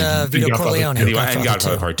Bull and Vito Corleone. And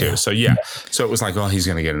Godfather Part 2. So yeah. So it was like, oh, he's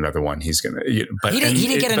going to get another one. He's going to. But he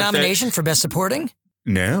didn't get a nomination for Best Supporting?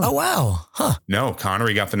 No. Oh, wow. Huh. No,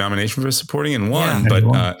 Connery got the nomination for supporting and won. Yeah.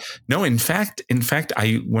 But no, in fact,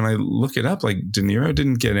 when I look it up, like De Niro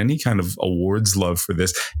didn't get any kind of awards love for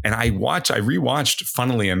this. And I rewatched,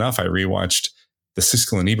 funnily enough, the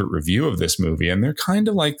Siskel and Ebert review of this movie, and they're kind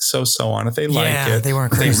of like so on it. They like it. They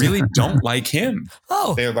weren't crazy. They really don't like him.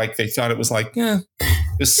 Oh. They thought it was like, it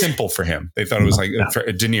was simple for him. They thought it was like for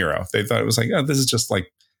De Niro. They thought it was like, oh, this is just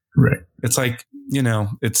like, right. It's like,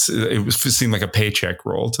 it seemed like a paycheck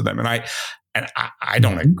roll to them. And I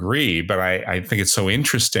don't agree, but I think it's so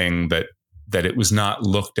interesting that it was not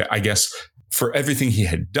looked at, I guess, for everything he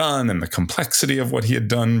had done and the complexity of what he had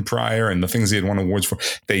done prior and the things he had won awards for.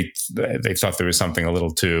 They thought there was something a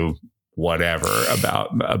little too whatever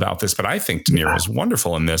about this. But I think De Niro is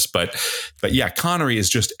wonderful in this. But yeah, Connery is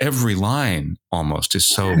just, every line almost is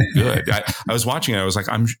so good. I was watching it. I was like,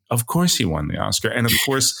 of course he won the Oscar. And of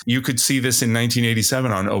course you could see this in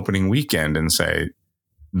 1987 on opening weekend and say,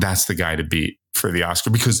 that's the guy to beat for the Oscar,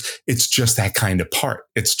 because it's just that kind of part.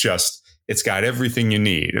 It's got everything you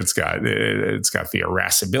need. It's got the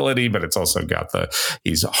irascibility, but it's also got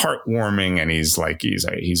he's heartwarming, and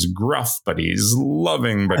he's gruff, but he's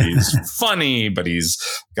loving, but he's funny, but he's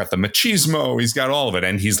got the machismo. He's got all of it.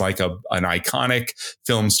 And he's like an iconic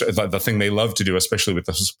film star. The thing they love to do, especially with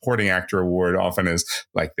the supporting actor award, often is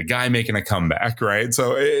like the guy making a comeback, right?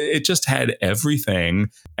 So it just had everything.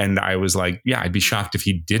 And I was like, yeah, I'd be shocked if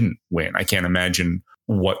he didn't win. I can't imagine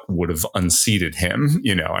what would have unseated him,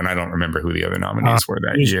 and I don't remember who the other nominees were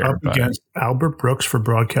that year. Up against Albert Brooks for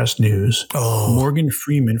Broadcast News, Morgan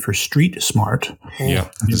Freeman for Street Smart,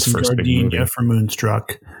 his first big movie, for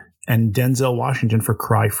Moonstruck, and Denzel Washington for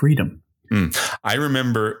Cry Freedom. I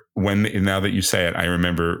remember now that you say it, I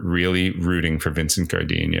remember really rooting for Vincent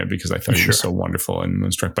Gardenia because I thought he was so wonderful in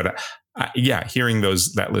Moonstruck. But hearing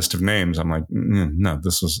that list of names, I'm like, no, it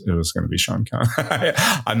was going to be Sean Connery.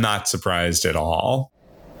 I'm not surprised at all.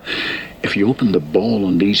 If you open the ball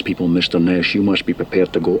on these people, Mr. Nash, you must be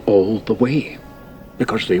prepared to go all the way,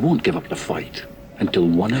 because they won't give up the fight until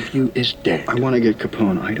one of you is dead. I want to get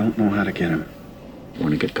Capone. I don't know how to get him. Want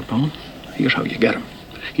to get Capone? Here's how you get him.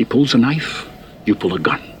 He pulls a knife, you pull a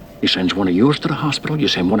gun. He sends one of yours to the hospital, you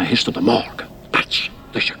send one of his to the morgue. That's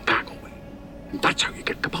the Chicago way. And that's how you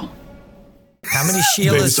get Capone. How many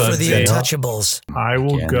Sheilas for the Untouchables? I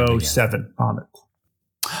will go 7 on it.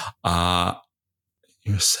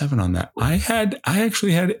 You're 7 on that. I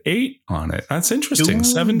actually had 8 on it. That's interesting. Ooh.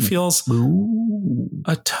 7 feels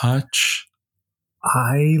a touch.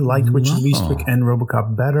 I liked Witches of Eastwick and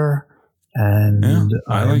RoboCop better. And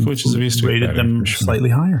I like Witches of Eastwick rated them slightly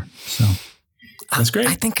higher. So that's great.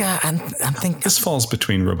 I think I'm thinking this falls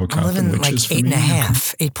between RoboCop I'm living and Witches like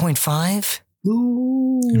 8.5, 8.5. Ooh.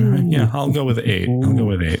 Yeah, I'll go with 8.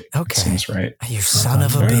 Okay. Seems right. You son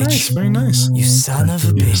of a bitch. Nice, very nice. You son of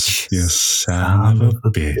a bitch. You son of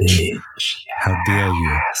a bitch. How dare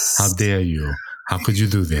you? How dare you? How could you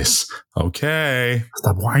do this? Okay.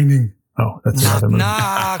 Stop whining. Oh, that's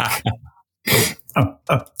knock.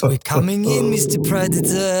 We're coming in, Mr.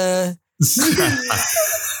 Predator.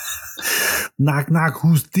 Knock, knock.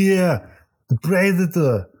 Who's there? The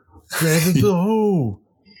Predator. Predator who?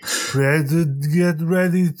 Predator, get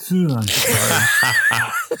ready to. I'm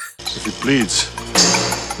sorry. If it bleeds,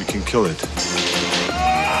 we can kill it. Philip!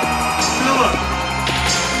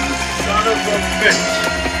 Son of a bitch!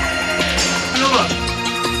 Philip!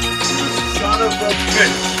 Son of a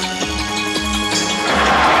bitch!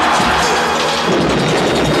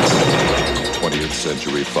 20th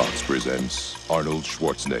Century Fox presents Arnold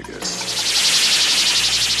Schwarzenegger.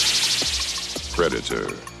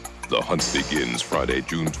 Predator. The hunt begins Friday,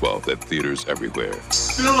 June 12th at theaters everywhere.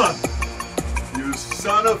 Philip! You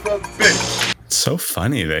son of a bitch! It's so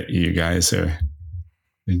funny that you guys are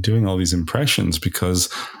doing all these impressions because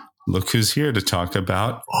look who's here to talk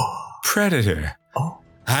about Predator.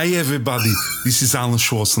 Hi, everybody. This is Arnold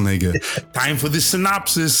Schwarzenegger. Time for the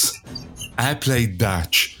synopsis. I played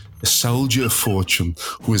Dutch, a soldier of fortune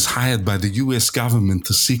who is hired by the U.S. government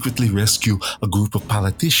to secretly rescue a group of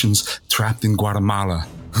politicians trapped in Guatemala.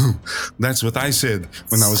 That's what I said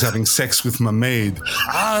when I was having sex with my maid.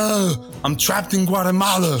 I'm trapped in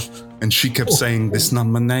Guatemala. And she kept saying, that's not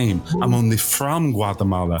my name. I'm only from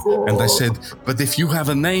Guatemala. And I said, but if you have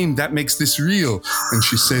a name, that makes this real. And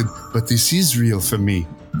she said, but this is real for me.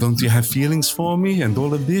 don't you have feelings for me and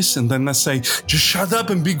all of this? And then I say, just shut up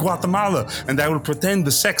and be Guatemala. And I will pretend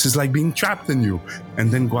the sex is like being trapped in you. And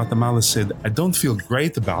then Guatemala said, I don't feel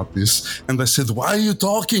great about this. And I said, why are you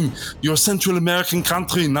talking? You're a Central American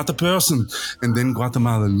country, not a person. And then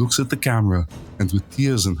Guatemala looks at the camera and with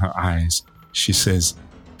tears in her eyes, she says,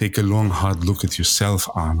 take a long, hard look at yourself,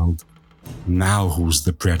 Arnold. Now who's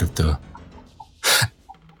the predator?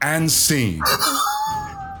 And scene.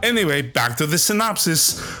 Anyway, back to the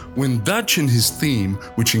synopsis. When Dutch and his team,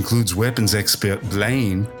 which includes weapons expert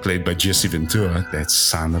Blaine, played by Jesse Ventura, that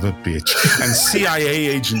son of a bitch, and CIA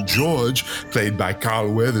agent George, played by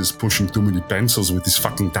Carl Weathers, pushing too many pencils with his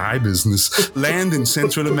fucking tie business, land in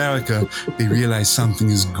Central America, they realize something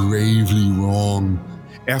is gravely wrong.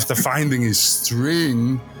 After finding a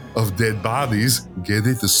string of dead bodies, get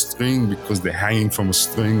it, a string, because they're hanging from a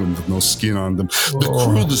string with no skin on them. The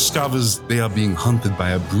crew discovers they are being hunted by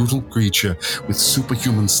a brutal creature with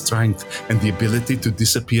superhuman strength and the ability to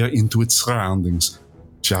disappear into its surroundings,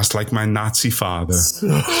 just like my Nazi father.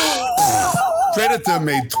 Predator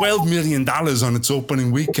made $12 million on its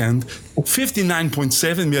opening weekend,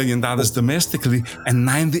 $59.7 million domestically, and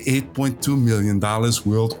 $98.2 million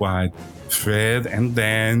worldwide. Fred and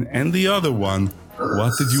Dan and the other one,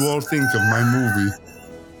 what did you all think of my movie,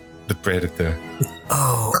 The Predator?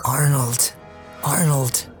 Oh,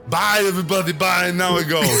 Arnold. Bye, everybody. Bye. Now I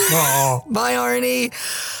go. Bye, Arnie.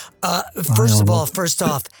 First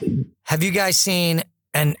off, have you guys seen,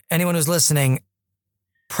 and anyone who's listening,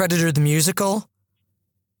 Predator the Musical?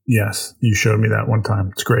 Yes, you showed me that one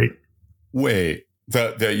time. It's great. Wait.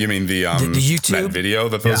 You mean the YouTube that video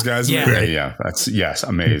that those guys made? Yeah. That's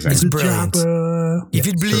amazing. It's brilliant. If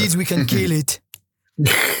it bleeds, we can kill it.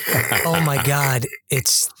 Oh my God,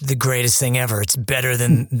 it's the greatest thing ever. It's better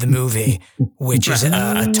than the movie, which is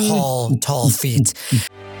a tall feat.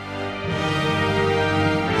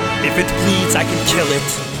 If it bleeds, I can kill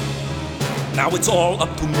it. Now it's all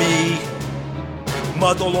up to me.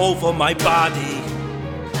 Mud all over my body,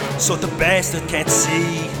 so the bastard can't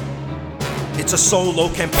see. It's a solo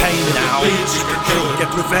campaign now.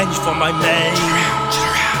 Get revenge for my men.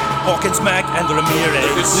 Hawkins, Mac, and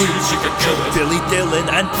Ramirez, Billy Dillon,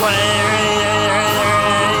 and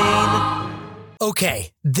Blaine.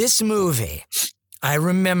 Okay, this movie, I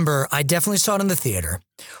remember, I definitely saw it in the theater.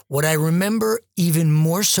 What I remember even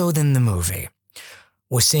more so than the movie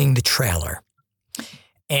was seeing the trailer.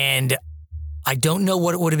 And I don't know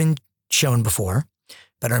what it would have been shown before,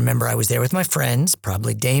 but I remember I was there with my friends,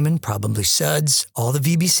 probably Damon, probably Suds, all the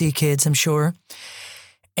VBC kids, I'm sure.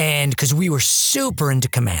 And because we were super into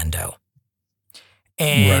Commando.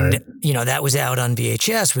 And, that was out on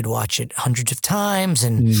VHS. We'd watch it hundreds of times.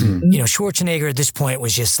 And, Schwarzenegger at this point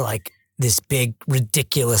was just like this big,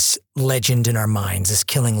 ridiculous legend in our minds, this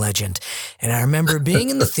killing legend. And I remember being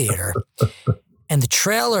in the theater and the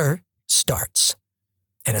trailer starts.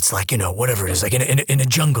 And it's like, whatever it is, like in a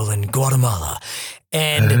jungle in Guatemala.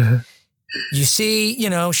 And you see,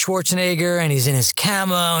 Schwarzenegger, and he's in his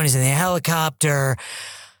camo, and he's in the helicopter.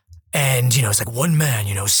 And, it's like one man,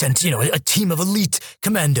 sent, a team of elite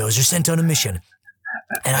commandos are sent on a mission.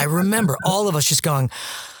 And I remember all of us just going,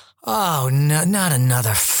 oh, no, not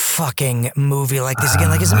another fucking movie like this again.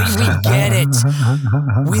 Like, we get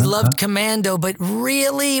it. We loved Commando, but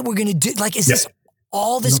really? We're going to do, like, is this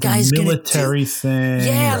all this guy's going to do? Military thing.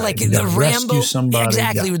 Yeah, like the Rambo. Somebody.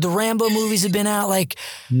 Exactly. Yeah. The Rambo movies have been out. Like,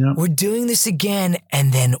 we're doing this again.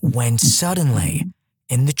 And then when suddenly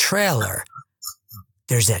in the trailer,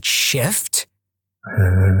 there's that shift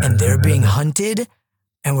and they're being hunted.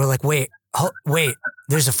 And we're like, wait,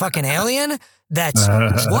 there's a fucking alien? That's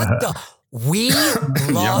what the... We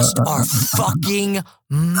lost our fucking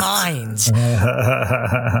minds.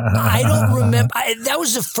 I don't remember. That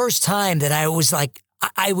was the first time that I was like,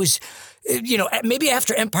 I was, maybe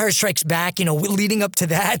after Empire Strikes Back, leading up to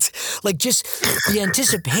that, like just the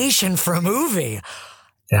anticipation for a movie.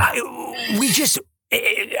 Yeah.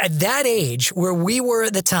 At that age where we were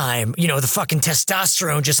at the time, the fucking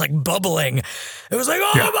testosterone just like bubbling. It was like,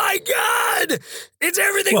 oh my God, it's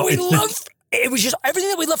everything we love. It was just everything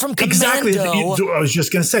that we love from Commando. Exactly. I was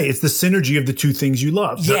just going to say, it's the synergy of the two things you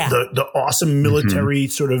love. The awesome military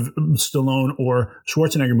sort of Stallone or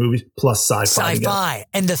Schwarzenegger movies plus sci-fi. Sci-fi.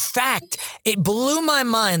 And the fact, it blew my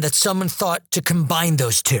mind that someone thought to combine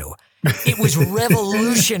those two. It was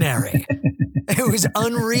revolutionary. It was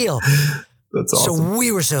unreal. That's awesome. So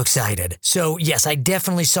we were so excited. So yes, I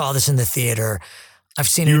definitely saw this in the theater. I've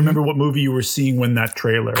seen it. Do you remember what movie you were seeing when that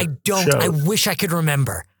trailer I don't. showed? I wish I could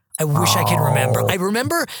remember. I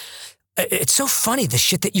remember, it's so funny, the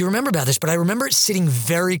shit that you remember about this, but I remember it sitting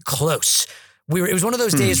very close. It was one of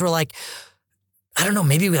those days where like, I don't know,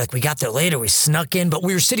 maybe we got there later, we snuck in, but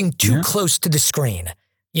we were sitting too close to the screen.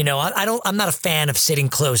 You know, I'm not a fan of sitting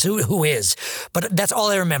close. Who is? But that's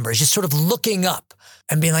all I remember is just sort of looking up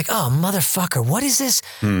and being like, oh, motherfucker, what is this?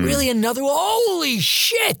 Really another? Holy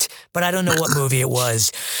shit. But I don't know what movie it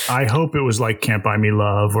was. I hope it was like Can't Buy Me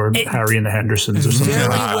Love or Harry and the Hendersons or something. Very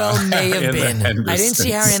well may have been. I didn't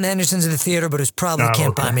see Harry and the Hendersons in the theater, but it was probably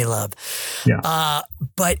Can't Buy Me Love. Yeah.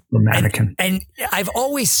 But Mannequin. And I've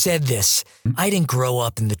always said this. I didn't grow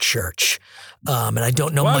up in the church. And I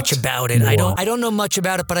don't know much about it. I don't know much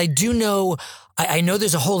about it, but I do know, I know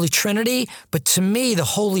there's a Holy Trinity, but to me, the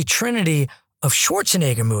Holy Trinity of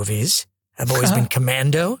Schwarzenegger movies have always been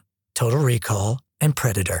Commando, Total Recall, and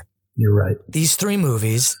Predator. You're right. These three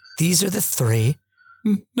movies, these are the three.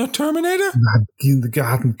 No Terminator?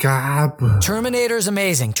 Terminator is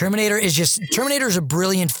amazing. Terminator is a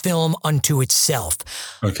brilliant film unto itself.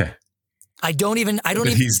 Okay. I don't even.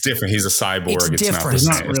 He's different. He's a cyborg. It's different. He's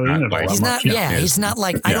not really in it all that much. He's not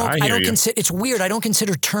like. I don't consider. It's weird. I don't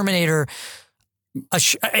consider Terminator.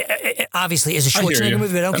 Obviously, as a Schwarzenegger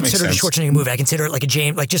movie, but I don't consider it a Schwarzenegger movie. I consider it like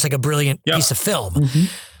just like a brilliant piece of film. Mm-hmm.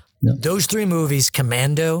 Yep. Those three movies,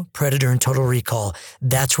 Commando, Predator, and Total Recall,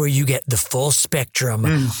 that's where you get the full spectrum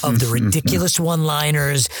of the ridiculous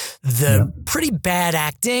one-liners, the pretty bad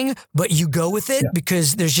acting, but you go with it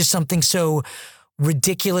because there's just something so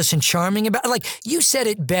ridiculous and charming about it. Like, you said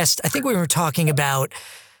it best. I think we must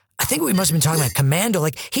have been talking about Commando.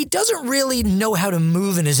 Like, he doesn't really know how to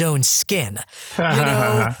move in his own skin. You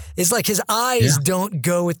know, it's like his eyes don't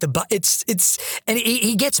go with and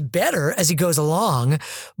he gets better as he goes along,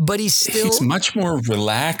 but he's much more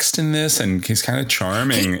relaxed in this, and he's kind of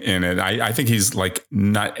charming in it. I think he's like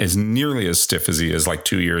not as nearly as stiff as he is like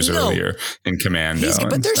 2 years earlier in Commando.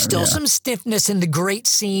 But there's still some stiffness in the great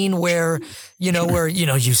scene where you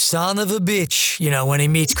son of a bitch, when he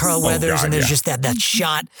meets Carl Weathers, and there's just that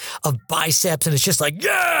shot of biceps, and it's just like,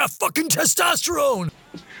 yeah, fucking testosterone.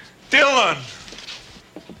 Dylan!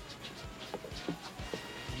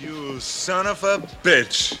 You son of a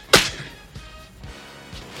bitch.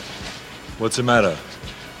 What's the matter?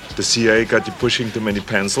 The CIA got you pushing too many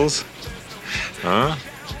pencils? Huh?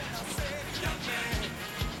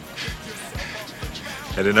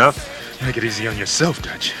 Had enough? Make it easy on yourself,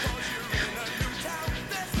 Dutch.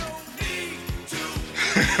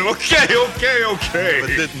 Okay. But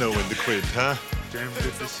didn't know when to quit, huh? Damn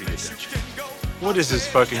good to see you, Dutch. What is this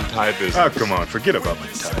fucking tie business? Oh, come on, forget about my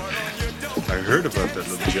tie. I heard about that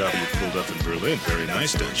little job you pulled up in Berlin. Very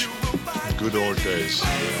nice, Dutch. Good old days.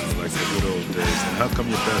 Yeah, like the good old days. And how come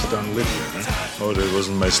you passed on Lydia, huh? Oh, that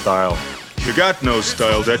wasn't my style. You got no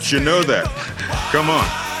style, Dutch. You know that. Come on.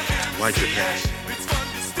 Light your gas.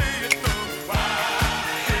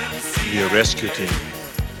 Be a rescue team,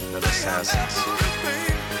 not assassins.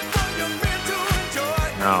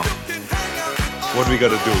 Now, what do we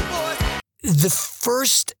gotta do? The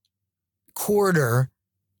first quarter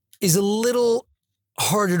is a little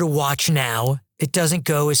harder to watch now. It doesn't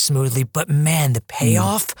go as smoothly, but man, the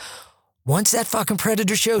payoff, once that fucking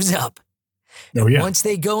Predator shows up, once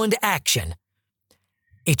they go into action,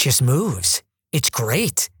 it just moves. It's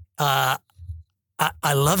great. I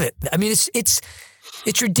love it. I mean, it's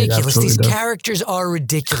ridiculous. These characters are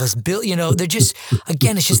ridiculous. Bill, they're just,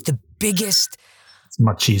 again, it's just the biggest. It's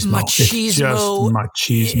machismo. It's just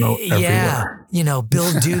machismo everywhere.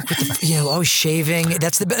 Bill Duke with the, always shaving.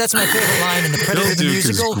 That's my favorite line in the Predator the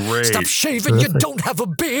musical. Stop shaving, you don't have a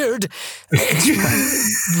beard. It's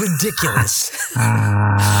ridiculous.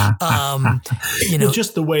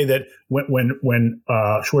 Just the way that when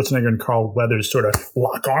Schwarzenegger and Carl Weathers sort of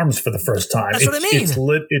lock arms for the first time. That's what I mean.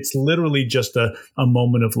 It's literally just a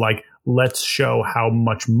moment of like, let's show how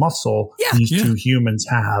much muscle these two humans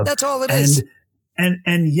have. That's all it is.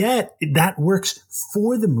 And yet that works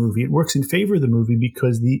for the movie. It works in favor of the movie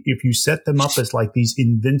because if you set them up as like these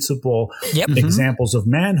invincible examples of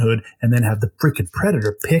manhood and then have the freaking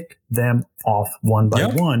Predator pick them off one by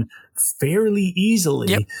one fairly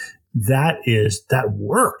easily, that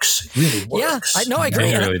works. It really works. Yeah, I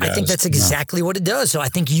agree. Really I think that's exactly what it does. So I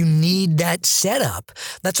think you need that setup.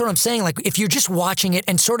 That's what I'm saying. Like, if you're just watching it,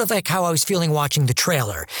 and sort of like how I was feeling watching the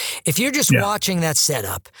trailer, if you're just watching that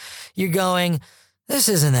setup, you're going, this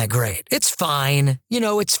isn't that great. It's fine.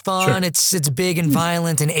 It's fun. Sure. It's big and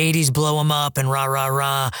violent, and 80s blow them up and rah, rah,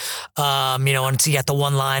 rah. And you got the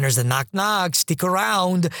one-liners, the knock, knock, stick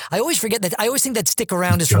around. I always forget that. I always think that stick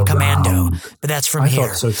around is from Commando, but that's from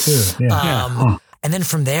here. I thought so too. Yeah. And then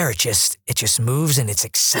from there, it just moves, and it's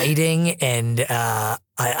exciting. And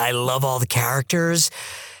I love all the characters.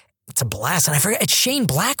 It's a blast. And I forgot, Shane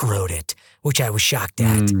Black wrote it, which I was shocked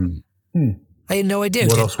at. I had no idea.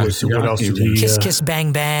 What else did he? Kiss Kiss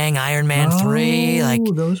Bang Bang, Iron Man 3. Like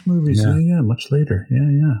those movies. Yeah, much later.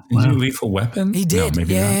 Yeah. Did he do Lethal Weapon? He did. No,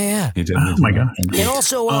 maybe not. Yeah. He did. Oh my God. And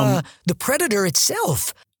also, The Predator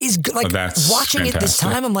itself is like watching it this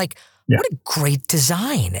time. I'm like, what a great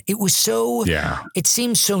design. It was so, it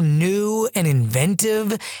seems so new and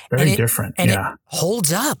inventive. Very different. And it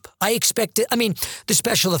holds up. I expected, I mean, the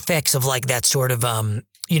special effects of like that sort of, when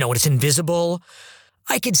it's invisible,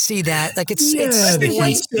 I could see that. Like it's the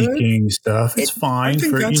heat-seeking stuff. It's fine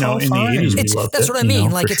for, in the 80s. That's what I mean.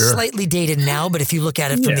 Like it's slightly dated now, but if you look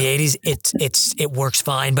at it from the 80s, it works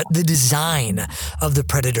fine. But the design of the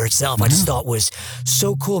Predator itself, I just thought was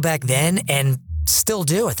so cool back then and still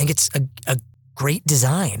do. I think it's a great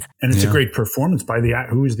design. And it's a great performance by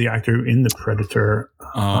who is the actor in the Predator?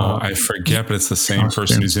 I forget, but it's the same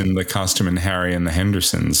person who's in the costume in Harry and the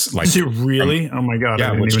Hendersons. Like, is it really? Oh my God.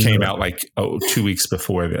 Yeah, which came out 2 weeks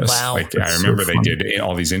before this. Wow. Like I remember they did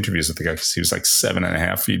all these interviews with the guy because he was like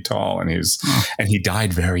 7.5 feet tall and he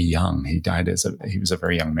died very young. He died he was a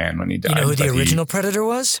very young man when he died. You know who the original Predator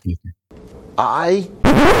was?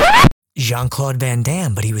 Jean-Claude Van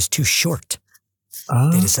Damme, but he was too short.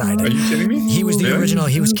 They decided. Are you kidding me? He was the original.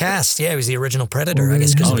 He was cast. Yeah, he was the original Predator. I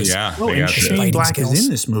guess because and Shane Black is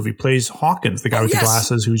in this movie. Plays Hawkins, the guy with the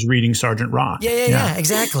glasses who's reading Sergeant Rock. Yeah,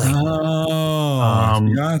 exactly.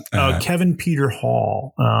 Kevin Peter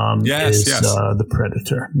Hall is the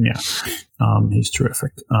Predator. Yeah, he's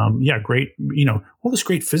terrific. Great. All this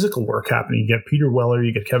great physical work happening. You get Peter Weller,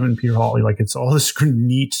 you get Kevin Peter Hall. Like it's all this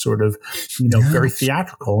neat sort of very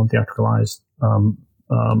theatrical and theatricalized.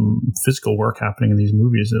 Physical work happening in these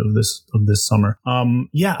movies of this summer.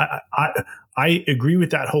 I agree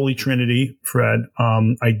with that Holy Trinity, Fred.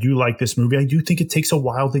 I do like this movie. I do think it takes a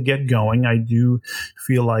while to get going. I do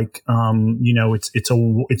feel like it's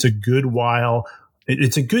a good while.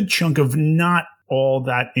 It's a good chunk of not all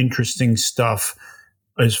that interesting stuff.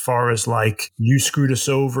 As far as like, you screwed us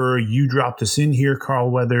over, you dropped us in here,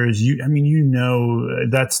 Carl Weathers. It's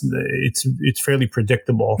fairly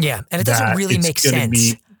predictable. Yeah, and it doesn't really make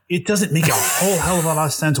sense. It doesn't make a whole hell of a lot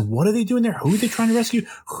of sense. What are they doing there? Who are they trying to rescue?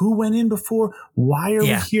 Who went in before? Why are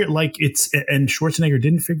we here? Like and Schwarzenegger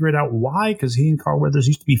didn't figure it out. Why? Because he and Carl Weathers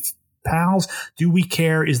used to be pals. Do we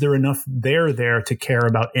care? Is there enough there to care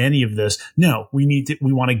about any of this? No, we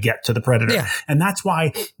want to get to the Predator. Yeah. And that's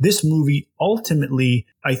why this movie ultimately,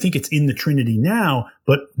 I think it's in the Trinity now,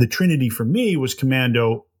 but the Trinity for me was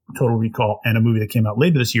Commando, Total Recall, and a movie that came out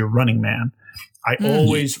later this year, Running Man. I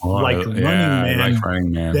always liked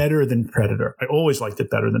Running Man better than Predator. I always liked it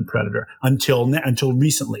better than Predator until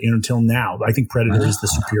recently and until now. I think Predator is the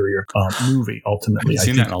superior movie ultimately. I've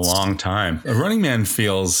seen that in a long time. Running Man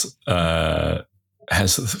feels like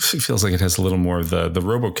it has a little more of the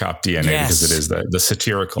RoboCop DNA because it is the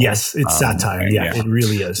satirical. Yes, it's satire. It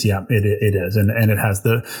really is. Yeah, it is, and it has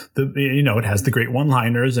it has the great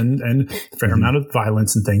one-liners and a fair amount of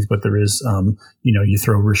violence and things. But there is you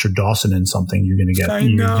throw Richard Dawson in something, you're going to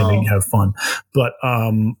have fun. But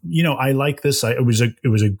I like this. It was a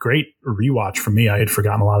great rewatch for me. I had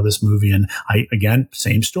forgotten a lot of this movie, and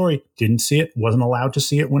same story. Didn't see it. Wasn't allowed to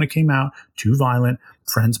see it when it came out. Too violent.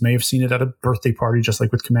 Friends may have seen it at a birthday party, just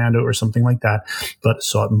like with Commando or something like that, but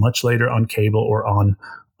saw it much later on cable or on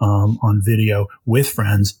video with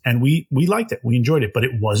friends, and we liked it. We enjoyed it, but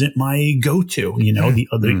it wasn't my go-to.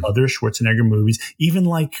 The other Schwarzenegger movies, even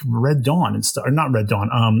like Red Dawn and stuff, or not Red Dawn,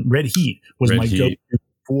 Red Heat was my go-to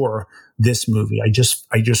for this movie. I just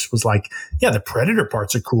was like, the Predator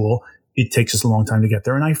parts are cool. It takes us a long time to get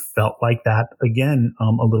there, and I felt like that again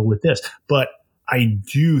a little with this, but I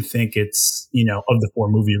do think it's, of the 4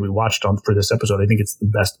 movies we watched for this episode, I think it's the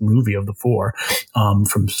best movie of the 4,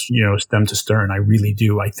 from, stem to stern. I really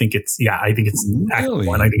do. I think it's act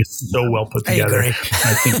one. I think it's so well put together. I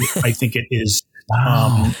think it is.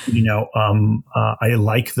 I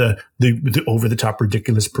like the over the top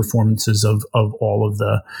ridiculous performances of all of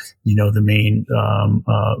the the main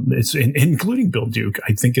it's including Bill Duke.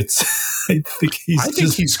 I think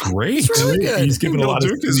he's great. He's given a lot of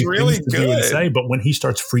things to do and say, but when he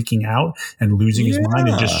starts freaking out and losing his mind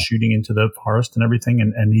and just shooting into the forest and everything,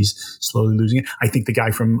 and he's slowly losing it. I think the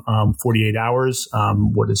guy from 48 Hours,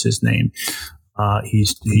 what is his name?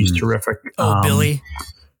 He's terrific. Billy.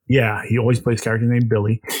 Yeah, he always plays character named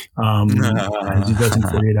Billy, as he does in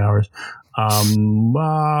 48 Hours.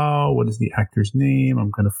 What is the actor's name?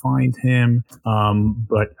 I'm going to find him.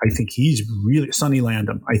 But I think he's really Sonny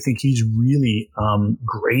Landham. I think he's really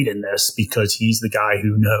great in this because he's the guy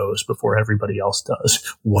who knows before everybody else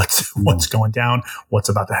does what's going down, what's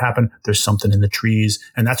about to happen. There's something in the trees,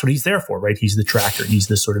 and that's what he's there for, right? He's the tracker. He's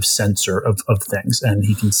the sort of sensor of things, and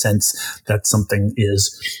he can sense that something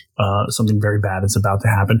is something very bad is about to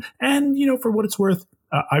happen. And for what it's worth,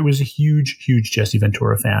 I was a huge Jesse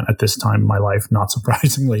Ventura fan at this time in my life, not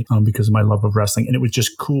surprisingly, because of my love of wrestling. And it was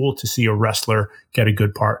just cool to see a wrestler get a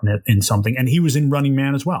good part in something. And he was in Running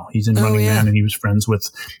Man as well. He's in Running Man, and he was friends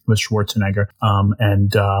with Schwarzenegger.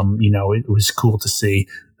 It was cool to see.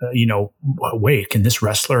 Wait, can this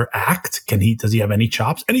wrestler act? Does he have any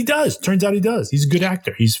chops? And he does. Turns out he does. He's a good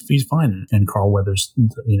actor. He's fine. And Carl Weathers,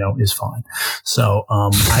 is fine. So,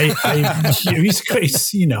 he's Carl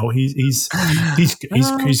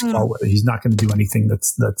Weathers. He's not going to do anything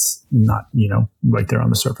that's not, right there on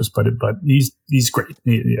the surface, but he's great.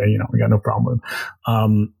 We got no problem with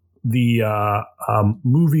him. The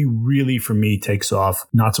movie really, for me, takes off,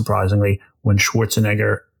 not surprisingly, when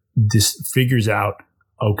Schwarzenegger figures out,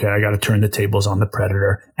 okay, I got to turn the tables on the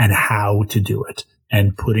Predator and how to do it.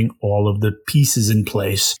 And putting all of the pieces in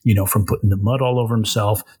place, from putting the mud all over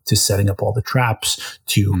himself to setting up all the traps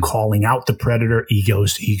to calling out the Predator. He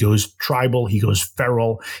goes tribal, he goes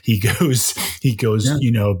feral, he goes,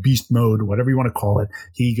 beast mode, whatever you want to call it.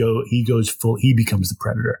 He goes full, he becomes the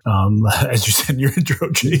Predator. As you said in your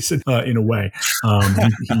intro, Jason, in a way,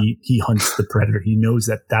 he hunts the Predator. He knows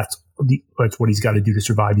that's what he's got to do to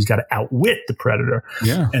survive. He's got to outwit the Predator.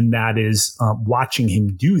 Yeah. And that is, watching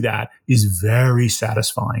him do that is very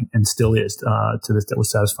satisfying and still is, to this. That was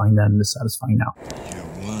satisfying then and is satisfying now. You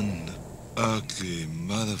one ugly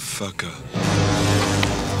motherfucker.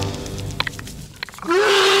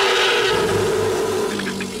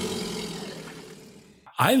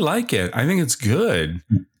 I like it. I think it's good.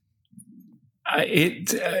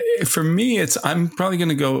 For me, I'm probably going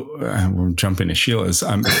to go, we're jumping to Sheila's.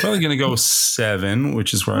 I'm probably going to go 7,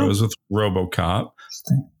 which is where I was with RoboCop.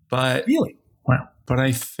 But really? Wow. But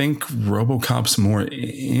I think RoboCop's more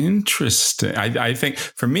interesting. I think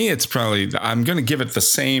for me, it's probably, I'm going to give it the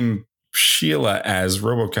same Sheila as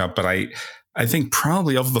RoboCop, but I think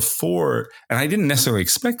probably of the 4, and I didn't necessarily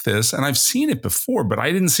expect this, and I've seen it before, but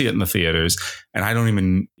I didn't see it in the theaters. And I don't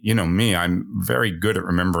even, me, I'm very good at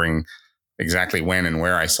remembering exactly when and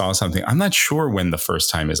where I saw something. I'm not sure when the first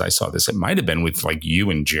time is I saw this. It might have been with like you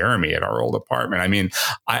and Jeremy at our old apartment. I mean,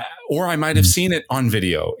 I might have seen it on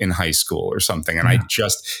video in high school or something. And it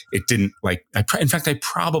didn't in fact, I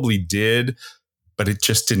probably did, but it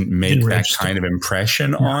just didn't make that kind of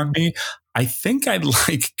impression on me. I think I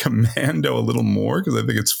like Commando a little more because I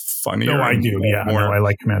think it's funnier. No, I do. Yeah, I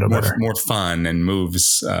like Commando better. More fun and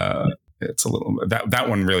moves. It's a little that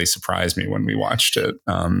one really surprised me when we watched it.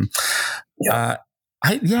 I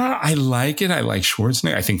like it. I like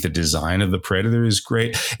Schwarzenegger. I think the design of the Predator is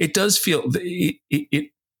great. It does feel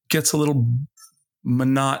it gets a little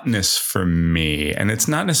monotonous for me, and it's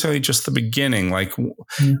not necessarily just the beginning. Like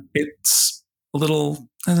it's a little.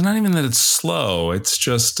 Not even that it's slow. It's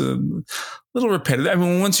just a little repetitive. I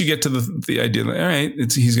mean, once you get to the idea that, all right,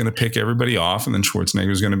 he's going to pick everybody off and then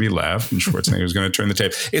Schwarzenegger's going to be left and Schwarzenegger's going to turn the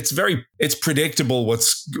tape. It's predictable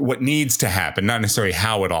what needs to happen, not necessarily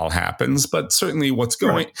how it all happens, but certainly what's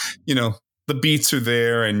going, the beats are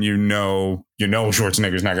there and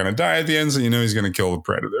Schwarzenegger's not going to die at the end. So he's going to kill the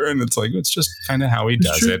Predator. And it's just kind of how he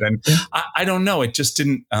does it. And I don't know. It just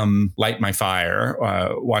didn't light my fire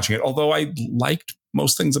watching it. Although I liked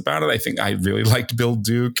most things about it. I think I really liked Bill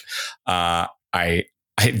Duke. I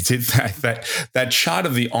did that shot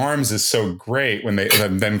of the arms is so great when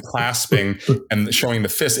them clasping and showing the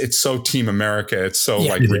fist. It's so Team America. It's so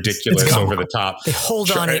ridiculous, over the top. They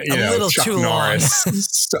hold on it a little Chuck too Norris.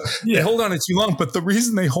 long. They hold on it too long, but the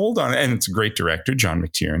reason they hold on it, and it's a great director, John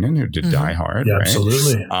McTiernan, who did Die Hard, yeah, right?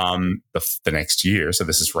 Absolutely. The next year, so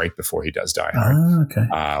this is right before he does Die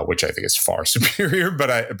Hard, which I think is far superior.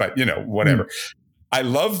 But whatever. I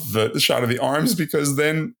love the shot of the arms because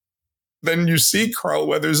then you see Carl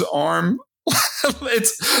Weathers' arm.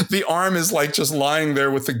 The arm is like just lying there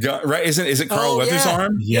with the gun, right? Is it Carl Weathers'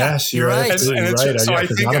 arm? Yes, you're right. I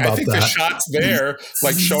think the shot's there,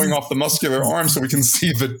 like showing off the muscular arm, so we can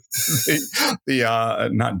see the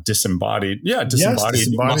not disembodied,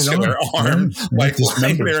 muscular arm, like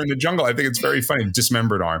lying there in the jungle. I think it's very funny,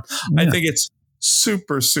 dismembered arm. Yeah. I think it's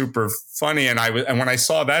super, super funny. And when I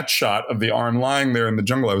saw that shot of the arm lying there in the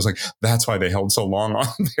jungle, I was like, that's why they held so long on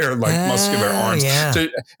their muscular arms. Yeah. So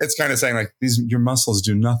it's kind of saying like your muscles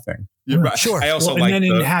do nothing. Sure. I also and then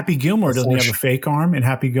in Happy Gilmore, doesn't he have a fake arm in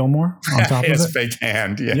Happy Gilmore on top of it? It's a fake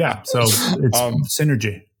hand. Yeah. Yeah. So it's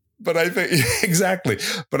synergy. But I think exactly.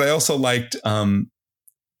 But I also liked,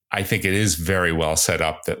 I think it is very well set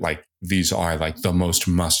up that like these are like the most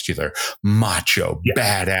muscular, macho,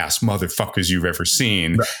 badass motherfuckers you've ever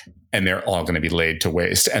seen. Right. And they're all going to be laid to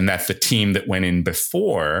waste. And that the team that went in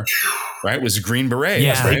before, right, was Green Berets.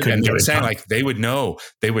 Yeah. Right? And they were saying like they would know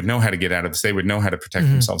how to get out of this. They would know how to protect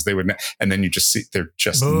themselves. They would know. And then you just see they're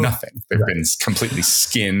just nothing. They've been completely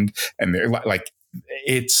skinned. And they're like,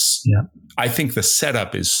 I think the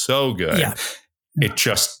setup is so good. Yeah. It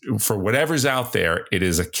just, for whatever's out there, it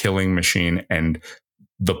is a killing machine. And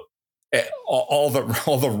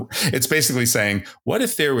it's basically saying, what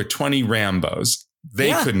if there were 20 Rambos?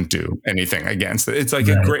 They couldn't do anything against it. It's like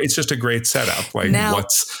it's just a great setup. Like now,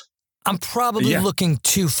 I'm probably looking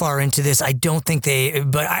too far into this. I don't think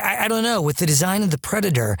but I don't know, with the design of the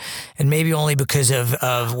Predator, and maybe only because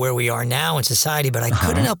of where we are now in society, but I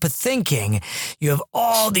couldn't help but thinking you have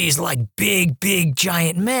all these like big,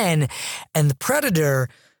 giant men, and the Predator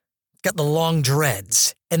got the long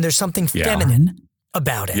dreads, and there's something feminine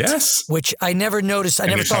about it. Yes. Which I never noticed. I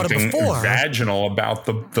never thought of before. Vaginal about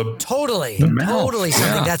the totally mouth.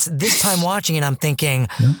 Something that's this time watching it, I'm thinking,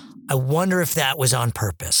 I wonder if that was on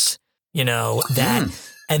purpose. You know, that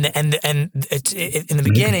and it's in the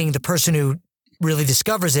beginning, the person who really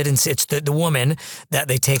discovers it, and it's the woman that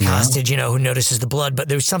they take hostage, you know, who notices the blood. But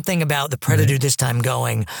there's something about the Predator this time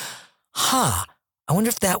going, I wonder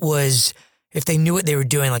if that was, if they knew what they were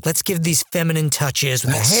doing, like, let's give these feminine touches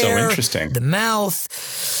with the hair, so interesting. The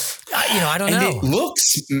mouth. I don't know. It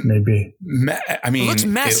looks maybe. It looks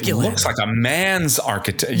masculine. It looks like a man's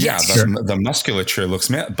archetype. Yes. Yeah, the musculature looks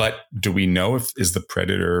but do we know is the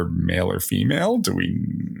Predator male or female? Do we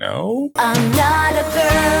know? I'm not a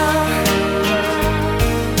girl.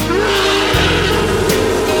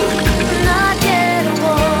 Not yet a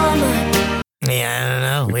woman. Yeah, I don't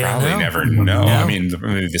know. We probably don't know. never know. I mean,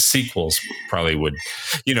 the sequels probably would,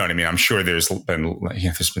 you know what I mean? I'm sure there's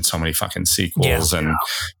been so many fucking sequels and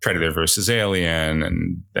Predator versus Alien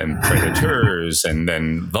and then Predators and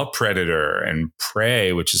then The Predator and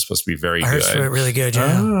Prey, which is supposed to be very good. I heard really good,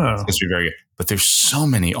 yeah. It's supposed to be very good. But there's so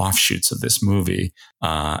many offshoots of this movie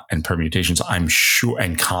and permutations, I'm sure,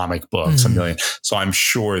 and comic books, a million. So I'm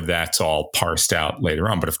sure that's all parsed out later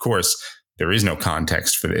on. But of course, there is no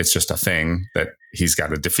context for it. It's just a thing that he's got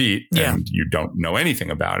to defeat and you don't know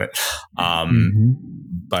anything about it.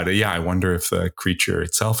 But I wonder if the creature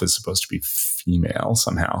itself is supposed to be female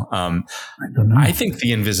somehow. I don't know. I think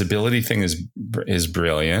the invisibility thing is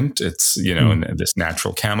brilliant. It's, and this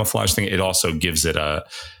natural camouflage thing. It also gives it a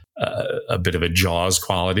bit of a Jaws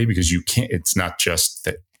quality because it's not just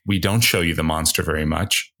that we don't show you the monster very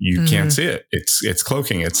much. You can't see it. It's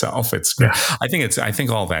cloaking itself. It's great. I think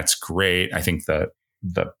all that's great. I think the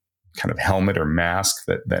kind of helmet or mask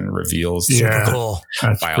that then reveals the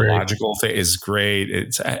biological thing is great.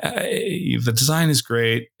 It's the design is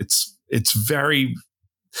great. It's very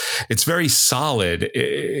solid.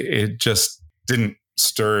 It just didn't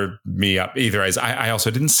stir me up either. As I also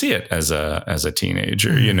didn't see it as a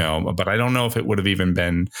teenager, but I don't know if it would have even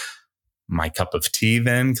been my cup of tea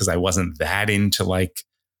then, because I wasn't that into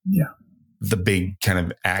the big kind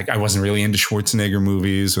of act. I wasn't really into Schwarzenegger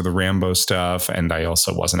movies or the Rambo stuff, and I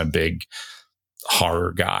also wasn't a big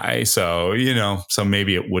horror guy. So so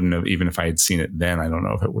maybe it wouldn't have, even if I had seen it then, I don't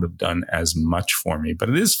know if it would have done as much for me. But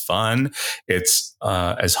it is fun. It's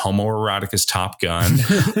as homoerotic as Top Gun.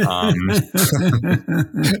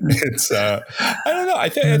 It's I don't know. I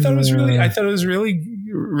thought it was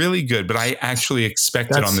really good. But I actually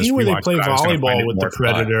expected that on this scene where they play volleyball with the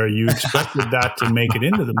Predator, fun. You expected that to make it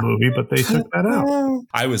into the movie, but they took that out.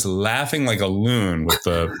 I was laughing like a loon with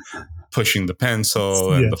the pushing the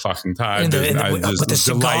pencil and the fucking tie. With the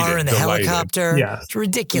cigar and the helicopter. Yeah. It's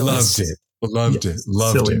ridiculous. Loved it.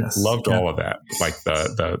 Silliness. Loved all of that. Like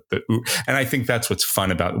the and I think that's what's fun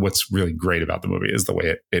about, what's really great about the movie is the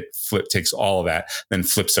way it takes all of that, then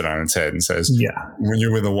flips it on its head and says, when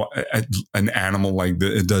you're with an animal like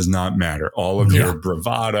this, it does not matter. All of your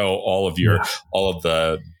bravado, all of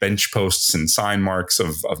the bench posts and sign marks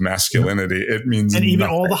of masculinity, it means and even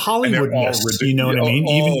nothing. all the Hollywoodness, you know what I mean?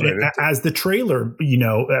 Even as the trailer,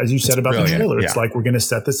 as you said about the trailer, it's like, we're going to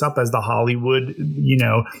set this up as the Hollywood,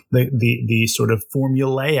 the sort of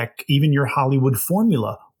formulaic, even your Hollywood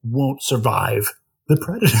formula won't survive the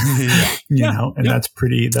Predator. you know, and that's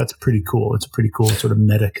pretty cool. It's a pretty cool sort of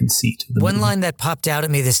meta conceit. One line that popped out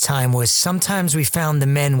at me this time was, sometimes we found the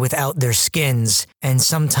men without their skins, and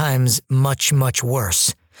sometimes much, much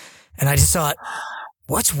worse. And I just thought,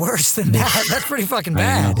 what's worse than that? That's pretty fucking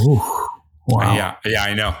bad. Wow. Yeah,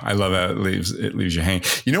 I know. I love that. It leaves you hanging.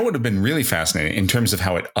 You know what would have been really fascinating in terms of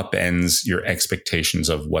how it upends your expectations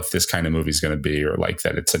of what this kind of movie is going to be, or like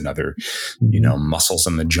that it's another, you know, Muscles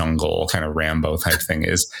in the Jungle kind of Rambo type thing,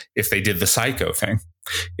 is if they did the Psycho thing,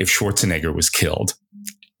 if Schwarzenegger was killed.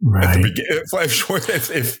 Right. At the beginning,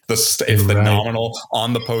 if the nominal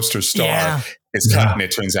on the poster star is cut, and it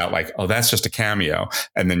turns out like, oh, that's just a cameo,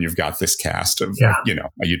 and then you've got this cast of, you know,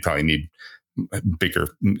 you'd probably need bigger,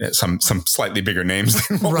 some slightly bigger names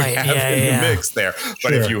than what we have in the mix there.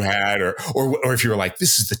 But if you had, or if you were like,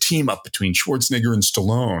 this is the team up between Schwarzenegger and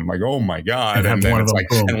Stallone, like, oh my God, and then it's like,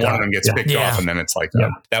 and one of them gets picked off, and then it's like,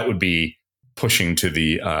 that would be pushing to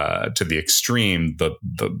the extreme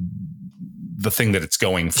the thing that it's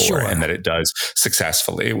going for, and that it does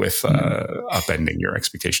successfully with upending your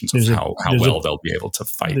expectations of how well they'll be able to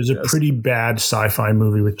fight. There's a pretty bad sci-fi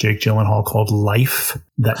movie with Jake Gyllenhaal called Life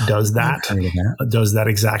that does that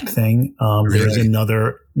exact thing. There's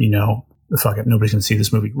another, you know, fuck it, nobody's going to see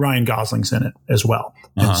this movie. Ryan Gosling's in it as well.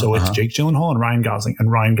 And so it's Jake Gyllenhaal and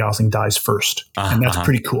Ryan Gosling dies first. And that's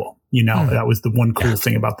pretty cool. You know, that was the one cool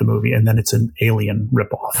thing about the movie. And then it's an Alien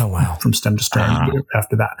ripoff from stem to stern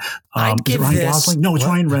after that. Is it Ryan Gosling? No, it's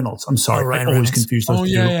Ryan Reynolds. I'm sorry. I always confuse those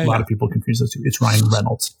two. A lot of people confuse those two. It's Ryan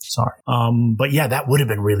Reynolds. Sorry. But yeah, that would have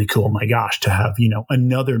been really cool. My gosh, to have, you know,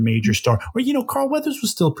 another major star. Or, you know, Carl Weathers was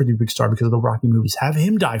still a pretty big star because of the Rocky movies. Have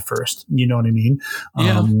him die first. You know what I mean?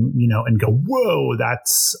 You know, and go, whoa,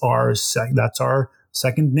 that's our second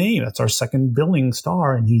name. That's our second billing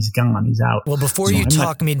star, and he's gone. He's out. Well, before you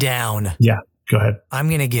talk me down, go ahead. I'm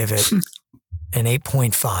going to give it an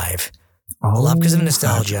 8.5. I love because of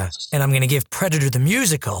nostalgia, and I'm going to give Predator the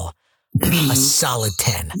musical a solid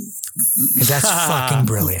 10 because that's fucking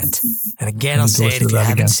brilliant. And again, I'll say it, if you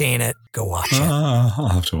haven't seen it, go watch it. I'll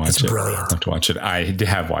have to watch it. It's brilliant. I'll have to watch it. I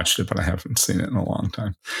have watched it, but I haven't seen it in a long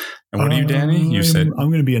time. And what are you, Danny? You said I'm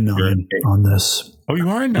going to be a 9 on this. Oh, you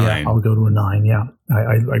are a 9. Yeah, I'll go to a 9. Yeah,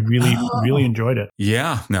 I really enjoyed it.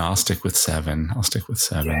 Yeah, no, I'll stick with 7.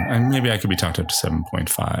 And maybe I could be talked up to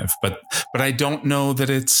 7.5. But I don't know that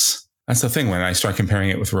it's. That's the thing. When I start comparing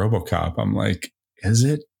it with RoboCop, I'm like, is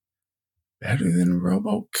it better than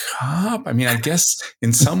RoboCop? I mean, I guess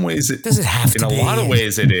in some ways does it have to be? In a lot of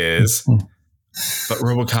ways it is, but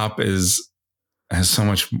RoboCop has so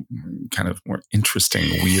much kind of more interesting,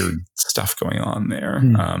 weird stuff going on there.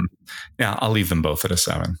 Yeah, I'll leave them both at a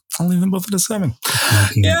 7.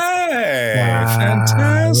 Yay!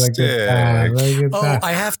 Fantastic.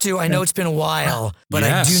 I have to. I know it's been a while, but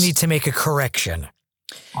I do need to make a correction.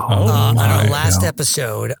 On our last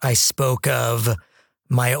episode, I spoke of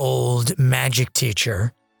my old magic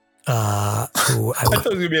teacher, who I thought it was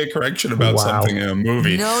going to be a correction about something in a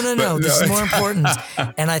movie. No. This is more important.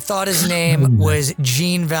 And I thought his name was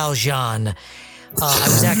Jean Valjean. I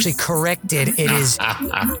was actually corrected. It was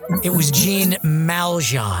Jean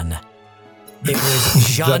Maljean. It was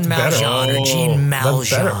Jean Maljean or Jean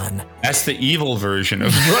Maljean. That's the evil version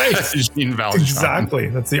of Jean Valjean. Exactly.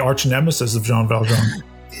 That's the arch nemesis of Jean Valjean.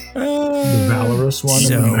 The valorous one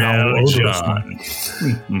and the malodorous one.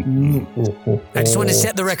 I just want to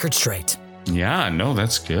set the record straight. Yeah, no,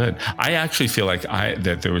 that's good. I actually feel like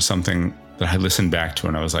that there was something that I listened back to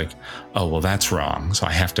and I was like, oh, well, that's wrong. So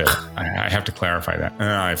I have to clarify that.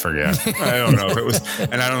 I forget. I don't know if it was,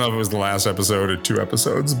 and I don't know if it was the last episode or 2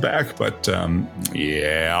 episodes back, but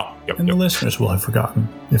yeah. And the listeners will have forgotten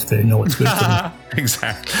if they know what's good for them.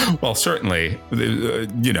 Exactly. Well, certainly,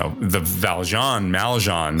 you know, the Maljean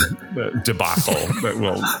debacle that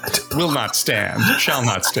will not stand, shall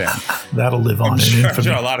not stand. That'll live on. I'm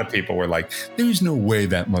sure a lot of people were like, there's no way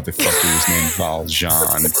that motherfucker is named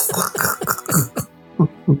Valjean.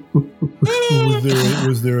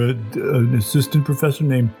 Was there an assistant professor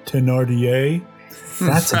named Thénardier?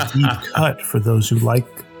 That's a deep cut for those who like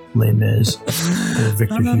Les Mis or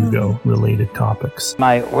Victor Hugo related topics.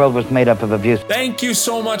 My world was made up of abuse. Thank you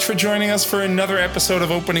so much for joining us for another episode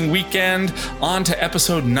of Opening Weekend. On to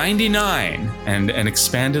episode 99 and an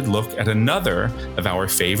expanded look at another of our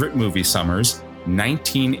favorite movie summers,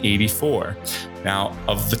 1984. Now,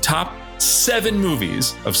 of the top 7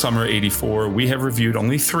 movies of summer 84, we have reviewed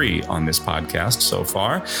only 3 on this podcast so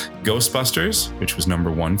far. Ghostbusters, which was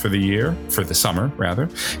number 1 for the summer rather.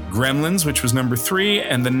 Gremlins, which was number 3,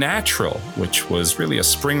 and The Natural, which was really a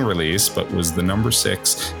spring release, but was the number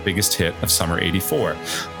 6 biggest hit of summer 84.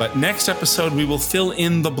 But next episode, we will fill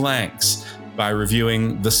in the blanks by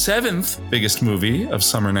reviewing the 7th biggest movie of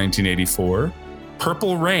summer 1984,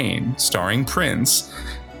 Purple Rain, starring Prince.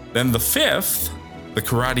 Then the 5th, The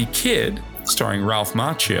Karate Kid, starring Ralph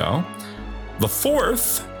Macchio. The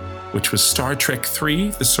 4th, which was Star Trek III,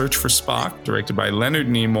 The Search for Spock, directed by Leonard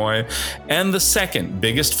Nimoy. And the 2nd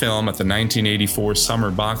biggest film at the 1984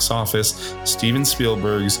 summer box office, Steven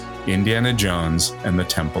Spielberg's Indiana Jones and the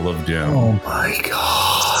Temple of Doom. Oh my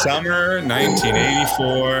God. Summer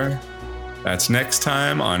 1984. That's next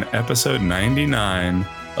time on episode 99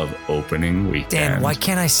 of Opening Weekend. Dan, why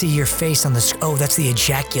can't I see your face on the Oh, that's the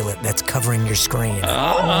ejaculate that's covering your screen.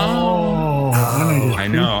 I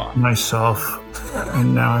know. Myself.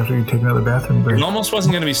 And now I have to take another bathroom break. It almost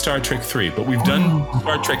wasn't going to be Star Trek 3, but we've done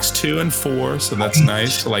Star Treks 2 and 4, so that's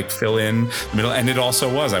nice to like fill in the middle. And it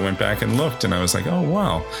also was. I went back and looked, and I was like, oh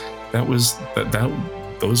wow, that was that.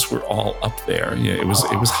 Those were all up there. Yeah, it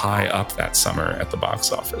was high up that summer at the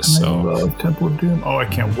box office. So I love Temple of Doom. Oh, I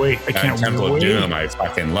can't wait. Temple of Doom, I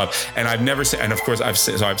fucking love. And I've never seen. And of course, I've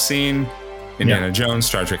seen Indiana Jones,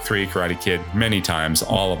 Star Trek 3, Karate Kid many times.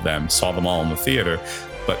 All of them. Saw them all in the theater.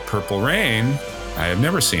 But Purple Rain, I have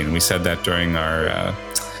never seen. We said that during our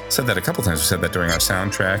said that a couple times. We said that during our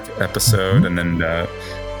soundtrack episode, and then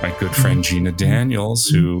my good friend Gina Daniels,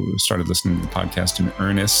 who started listening to the podcast in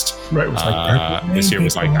earnest, right, was like, this year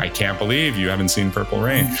was like, I can't believe you haven't seen Purple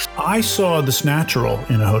Rain. I saw The Snatcheral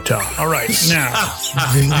in a hotel. All right, now.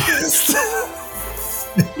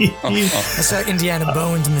 I saw Indiana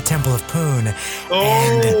Bones in the Temple of Poon.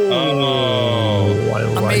 I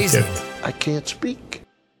like amazing. it. I can't speak.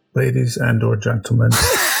 Ladies and or gentlemen,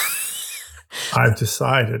 I've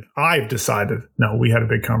decided. No, we had a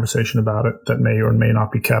big conversation about it that may or may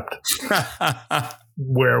not be kept.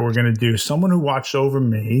 Where we're going to do someone who watched over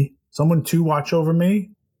me, someone to watch over me.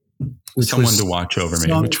 Someone to watch over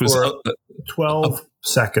me, which was 12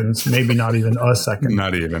 seconds, maybe not even a second.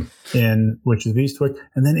 Not even. Which is Eastwick.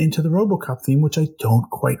 And then into the RoboCop theme, which I don't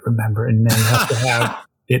quite remember and may have to have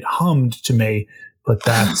it hummed to me. But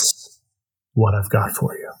that's what I've got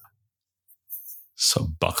for you. So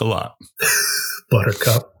buckle up.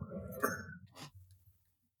 Buttercup.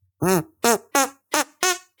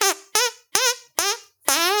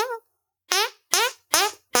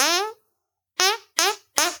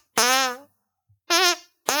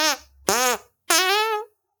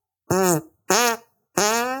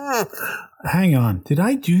 Hang on. Did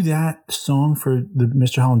I do that song for the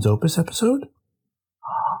Mr. Holland's Opus episode?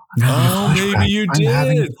 Oh, maybe you did. I'm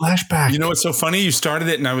having a flashback. You know what's so funny? You started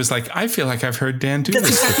it, and I was like, I feel like I've heard Dan do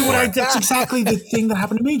this. That's exactly the thing that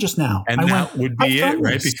happened to me just now. And that would be it,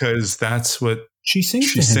 right? Because that's what she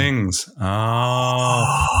sings. Oh,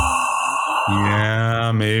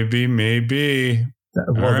 yeah, maybe.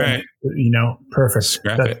 Well, all right. Then, perfect.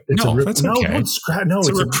 Scrap it. That's okay. It's a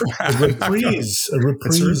reprise. A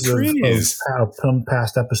reprise of some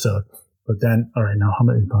past episode. But then, all right, now how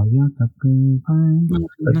many?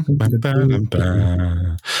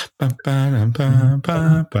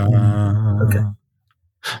 Okay.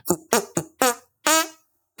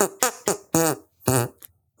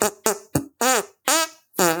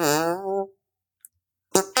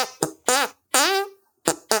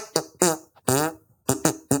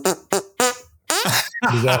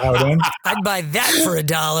 Is that how it ends? I'd buy that for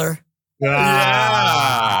 $1.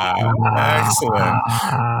 Yeah. Excellent.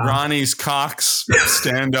 Ronnie's cocks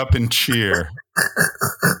stand up and cheer.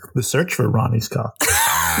 The search for Ronnie's cock.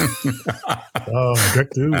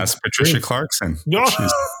 That's Patricia Clarkson.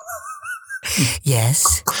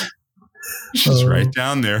 Yes. She's right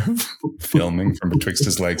down there filming from betwixt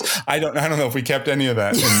his legs. I don't know if we kept any of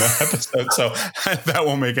that in the episode, so that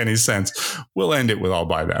won't make any sense. We'll end it with I'll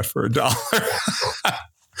buy that for $1.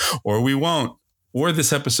 Or we won't. Or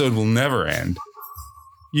this episode will never end.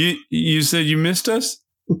 You said you missed us?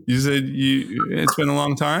 You said it's been a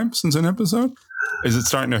long time since an episode? Is it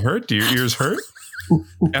starting to hurt? Do your ears hurt?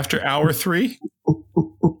 After hour 3?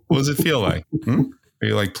 What does it feel like? Are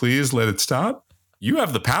you like, please let it stop? You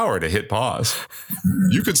have the power to hit pause.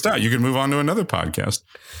 You could stop. You could move on to another podcast.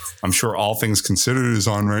 I'm sure All Things Considered is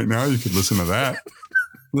on right now. You could listen to that.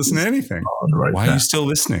 Listen to anything. Why are you still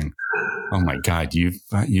listening? Oh my God, you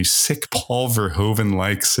sick Paul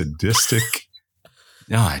Verhoeven-like sadistic.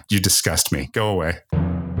 You disgust me. Go away.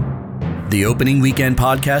 The Opening Weekend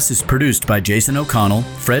podcast is produced by Jason O'Connell,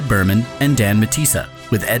 Fred Berman, and Dan Matissa,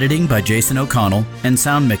 with editing by Jason O'Connell and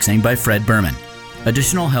sound mixing by Fred Berman.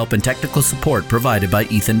 Additional help and technical support provided by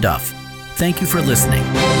Ethan Duff. Thank you for listening.